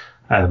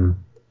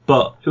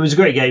 But it was a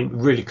great game,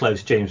 really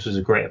close. James was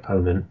a great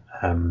opponent.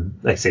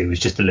 Like I say, he was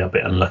just a little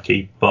bit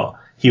unlucky, but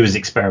he was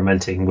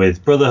experimenting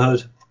with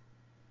Brotherhood.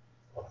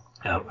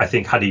 I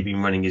think had he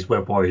been running his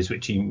Web Warriors,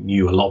 which he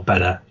knew a lot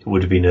better, it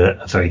would have been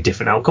a very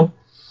different outcome.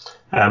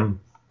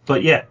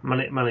 But yeah,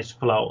 managed to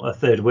pull out a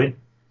third win.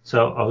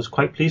 So I was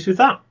quite pleased with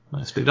that.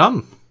 Nicely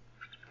done.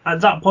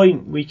 At that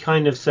point, we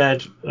kind of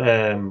said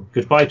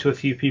goodbye to a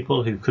few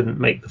people who couldn't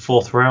make the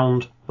fourth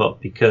round, but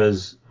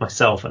because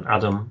myself and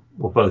Adam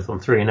were both on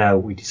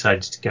 3-0, we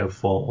decided to go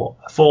for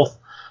a fourth.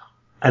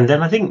 And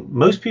then I think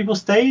most people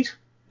stayed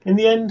in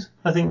the end.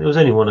 I think there was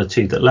only one or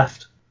two that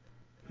left.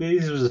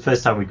 This was the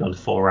first time we got to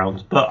 4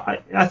 rounds,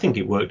 but I think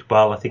it worked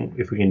well. I think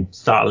if we can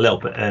start a little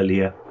bit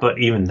earlier, but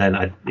even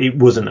then, it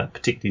wasn't a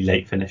particularly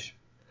late finish.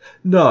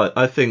 No,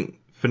 I think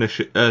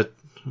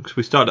because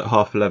we started at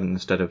 11:30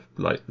 instead of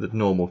like the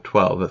normal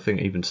 12. I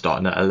think even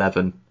starting at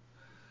 11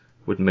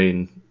 would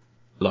mean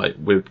like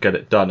we would get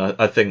it done.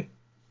 I think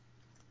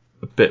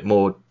a bit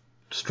more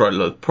straight.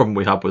 The problem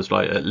we had was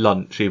like at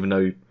lunch, even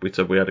though we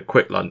said we had a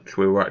quick lunch,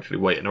 we were actually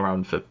waiting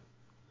around for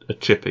a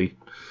chippy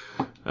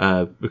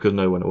because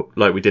no one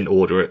we didn't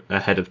order it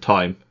ahead of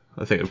time.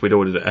 I think if we'd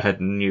ordered it ahead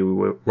and knew we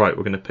were right,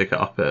 we're going to pick it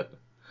up at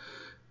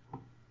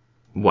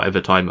whatever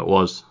time it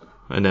was,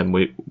 and then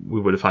we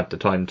would have had the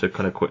time to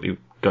kind of quickly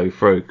go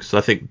through. Because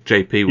I think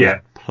JP was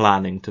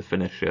planning to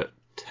finish at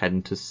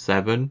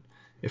 10-7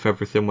 if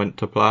everything went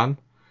to plan,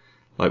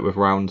 like with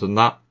rounds and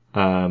that.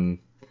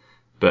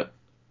 But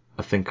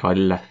I think I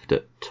left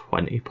at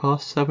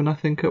 7:20, I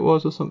think it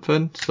was, or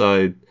something.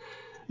 So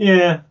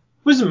yeah, it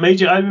wasn't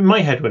major. In my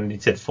head when he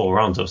said 4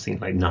 rounds, I was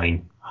thinking like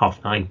 9,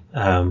 half 9.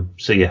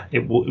 So yeah,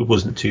 it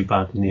wasn't too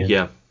bad in the end.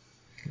 Yeah.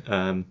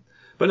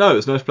 But no, it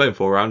was nice playing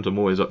 4 rounds. I'm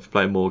always up for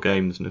playing more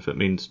games, and if it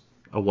means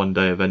a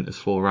one-day event is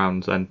 4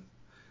 rounds, then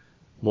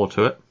more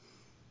to it.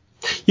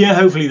 Yeah,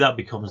 hopefully that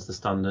becomes the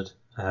standard.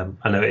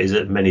 I know it is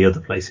at many other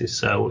places,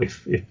 so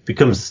if it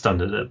becomes the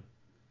standard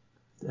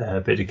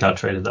at Bearded Card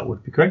Trader, that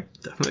would be great.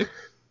 Definitely.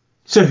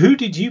 So who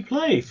did you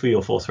play for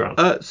your fourth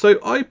round? So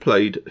I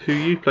played who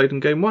you played in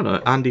game 1,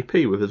 Andy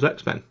P with his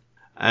X-Men.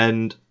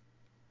 And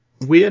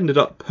we ended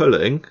up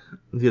pulling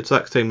the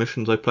exact same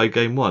missions I played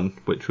game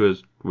 1, which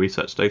was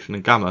Reset Station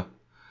and Gamma.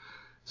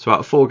 So out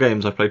of 4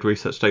 games, I played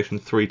Reset Station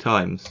 3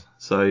 times.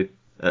 So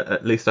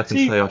at least I can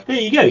say I've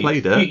played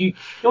it.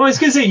 I was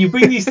going to say, you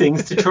bring these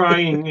things to try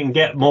and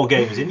get more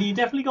games in. You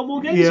definitely got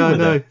more games in with I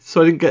know. it.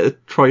 So I didn't get to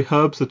try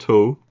Herbs at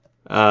all.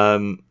 I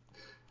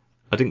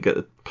didn't get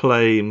to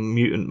play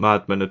Mutant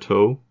Madmen at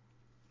all.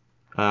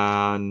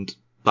 And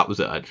that was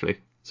it, actually.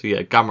 So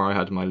yeah, Gamma I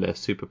had in my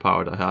list.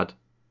 Superpowered I had.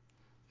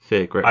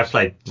 Fear Grips. I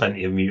played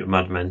plenty of Mutant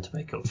Madmen to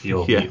make up for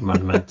your Mutant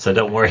Madmen, so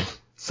don't worry.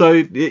 So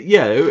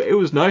yeah, it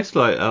was nice.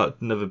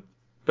 Like never,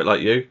 but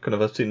like you, kind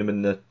of I've seen him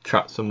in the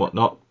chats and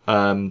whatnot.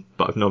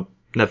 But I've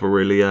never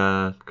really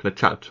kind of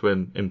chatted to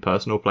him in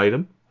person or played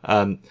him.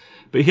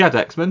 But he had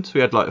X-Men, so he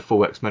had like a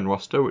full X-Men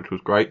roster, which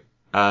was great.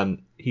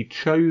 He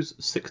chose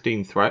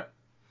 16 threat,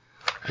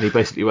 and he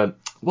basically went,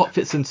 "What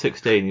fits in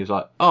 16?" He was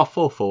like, "Oh,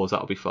 4 4s,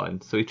 that'll be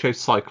fine." So he chose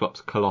Cyclops,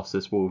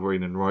 Colossus,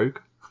 Wolverine, and Rogue.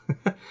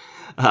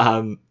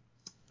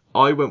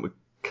 I went with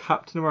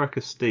Captain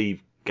America,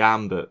 Steve,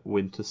 Gambit,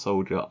 Winter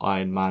Soldier,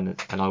 Iron Man,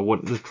 and I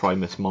wanted to try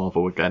Miss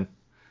Marvel again.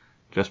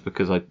 just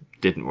because I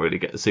didn't really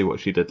get to see what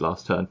she did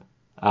last turn.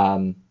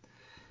 And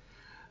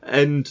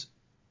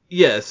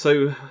yeah,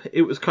 so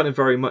it was kind of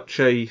very much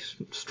a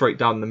straight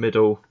down the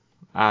middle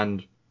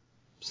and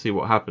see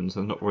what happens.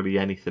 There's not really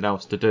anything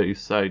else to do.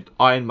 So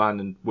Iron Man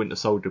and Winter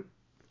Soldier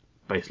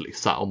basically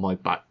sat on my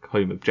back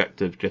home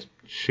objective just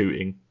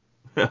shooting.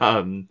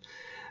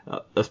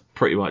 That's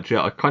pretty much it.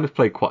 I kind of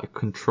played quite a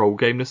control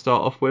game to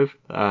start off with.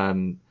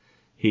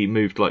 He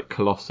moved like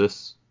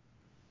Colossus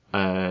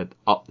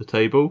up the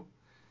table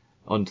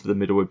onto the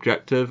middle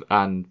objective,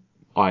 and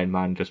Iron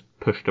Man just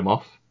pushed him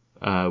off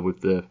with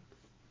the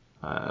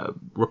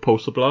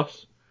repulsor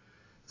blast.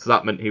 So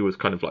that meant he was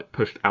kind of like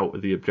pushed out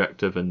of the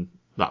objective, and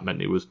that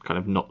meant he was kind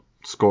of not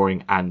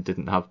scoring and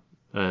didn't have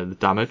the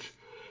damage.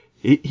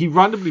 He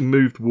randomly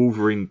moved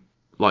Wolverine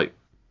like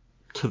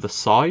to the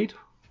side.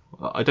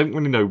 I don't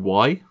really know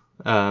why.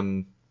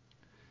 So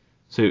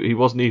he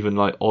wasn't even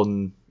like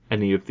on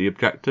any of the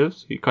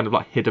objectives. He kind of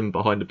like hid him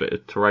behind a bit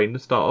of terrain to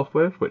start off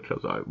with, which I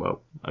was like,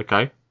 well,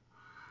 okay.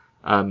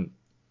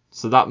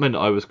 So that meant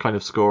I was kind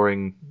of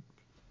scoring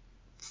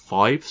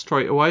 5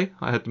 straight away.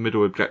 I had the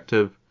middle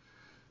objective,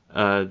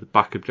 the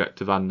back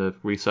objective, and the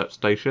research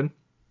station.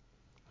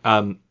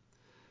 And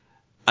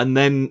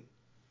then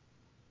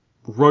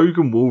Rogue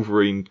and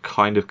Wolverine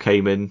kind of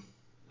came in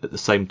at the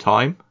same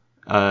time.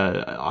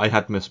 I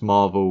had Miss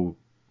Marvel,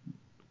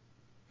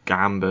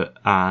 Gambit,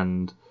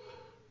 and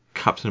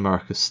Captain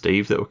America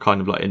Steve that were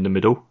kind of like in the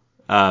middle.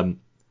 I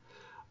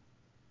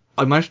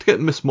managed to get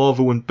Miss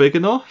Marvel in big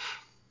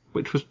enough,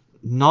 which was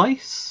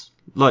nice.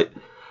 Like,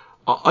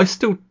 I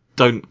still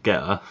don't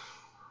get her.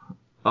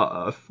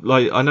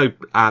 Like, I know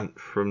Ant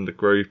from the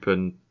group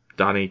and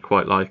Danny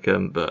quite like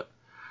him, but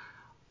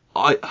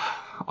I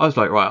was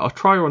like, right, I'll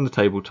try her on the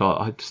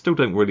tabletop. I still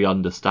don't really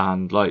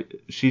understand. Like,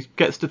 she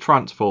gets to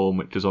transform,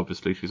 which is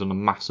obviously she's on a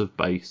massive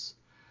base.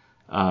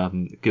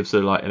 Gives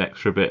her like an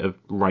extra bit of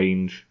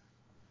range.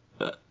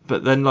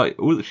 But then like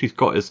all that she's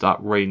got is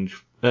that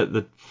range at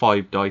the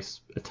 5 dice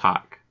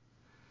attack.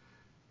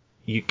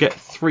 You get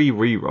 3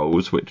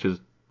 rerolls, which is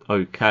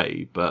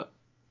okay, but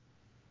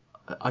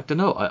I don't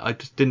know. I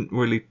just didn't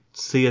really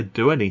see her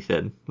do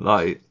anything.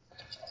 Like,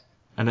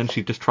 and then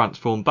she just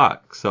transformed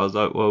back. So I was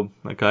like, well,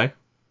 okay.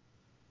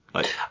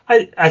 Like,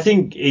 I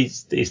think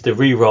it's the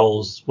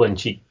re-rolls when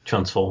she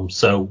transforms.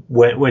 So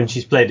when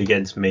she's played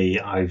against me,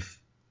 I've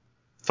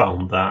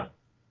found that,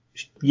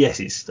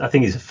 yes, I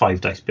think it's a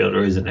 5 dice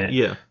builder, isn't it?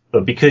 Yeah.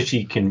 But because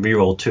she can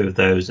re-roll 2 of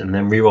those and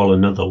then re-roll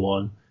another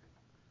one,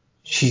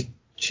 she's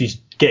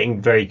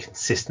getting very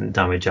consistent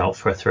damage out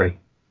for a 3.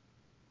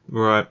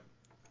 Right.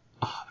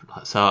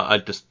 So I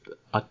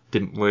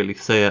didn't really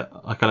see it.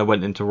 I kind of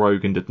went into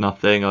Rogue and did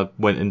nothing. I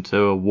went into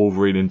a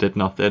Wolverine and did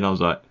nothing. I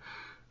was like,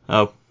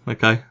 oh,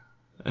 okay.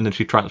 And then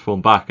she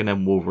transformed back, and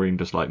then Wolverine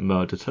just like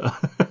murdered her.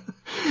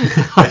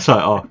 I was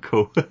like, oh,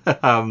 cool.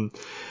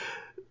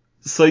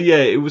 So yeah,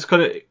 it was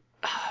kind of.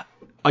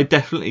 I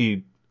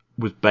definitely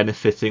was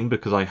benefiting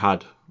because I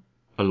had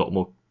a lot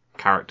more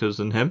characters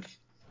than him.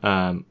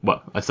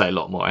 Well, I say a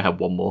lot more. I had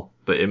one more,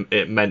 but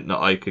it meant that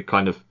I could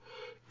kind of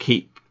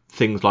keep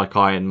things like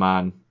Iron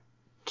Man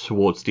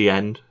towards the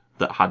end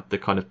that had the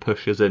kind of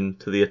pushes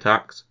into the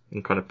attacks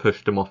and kind of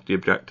pushed them off the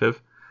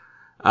objective.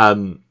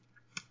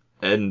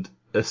 And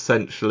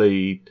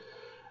essentially,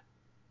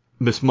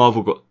 Miss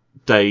Marvel got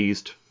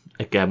dazed.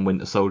 Again,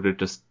 Winter Soldier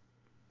just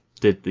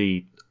did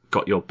the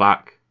got your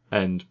back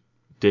and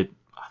did,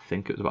 I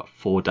think it was about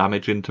 4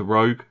 damage into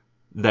Rogue.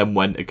 Then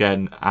went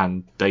again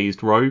and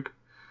dazed Rogue.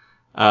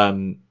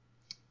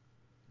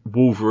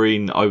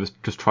 Wolverine, I was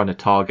just trying to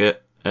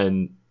target,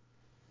 and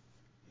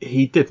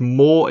he did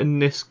more in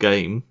this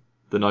game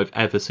than I've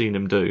ever seen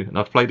him do. And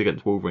I've played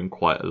against Wolverine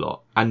quite a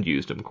lot and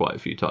used him quite a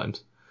few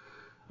times.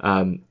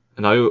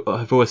 And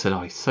I've always said,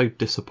 oh, he's so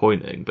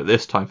disappointing. But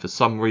this time, for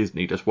some reason,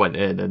 he just went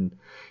in and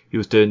he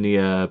was doing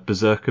the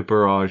Berserker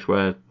Barrage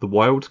where the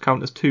wilds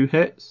count as 2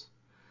 hits.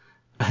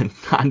 And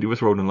Andy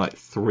was rolling like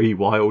 3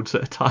 wilds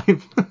at a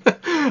time.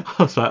 I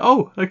was like,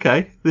 oh,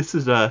 okay, this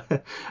is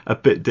a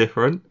bit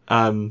different.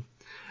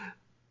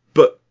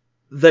 But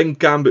then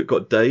Gambit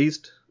got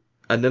dazed.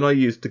 And then I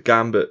used the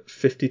Gambit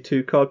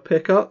 52 card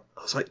pickup.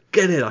 I was like,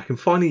 get it, I can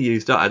finally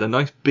use that. I had a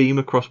nice beam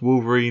across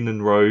Wolverine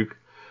and Rogue.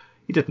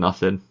 He did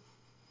nothing.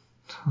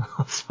 I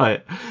was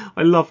like,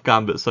 I love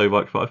Gambit so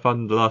much, but I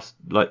found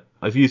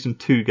I've used him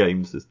 2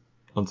 games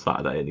on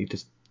Saturday, and he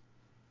just,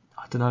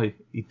 I don't know,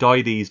 he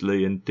died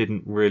easily and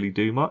didn't really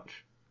do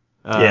much.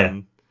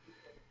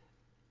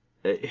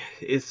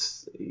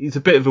 He's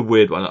a bit of a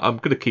weird one. I'm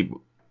going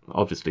to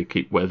obviously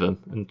keep with him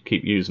and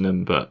keep using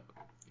him, but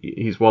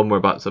he's one where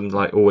about I'm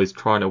like always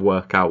trying to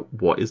work out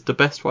what is the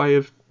best way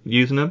of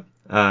using him.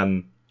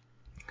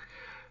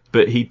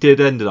 But he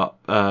did end up,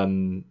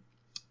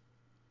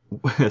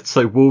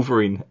 so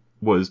Wolverine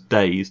was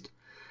dazed,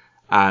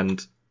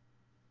 and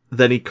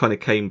then he kind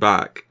of came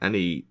back and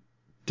he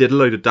did a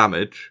load of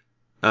damage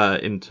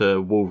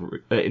into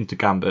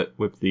Gambit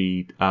with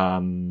the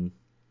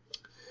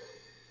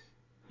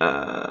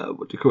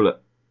what do you call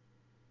it?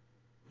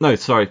 No,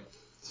 sorry.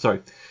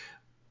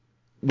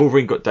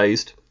 Wolverine got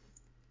dazed,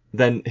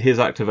 then his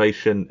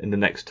activation in the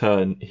next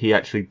turn, he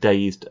actually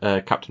dazed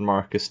Captain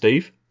America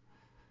Steve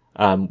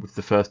with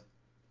the first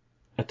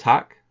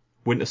attack.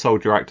 Winter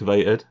Soldier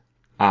activated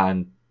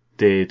and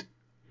it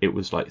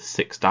was like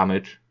 6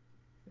 damage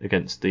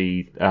against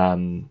the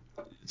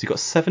has he got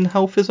 7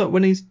 health, is that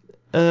when he's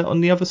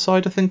on the other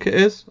side? I think it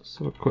is. Let's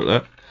have a quick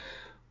look.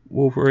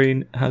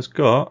 Wolverine has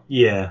got...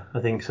 Yeah, I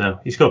think so.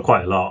 He's got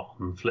quite a lot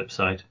on the flip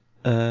side.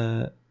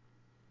 No,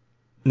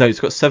 he's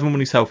got 7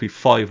 when he's healthy,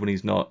 5 when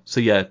he's not. So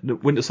yeah,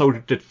 Winter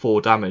Soldier did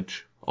 4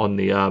 damage on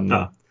the...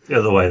 the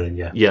other way then,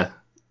 yeah. Yeah.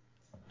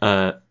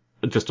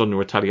 Just on the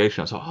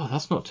retaliation. I was like, oh,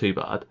 that's not too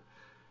bad.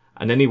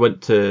 And then he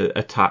went to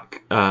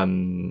attack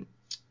Gambit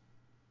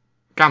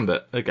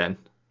again.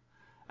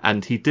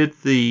 And he did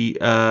the...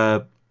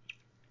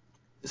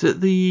 is it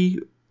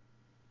the...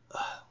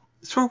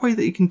 Is there a way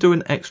that he can do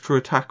an extra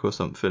attack or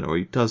something? Or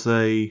he does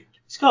a...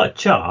 He's got a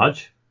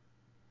charge.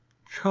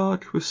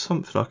 Charge with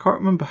something. I can't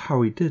remember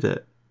how he did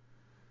it.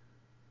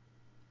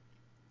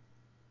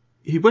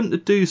 He went to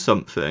do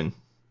something.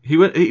 He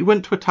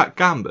went to attack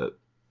Gambit.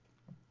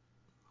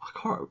 I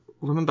can't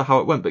remember how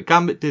it went, but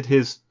Gambit did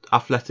his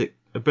athletic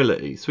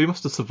ability, so he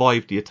must have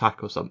survived the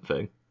attack or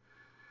something.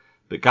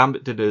 But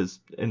Gambit did his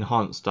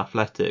enhanced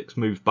athletics,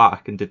 moved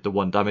back and did the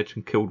 1 damage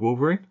and killed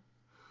Wolverine.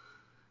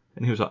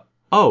 And he was like,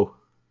 oh.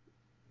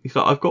 He's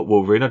like, I've got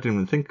Wolverine, I didn't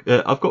even think...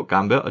 I've got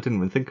Gambit, I didn't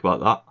even think about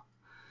that.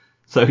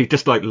 So he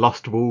just like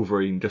lost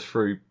Wolverine just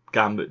through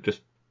Gambit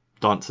just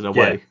dancing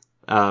away.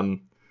 Yeah.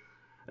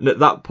 And at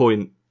that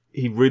point,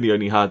 he really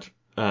only had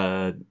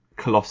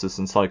Colossus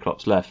and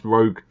Cyclops left.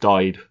 Rogue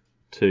died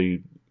to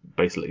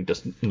basically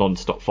just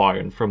non-stop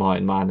firing from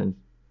Iron Man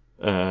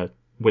and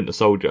Winter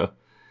Soldier.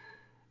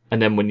 And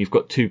then when you've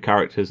got 2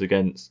 characters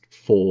against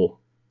 4,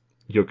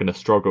 you're going to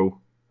struggle.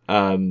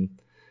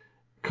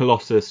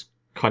 Colossus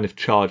kind of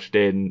charged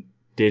in,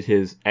 did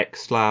his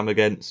X-Slam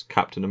against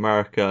Captain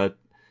America,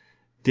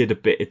 did a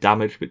bit of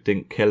damage but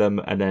didn't kill him,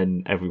 and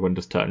then everyone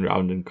just turned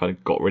around and kind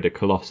of got rid of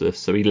Colossus.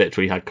 So he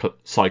literally had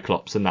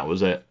Cyclops and that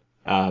was it.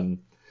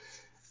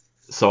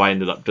 So I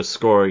ended up just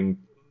scoring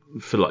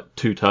for like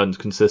 2 turns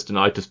consistent.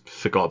 I just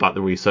forgot about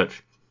the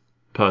research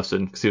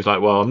person because he was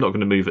like, well, I'm not going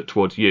to move it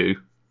towards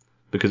you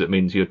because it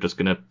means you're just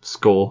going to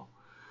score.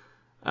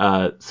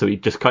 So he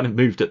just kind of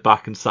moved it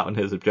back and sat on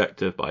his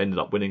objective, but I ended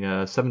up winning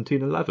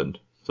 17-11.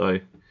 So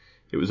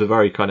it was a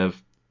very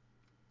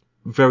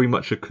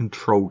much a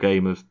control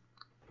game of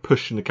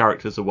pushing the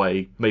characters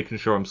away, making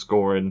sure I'm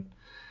scoring,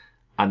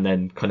 and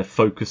then kind of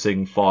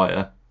focusing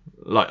fire.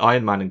 Like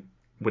Iron Man and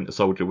Winter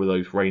Soldier with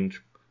those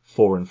range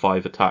 4 and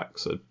 5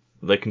 attacks, so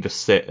they can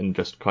just sit and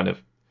just kind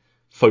of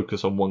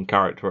focus on one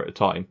character at a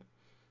time,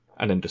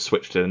 and then just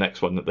switch to the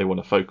next one that they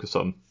want to focus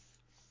on.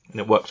 And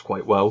it works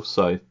quite well,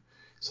 so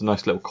it's a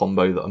nice little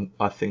combo that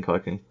I think I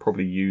can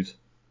probably use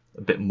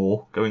a bit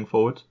more going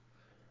forward.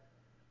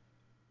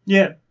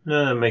 Yeah,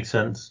 no, that makes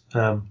sense.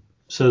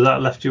 So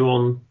that left you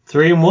on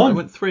 3-1. I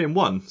went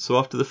 3-1. So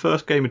after the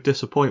first game of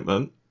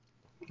disappointment,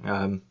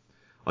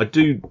 I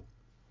do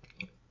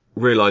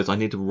realise I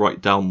need to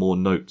write down more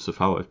notes of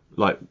how it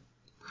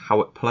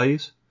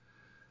plays.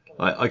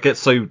 I get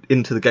so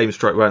into the game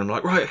straight away, and I'm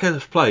like, right, okay,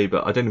 let's play,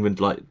 but I don't even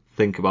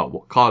think about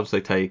what cards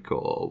they take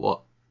or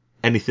what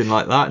anything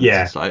like that.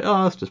 Yeah. It's just like,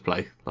 oh, let's just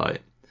play.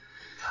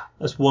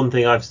 That's one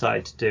thing I've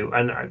started to do,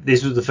 and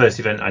this was the first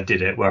event I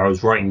did it, where I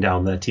was writing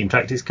down their team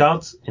tactics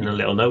cards in a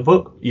little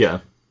notebook. Yeah.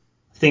 I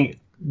think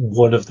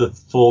one of the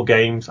 4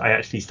 games I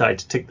actually started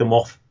to tick them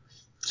off.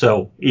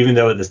 So even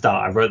though at the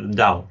start I wrote them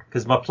down,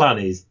 because my plan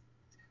is,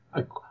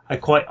 I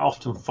quite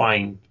often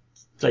find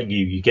that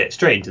you get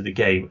straight into the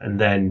game, and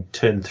then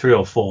turn 3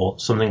 or 4,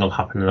 something will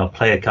happen and I'll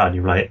play a card and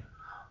you're like,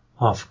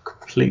 oh, I've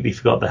completely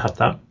forgot they had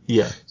that.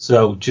 Yeah.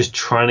 So just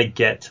trying to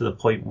get to the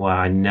point where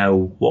I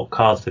know what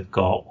cards they've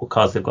got, what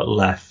cards they've got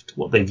left,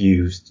 what they've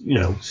used,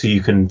 so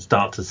you can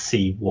start to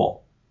see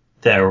what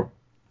their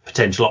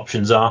potential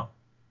options are.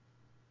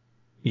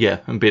 Yeah,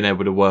 and being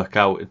able to work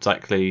out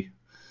exactly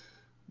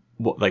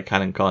what they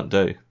can and can't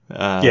do.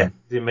 Yeah,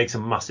 it makes a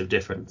massive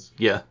difference.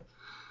 Yeah.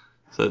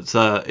 So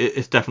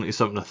it's definitely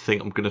something I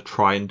think I'm going to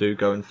try and do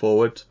going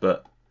forward,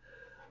 but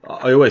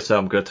I always say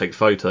I'm going to take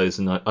photos,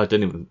 and I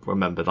didn't even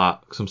remember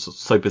that because I'm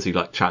so busy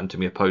chatting to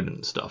my opponent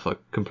and stuff. I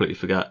completely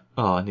forget.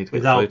 Oh, I need to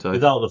get a photo.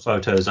 Without the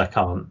photos, I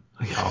can't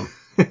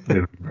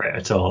remember it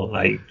at all.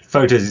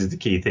 Photos is the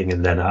key thing,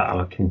 and then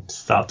I can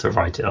start to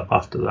write it up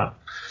after that.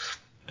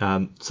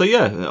 So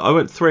yeah, I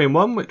went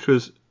 3-1, which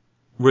was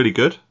really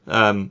good.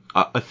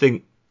 I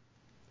think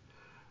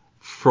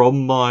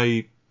from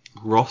my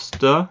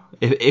roster,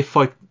 if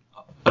I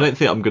don't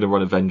think I'm going to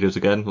run Avengers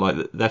again.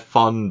 They're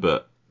fun,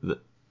 but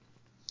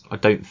I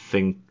don't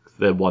think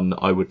they're one that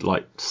I would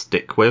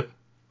stick with.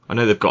 I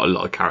know they've got a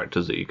lot of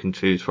characters that you can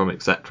choose from,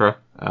 etc.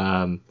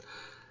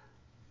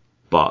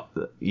 But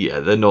yeah,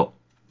 they're not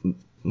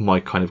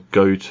my kind of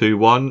go-to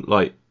one.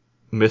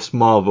 Miss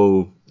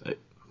Marvel,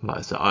 like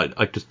I said,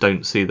 I just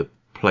don't see the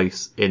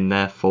place in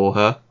there for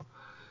her,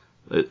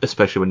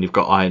 especially when you've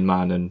got Iron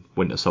Man and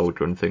Winter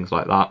Soldier and things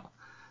like that.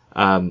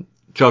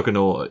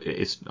 Juggernaut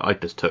I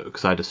just took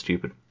because I had a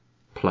stupid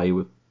play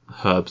with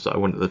herbs that I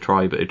wanted to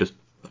try, but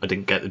I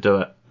didn't get to do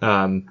it.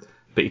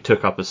 But he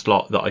took up a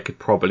slot that I could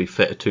probably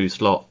fit a 2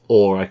 slot,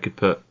 or I could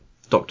put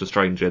Doctor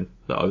Strange in,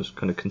 that I was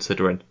kind of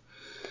considering.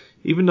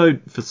 Even though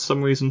for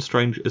some reason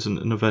Strange isn't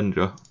an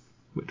Avenger,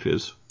 which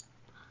is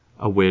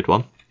a weird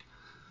one.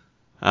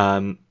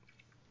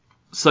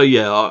 So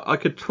yeah, I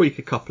could tweak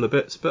a couple of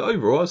bits, but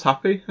overall I was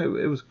happy. It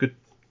was good,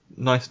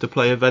 nice to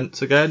play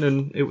events again,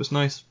 and it was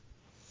nice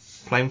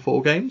playing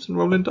 4 games and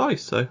rolling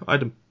dice. So I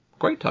had a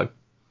great time.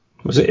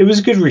 It was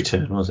a good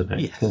return, wasn't it?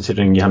 Yes.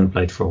 Considering you hadn't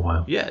played for a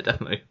while. Yeah,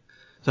 definitely.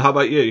 So how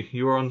about you?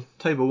 You were on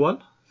table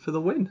 1 for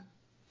the win.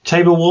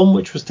 Table 1,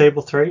 which was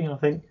table 3, I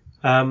think.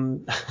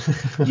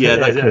 Yeah,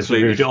 that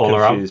completely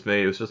confused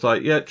me. It was just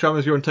like, yeah,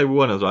 Chalmers, you're on table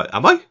 1. I was like,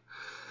 am I?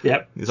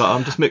 Yep. He's like,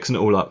 I'm just mixing it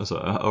all up. I was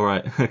like, all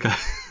right, okay.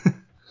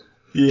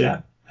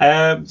 Yeah.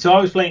 So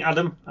I was playing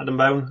Adam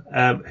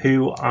Bone,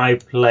 who I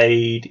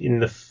played in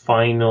the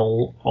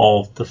final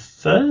of the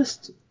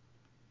first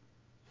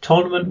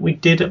tournament we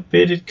did at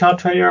Bearded Card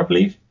Trader, I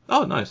believe.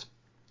 Oh, nice.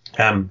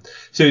 So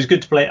it was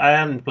good to play. I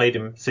hadn't played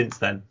him since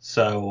then,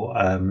 so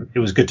it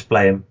was good to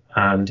play him.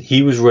 And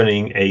he was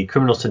running a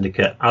Criminal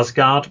Syndicate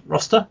Asgard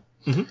roster.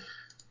 Mm-hmm.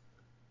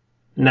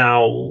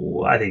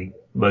 Now, I think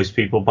most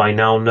people by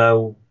now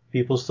know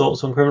people's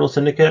thoughts on Criminal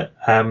Syndicate.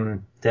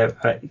 They're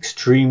an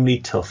extremely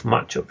tough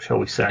matchup, shall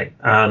we say.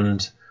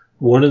 And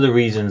one of the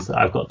reasons that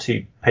I've got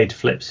 2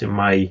 pay-to-flips in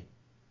my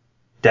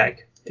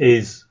deck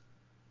is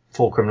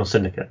for Criminal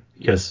Syndicate,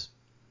 because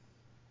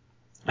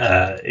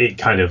it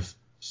kind of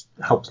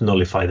helps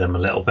nullify them a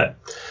little bit.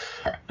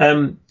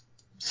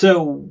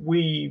 So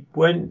we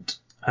went,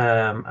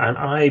 and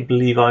I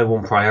believe I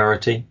won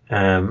priority.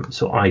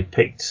 So I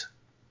picked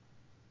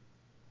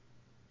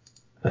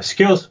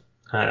Secures,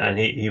 and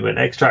he went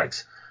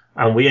Extracts,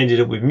 and we ended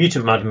up with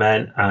Mutant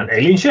Madmen and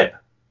Alien Ship.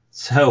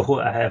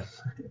 So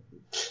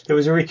there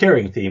was a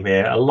recurring theme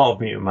here: a lot of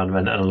Mutant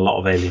Madmen and a lot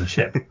of Alien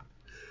Ship,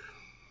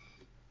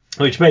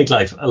 which made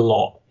life a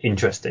lot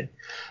interesting.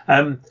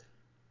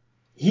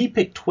 He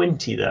picked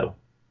 20 though,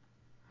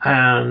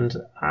 and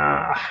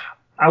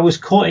I was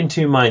caught in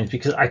 2 minds,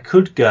 because I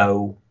could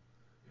go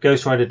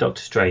Ghost Rider,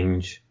 Doctor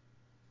Strange,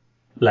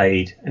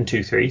 Blade, and 2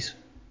 3s.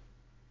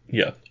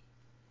 Yeah.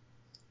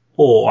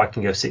 Or I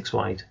can go 6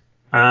 wide.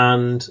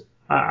 And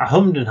I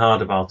hummed and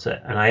hawed about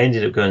it, and I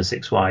ended up going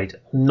 6 wide.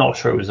 I'm not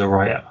sure it was the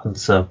right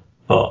answer,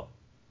 but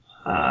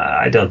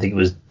I don't think it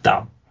was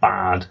that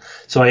bad.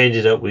 So I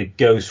ended up with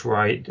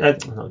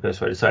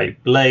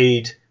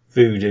Blade,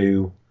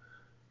 Voodoo,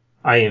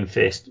 Iron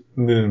Fist,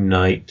 Moon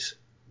Knight,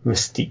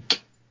 Mystique,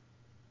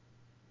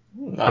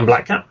 Nice. and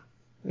Black Cat.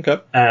 Okay.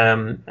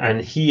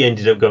 And he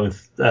ended up going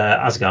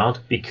Asgard,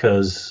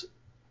 because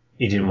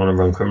he didn't want to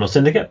run Criminal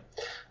Syndicate.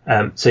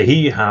 So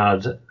he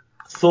had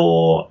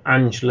Thor,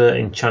 Angela,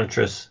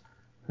 Enchantress,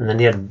 and then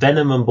he had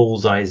Venom and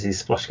Bullseye as his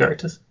splash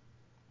characters.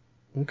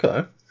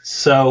 Okay.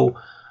 So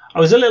I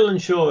was a little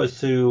unsure as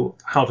to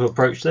how to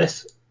approach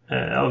this.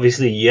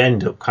 Obviously, you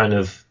end up kind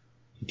of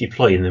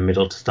deploying in the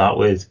middle to start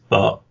with,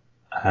 but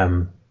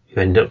you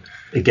end up,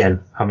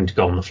 again, having to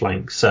go on the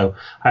flank. So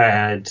I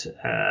had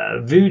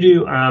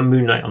Voodoo and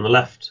Moon Knight on the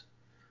left.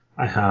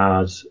 I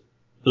had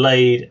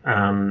Blade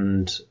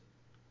and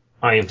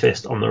Iron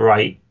Fist on the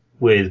right,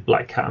 with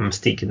Black Cat and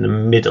Mystique in the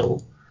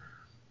middle.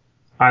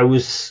 I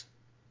was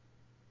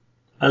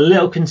a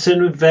little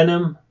concerned with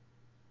Venom.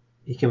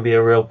 He can be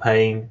a real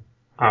pain.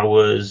 I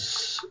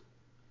was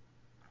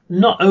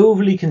not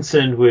overly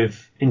concerned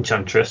with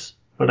Enchantress,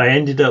 but I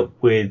ended up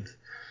with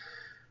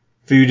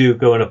Voodoo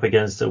going up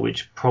against her,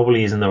 which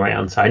probably isn't the right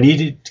answer. I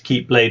needed to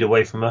keep Blade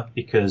away from her,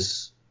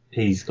 because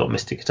he's got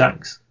mystic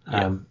attacks.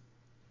 Yeah.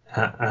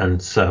 And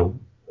so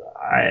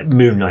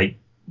Moon Knight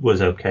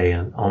was okay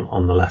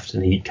on the left,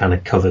 and he kind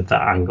of covered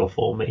that angle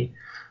for me.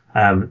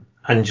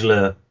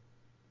 Angela,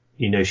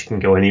 she can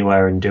go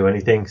anywhere and do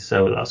anything,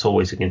 so that's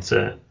always a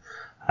concern.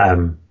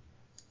 And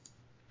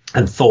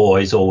Thor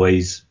is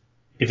always,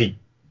 if he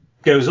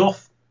goes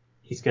off,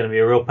 he's going to be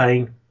a real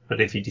pain,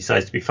 but if he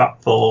decides to be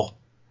Fat Thor,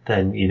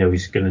 then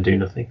he's going to do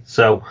nothing.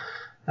 So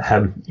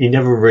you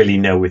never really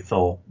know with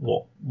Thor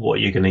what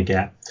you're going to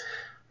get.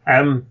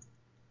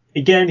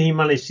 Again, he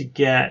managed to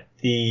get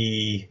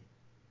the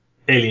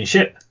Alien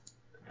Ship.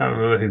 I can't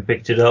remember who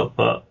picked it up,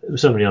 but it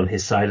was somebody on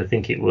his side. I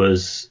think it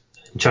was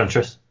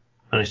Enchantress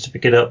managed to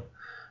pick it up.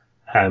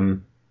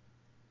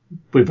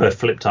 We both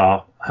flipped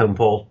our home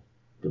ball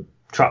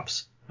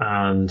traps,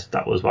 and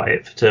that was about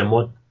it for turn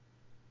 1.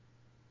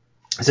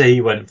 So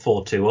he went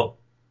 4-2 up.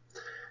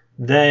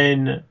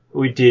 Then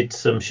we did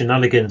some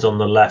shenanigans on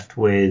the left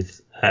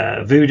with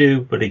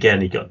Voodoo, but again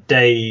he got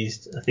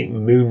dazed. I think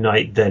Moon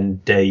Knight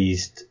then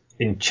dazed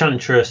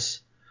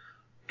Enchantress.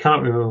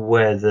 Can't remember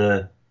where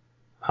the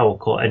Power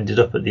Core ended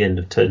up at the end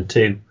of turn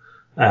 2,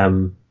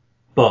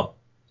 but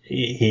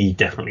he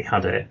definitely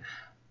had it.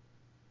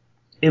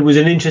 It was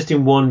an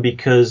interesting one,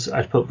 because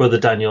I'd put Brother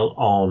Daniel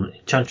on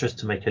Enchantress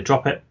to make her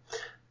drop it,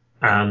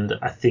 and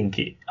I think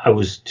I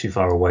was too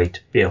far away to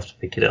be able to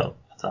pick it up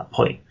at that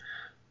point.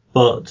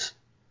 But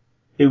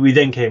we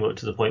then came up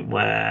to the point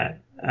where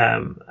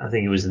I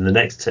think it was in the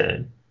next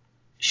turn,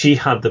 she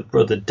had the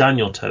Brother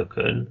Daniel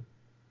token,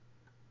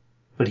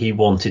 but he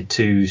wanted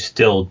to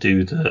still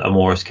do the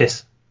Amoris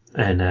Kiss.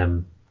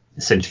 And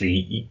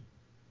essentially,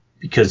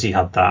 because he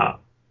had that,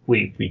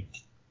 we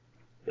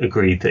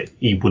agreed that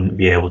he wouldn't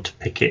be able to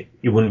pick it.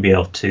 He wouldn't be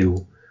able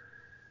to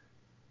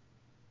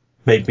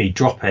make me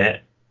drop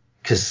it,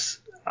 because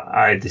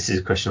this is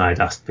a question I'd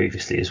asked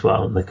previously as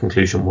well, and the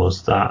conclusion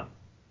was that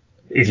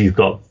if you've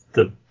got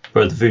the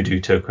Brother Voodoo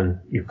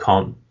token, you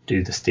can't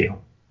do the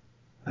steal.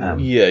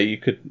 Yeah, you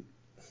could.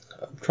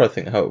 I'm trying to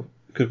think how,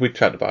 because we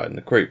chatted about it in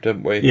the group,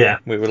 didn't we? Yeah.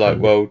 We were like,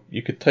 well,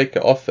 you could take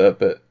it off her,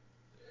 but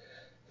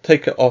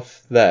take it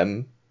off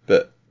them,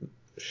 but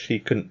she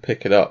couldn't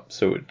pick it up,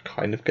 so it would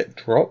kind of get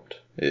dropped.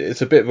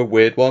 It's a bit of a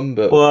weird one,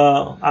 but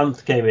Well,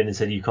 Ant came in and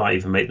said you can't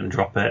even make them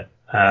drop it,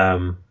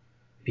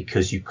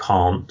 because you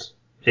can't.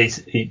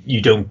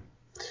 You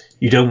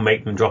don't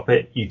make them drop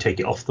it. You take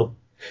it off them.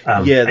 yeah,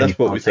 and you that's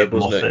what can't we take said, them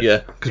wasn't off it? Yeah,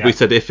 because we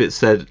said if it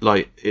said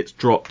like it's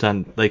dropped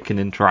and they can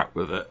interact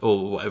with it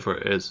or whatever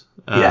it is.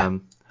 That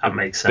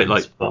makes sense. A bit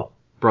like but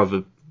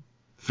Brother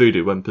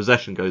Voodoo, when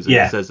possession goes in,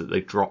 it says that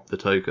they drop the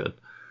token.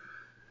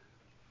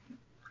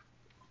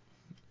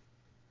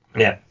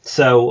 Yeah,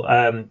 so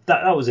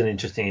that was an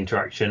interesting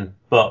interaction.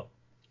 But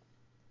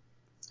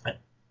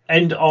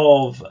end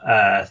of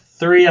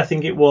 3, I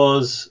think it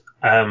was.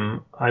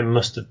 I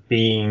must have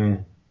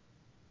been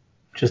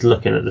just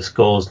looking at the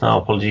scores now.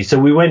 Apologies. So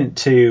we went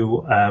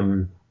to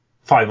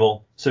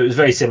 5-all. So it was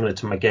very similar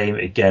to my game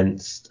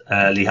against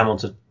Lee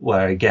Hamilton,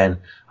 where again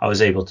I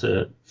was able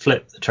to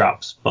flip the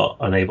traps but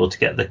unable to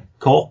get the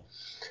core.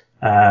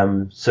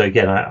 So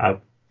again, I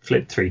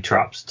flipped 3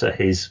 traps to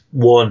his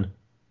 1,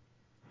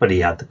 but he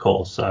had the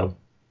core. So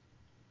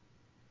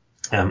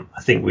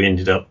I think we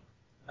ended up.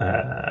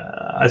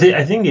 I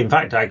think in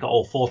fact I got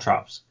all 4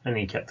 traps and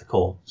he kept the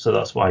core. So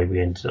that's why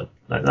we ended up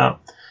like that.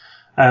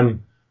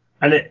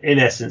 And in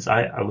essence,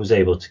 I was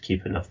able to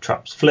keep enough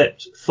traps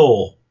flipped.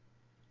 Thor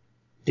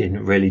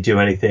didn't really do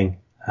anything.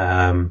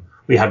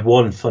 We had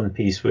one fun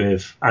piece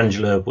with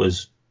Angela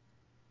was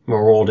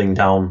marauding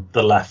down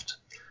the left.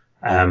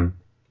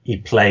 He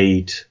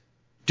played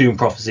Doom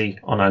Prophecy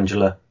on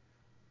Angela,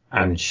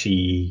 and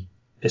she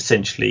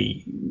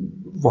essentially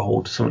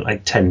rolled something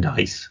like 10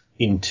 dice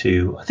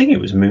into, I think it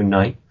was Moon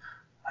Knight,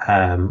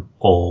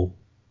 or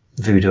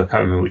Voodoo, I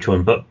can't remember which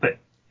one, but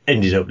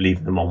ended up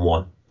leaving them on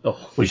 1.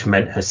 Which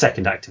meant her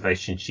second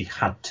activation, she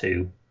had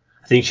to,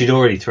 I think she'd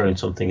already thrown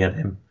something at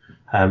him.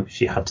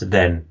 She had to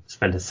then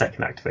spend a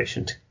second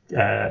activation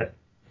to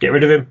get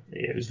rid of him.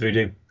 It was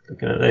Voodoo,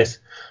 looking at this,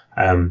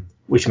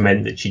 which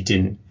meant that she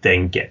didn't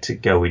then get to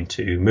go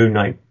into Moon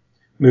Knight.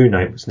 Moon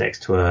Knight was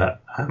next to her.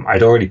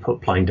 I'd already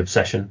put Blind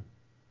Obsession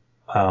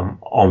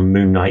on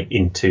Moon Knight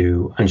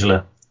into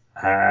Angela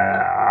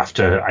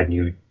after I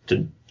knew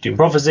Doom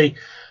Prophecy.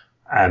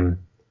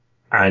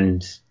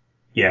 And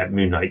yeah,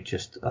 Moon Knight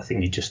I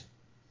think he just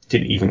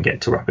didn't even get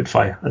to rapid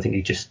fire. I think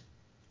he just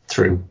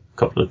threw a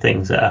couple of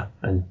things at her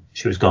and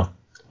she was gone,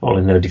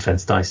 rolling no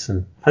defense dice.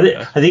 And I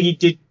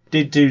think he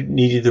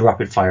needed the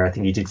rapid fire. I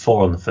think he did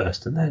 4 on the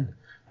first and then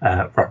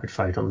rapid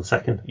fired on the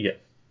second. Yeah.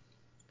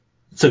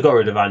 So got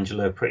rid of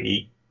Angela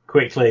pretty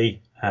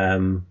quickly,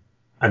 and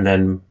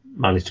then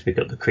managed to pick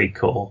up the Creed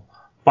core.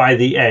 By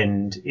the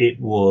end, it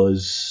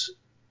was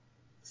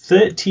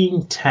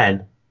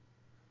 13-10.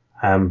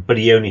 But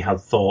he only had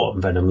Thor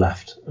and Venom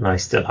left, and I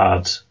still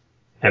had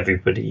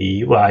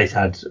everybody. Well, I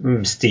had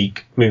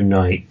Mystique, Moon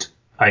Knight,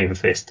 Iron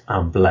Fist,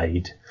 and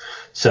Blade.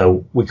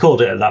 So we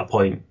called it at that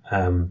point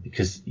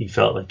because he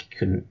felt like he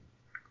couldn't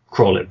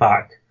crawl it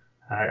back.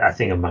 I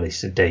think I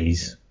managed to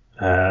daze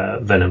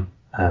Venom,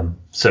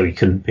 so he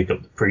couldn't pick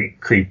up the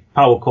Creed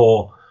Power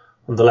Core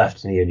on the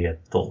left, and he only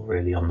had Thor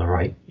really on the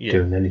right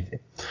doing anything.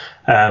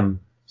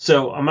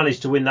 So I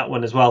managed to win that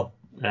one as well,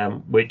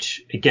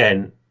 which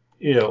again,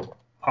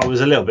 I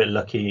was a little bit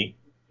lucky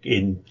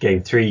in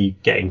game 3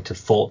 getting to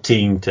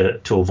 14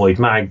 to avoid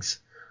mags.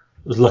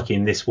 I was lucky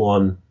in this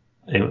one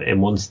in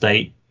one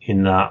state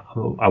in that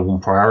I won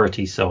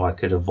priority, so I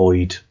could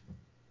avoid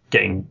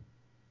getting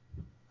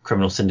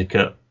Criminal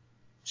Syndicate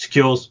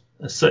secures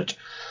as such,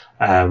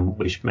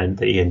 which meant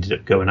that he ended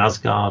up going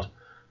Asgard.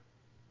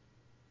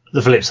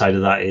 The flip side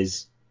of that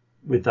is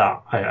with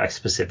that I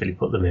specifically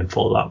put them in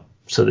for that,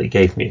 so that it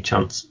gave me a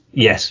chance.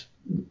 Yes,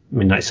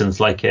 Midnight Suns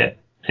like it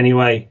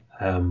anyway.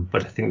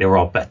 But I think there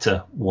are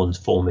better ones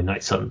for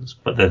Midnight Suns,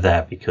 but they're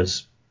there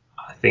because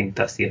I think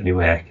that's the only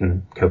way I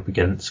can cope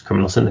against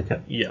Criminal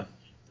Syndicate. Yeah,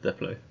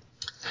 definitely.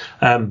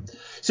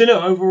 So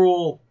no,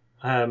 overall,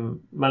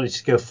 managed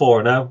to go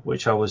 4-0,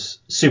 which I was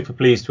super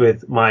pleased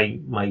with.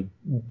 My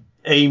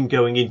aim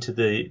going into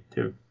the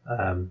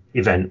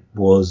event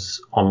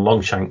was on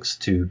Longshanks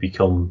to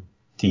become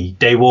the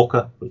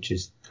Daywalker, which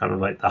is kind of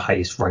like the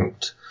highest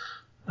ranked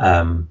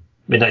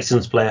Midnight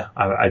Suns player.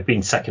 I'd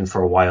been second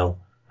for a while.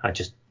 I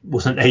just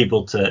wasn't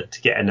able to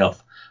get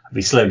enough. I'd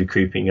be slowly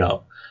creeping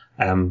up.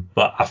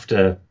 But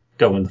after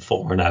going the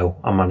 4-0,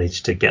 I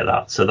managed to get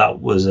that. So that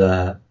was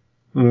a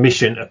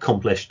mission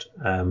accomplished.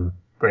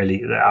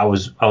 really. I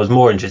was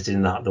more interested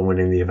in that than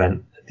winning the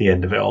event at the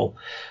end of it all.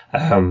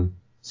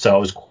 So I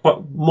was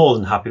more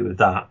than happy with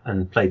that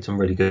and played some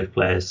really good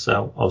players.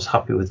 So I was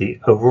happy with the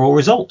overall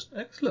result.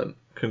 Excellent.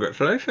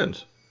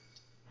 Congratulations.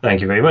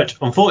 Thank you very much.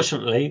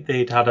 Unfortunately,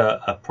 they'd had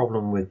a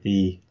problem with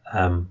the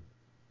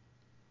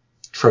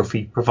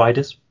trophy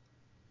providers.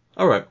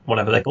 All right.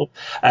 Whatever they're called,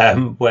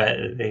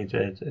 where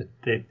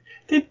they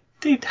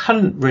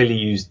hadn't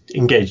really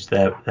engaged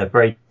their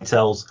brain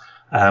cells,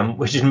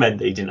 which meant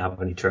that he didn't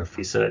have any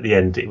trophies. So at the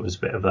end, it was a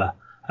bit of a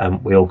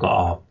we all got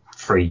our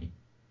free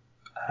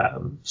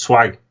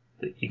swag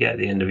that you get at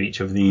the end of each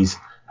of these,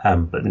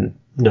 but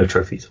no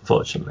trophies,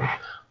 unfortunately.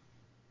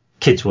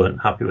 Kids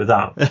weren't happy with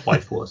that.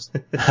 Wife was.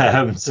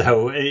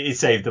 So it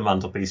saved the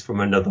mantelpiece from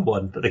another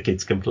one, but the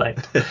kids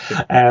complained.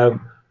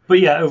 But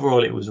yeah,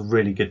 overall, it was a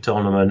really good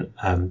tournament.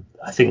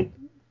 I think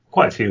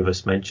quite a few of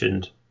us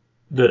mentioned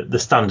the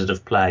standard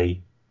of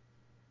play.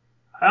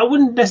 I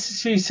wouldn't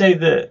necessarily say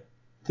that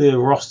the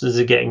rosters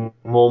are getting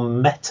more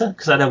meta,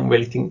 because I don't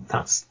really think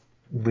that's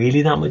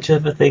really that much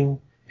of a thing.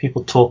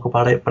 People talk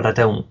about it, but I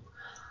don't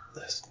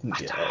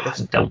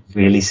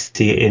really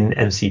see it in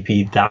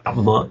MCP that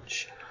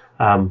much.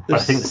 But I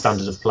think the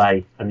standard of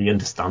play and the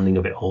understanding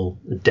of it all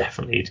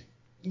definitely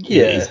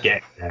is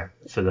getting there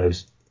for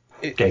those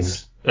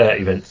events.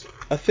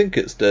 I think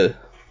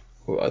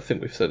I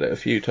think we've said it a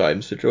few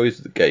times. The joys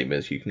of the game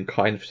is you can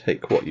kind of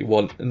take what you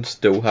want and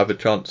still have a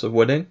chance of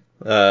winning.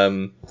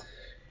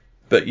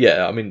 But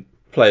yeah, I mean,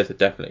 players are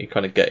definitely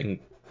kind of getting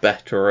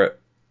better at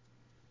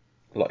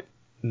like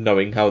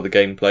knowing how the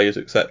game plays,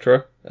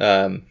 etc.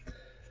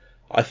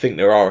 I think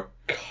there are a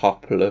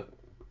couple of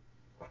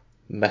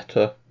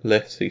meta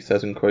lists, he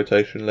says in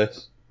quotation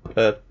marks,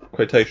 that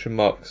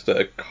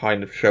are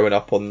kind of showing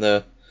up on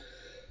the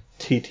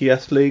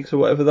TTS leagues or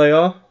whatever they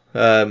are.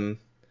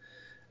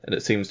 And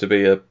it seems to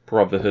be a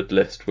Brotherhood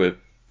list with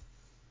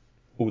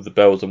all the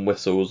bells and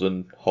whistles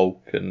and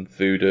Hulk and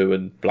Voodoo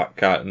and Black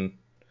Cat and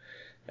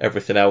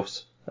everything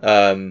else.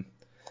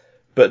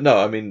 But no,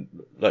 I mean,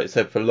 like I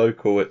said, for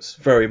local, it's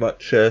very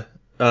much I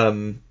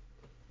don't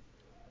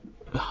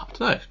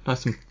know,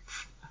 nice and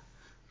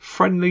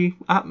friendly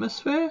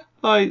atmosphere.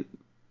 Like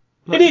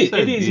it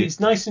is. It's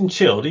nice and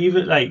chilled.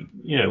 Even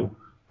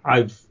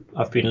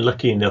I've been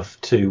lucky enough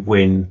to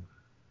win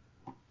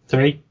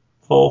 3,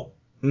 4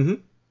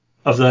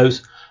 of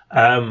those,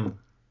 and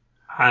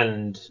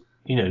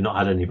not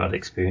had any bad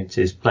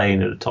experiences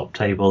playing at the top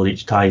table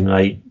each time.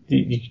 Like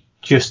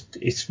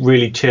it's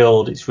really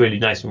chilled. It's really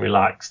nice and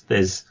relaxed.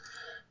 There's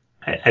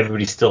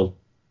everybody's still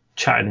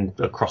chatting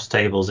across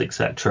tables,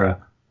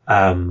 etc.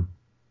 And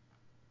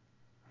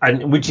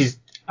which is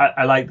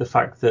I like the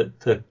fact that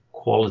the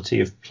quality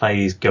of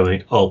play is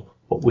going up,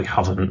 but we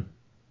haven't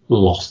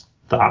lost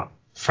that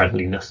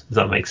friendliness. Does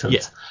that make sense?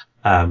 Yeah.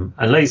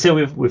 And like you say,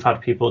 we've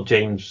had people.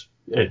 James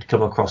had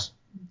come across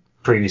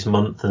previous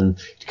month and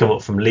he'd come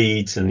up from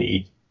Leeds, and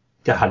he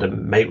had a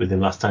mate with him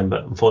last time,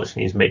 but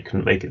unfortunately his mate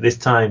couldn't make it this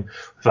time.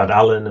 We've had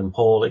Alan and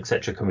Paul,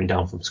 etc., coming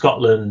down from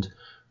Scotland.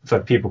 We've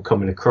had people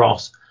coming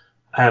across,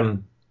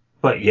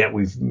 but yet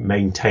we've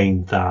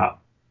maintained that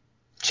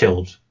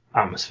chilled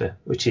atmosphere,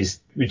 which is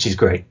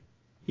great.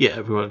 Yeah,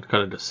 everyone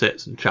kind of just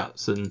sits and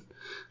chats, and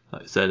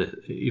like I said,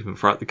 even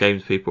throughout the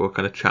games, people are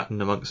kind of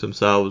chatting amongst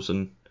themselves,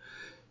 and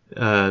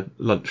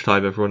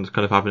lunchtime, everyone's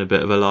kind of having a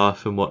bit of a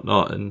laugh and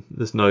whatnot, and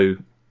there's no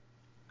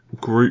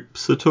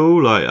groups at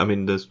all. Like, I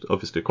mean, there's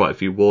obviously quite a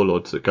few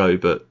warlords that go,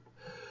 but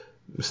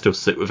we still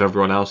sit with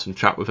everyone else and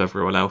chat with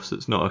everyone else.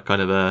 It's not a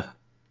kind of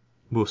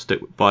we'll stick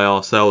by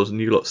ourselves and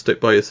you lot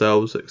stick by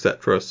yourselves,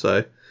 etc.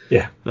 So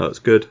yeah, no, it's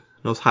good.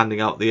 And I was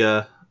handing out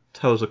the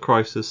Tales of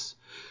Crisis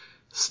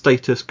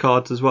status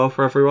cards as well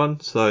for everyone,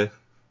 so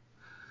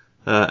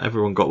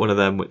everyone got one of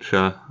them, which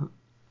I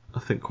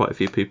think quite a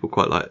few people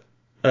quite like.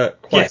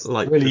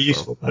 Really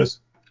useful those.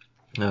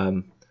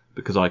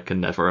 Because I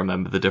can never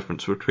remember the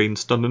difference between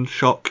stun and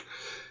shock,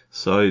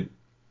 so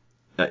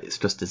it's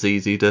just as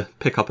easy to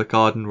pick up a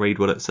card and read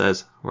what it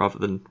says rather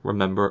than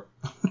remember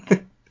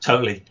it.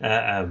 Totally.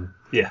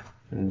 Yeah.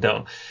 And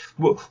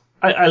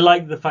I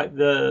like the fact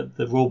the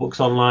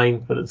rulebook's online,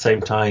 but at the same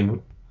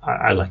time,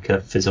 I like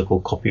a physical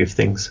copy of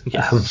things.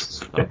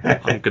 Yes.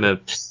 I'm going to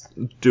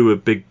do a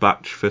big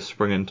batch for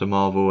Spring into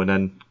Marvel, and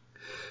then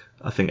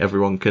I think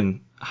everyone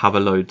can have a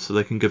load so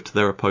they can give to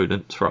their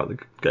opponents throughout the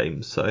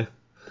games. So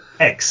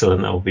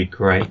excellent, that would be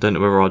great. I don't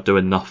know whether I'll do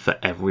enough for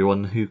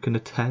everyone who can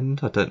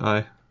attend. I don't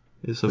know.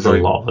 There's a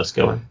lot of us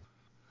going.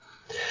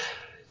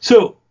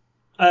 So,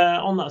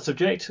 on that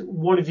subject,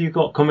 what have you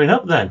got coming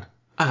up then?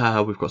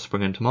 We've got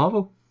Spring into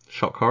Marvel.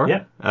 Shock Horror.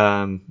 Yeah.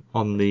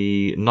 On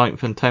the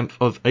 9th and 10th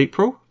of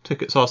April.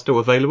 Tickets are still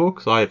available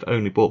because I've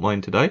only bought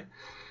mine today,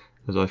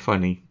 as I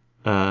finally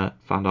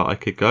found out I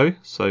could go.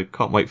 So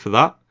can't wait for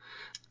that.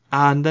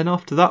 And then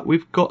after that,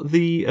 we've got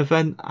the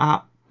event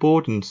at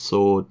Board and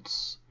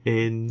Swords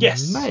in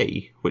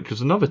May, which is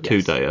another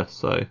 2-dayer.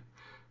 So a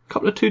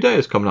couple of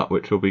 2-dayers coming up,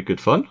 which will be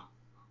good fun.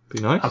 Be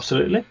nice.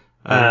 Absolutely.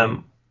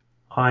 I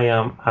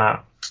am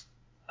at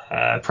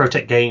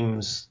Protect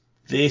Games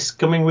this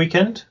coming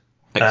weekend.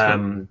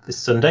 this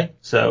Sunday.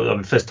 So that'll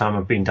be the first time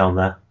I've been down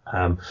there.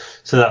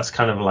 So that's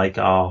kind of like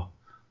our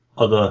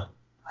other,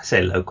 I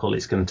say local,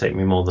 it's going to take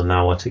me more than an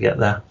hour to get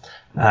there.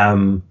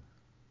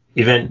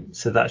 Event,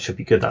 so that should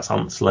be good. That's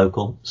Ants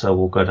local, so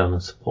we'll go down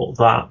and support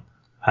that.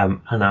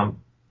 And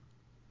I'm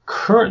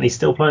currently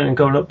still planning on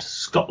going up to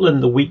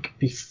Scotland the week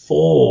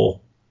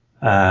before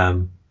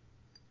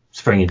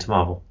Spring into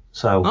Marvel.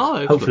 So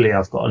hopefully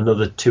I've got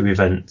another 2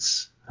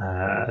 events,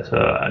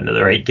 so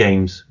another 8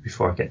 games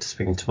before I get to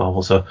Spring into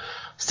Marvel. So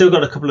still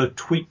got a couple of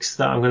tweaks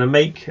that I'm going to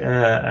make,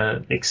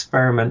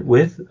 experiment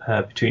with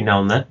between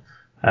now and then,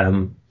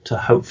 to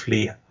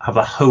hopefully have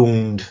a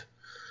honed,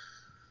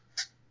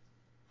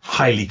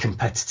 highly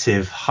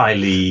competitive,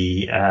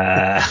 highly...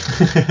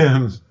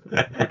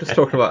 We're just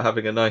talking about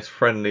having a nice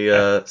friendly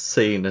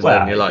scene, and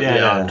then you're like,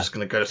 I'm just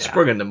going to go to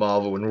Spring into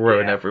Marvel and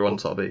ruin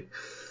everyone's hobby.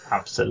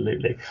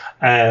 Absolutely.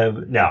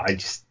 No, I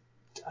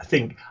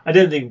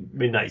don't think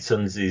Midnight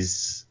Suns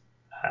is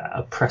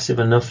oppressive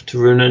enough to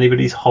ruin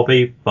anybody's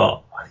hobby,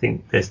 but I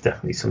think there's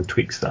definitely some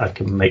tweaks that I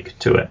can make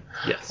to it.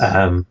 Yes.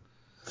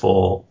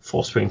 For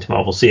Spring to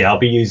Marvel. So I'll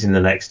be using the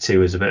next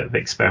 2 as a bit of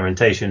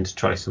experimentation to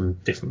try some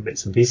different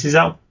bits and pieces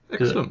out.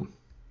 Excellent. I'm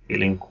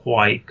feeling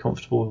quite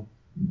comfortable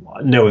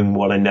knowing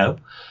what I know.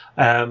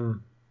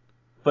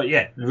 But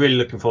yeah, really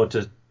looking forward to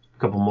a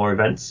couple more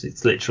events.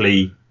 It's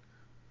literally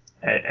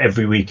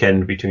every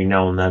weekend between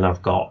now and then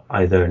I've got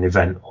either an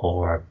event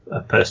or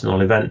a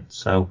personal event.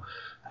 So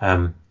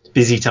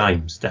busy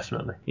times,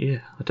 definitely.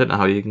 Yeah, I don't know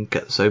how you can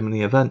get so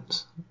many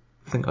events.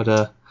 I think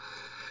I'd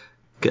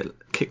get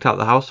kicked out of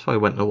the house if I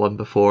went to one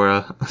before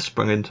I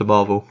sprung into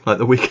Marvel, like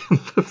the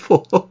weekend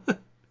before.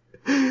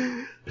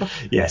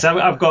 Yes,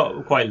 I've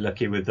got quite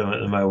lucky with them at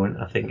the moment.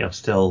 I think I'm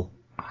still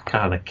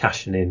kind of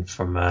cashing in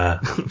from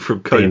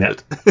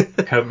COVID.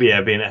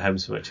 Being at home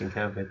so much in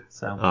COVID.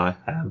 So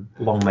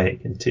long may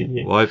it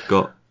continue. Well, I've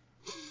got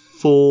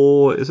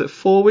 4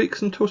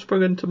 weeks until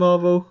Spring into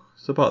Marvel?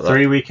 It's about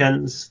 3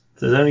 weekends.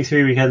 There's only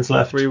 3 weekends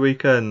left. 3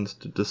 weekends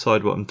to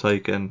decide what I'm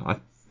taking. I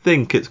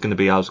think it's going to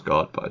be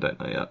Asgard, but I don't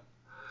know yet.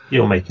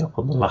 You'll make it up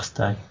on the last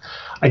day.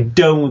 I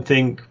don't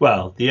think...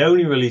 Well, the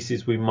only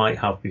releases we might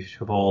have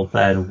before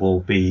then will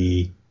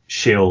be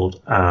S.H.I.E.L.D.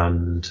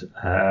 and...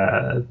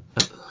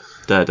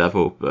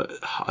 Daredevil, but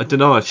I don't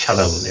know. I've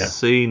Shadow,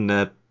 seen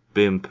they're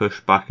being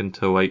pushed back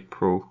until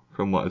April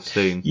from what I've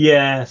seen.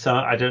 Yeah, so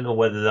I don't know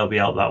whether they'll be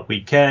out that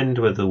weekend,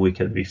 whether the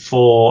weekend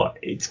before.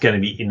 It's going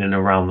to be in and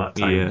around that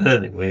time. Yeah. I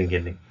don't think we're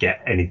going to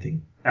get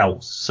anything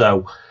else.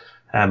 So,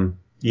 who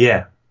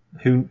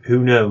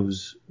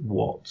knows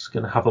what's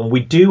going to happen?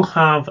 We do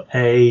have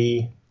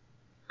There's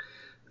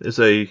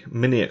a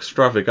mini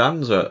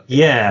extravaganza.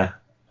 Yeah.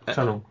 I'm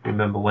trying to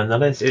remember when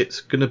that is. It's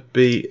going to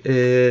be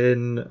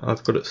in...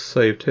 I've got it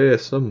saved here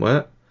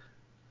somewhere.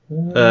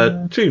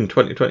 June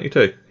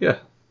 2022. Yeah.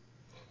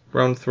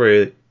 Round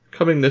 3.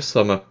 Coming this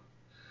summer.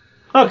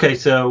 Okay,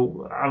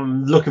 so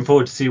I'm looking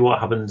forward to see what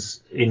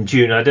happens in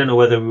June. I don't know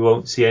whether we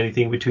won't see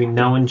anything between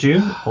now and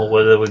June or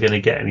whether we're going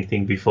to get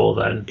anything before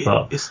then.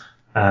 But it's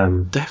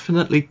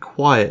definitely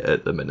quiet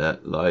at the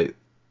minute. Like,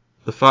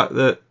 the fact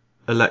that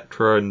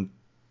Elektra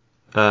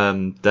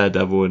and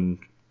Daredevil and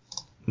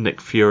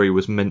Nick Fury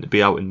was meant to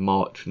be out in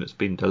March and it's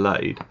been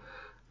delayed,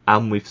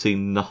 and we've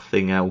seen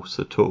nothing else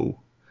at all.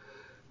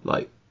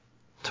 Like,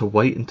 to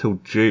wait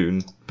until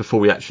June before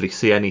we actually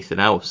see anything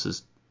else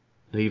is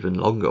an even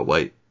longer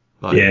wait.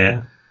 Like,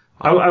 yeah,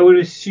 I would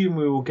assume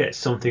we will get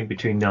something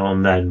between now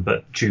and then,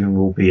 but June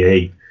will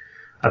be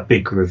a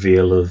big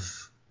reveal of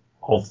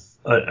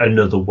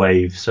another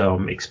wave. So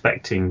I'm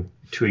expecting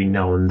between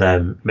now and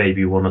then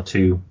maybe 1 or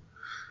 2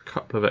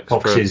 couple of extra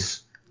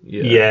boxes.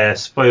 Yeah,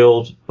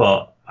 spoiled,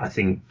 but I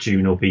think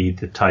June will be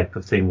the type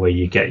of thing where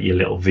you get your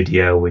little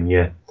video and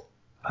your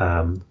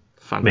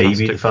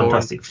maybe the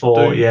Fantastic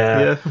Four,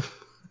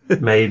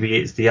 maybe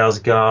it's the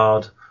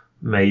Asgard,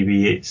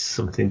 maybe it's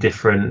something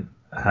different.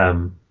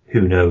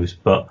 Who knows?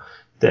 But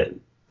that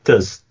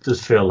does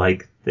feel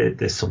like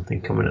there's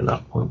something coming at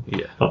that point.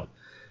 Yeah, but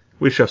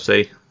we shall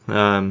see.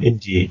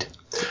 Indeed.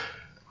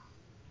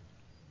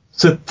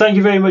 So thank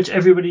you very much,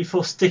 everybody,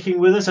 for sticking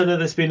with us. I know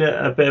there's been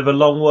a bit of a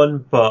long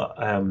one, but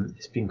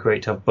it's been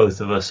great to have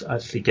both of us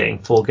actually getting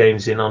 4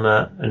 games in on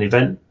an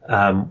event.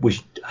 We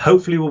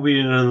hopefully will be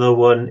in another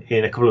one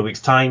in a couple of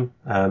weeks' time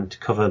to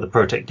cover the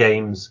ProTech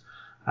games.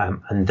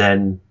 And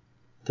then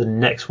the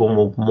next one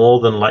will more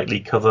than likely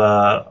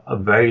cover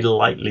very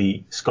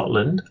lightly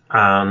Scotland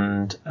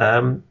and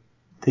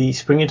the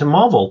Spring into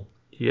Marvel.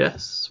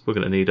 Yes, we're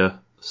going to need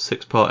a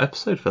 6-part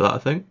episode for that, I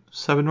think.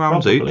 7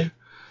 rounds Probably. each.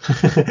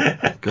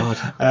 God.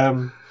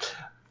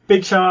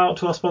 Big shout out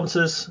to our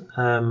sponsors,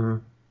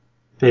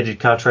 Bearded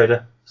Card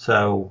Trader.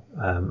 So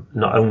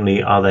not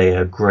only are they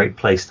a great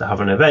place to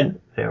have an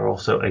event, they're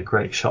also a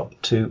great shop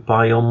to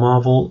buy your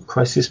Marvel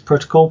Crisis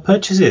Protocol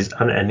purchases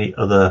and any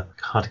other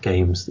card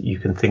games that you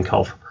can think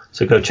of.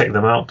 So go check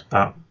them out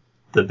at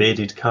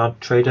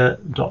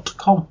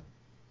thebeardedcardtrader.com.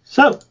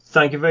 So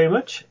thank you very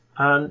much,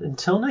 and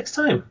until next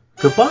time,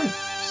 goodbye.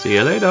 See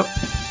you later.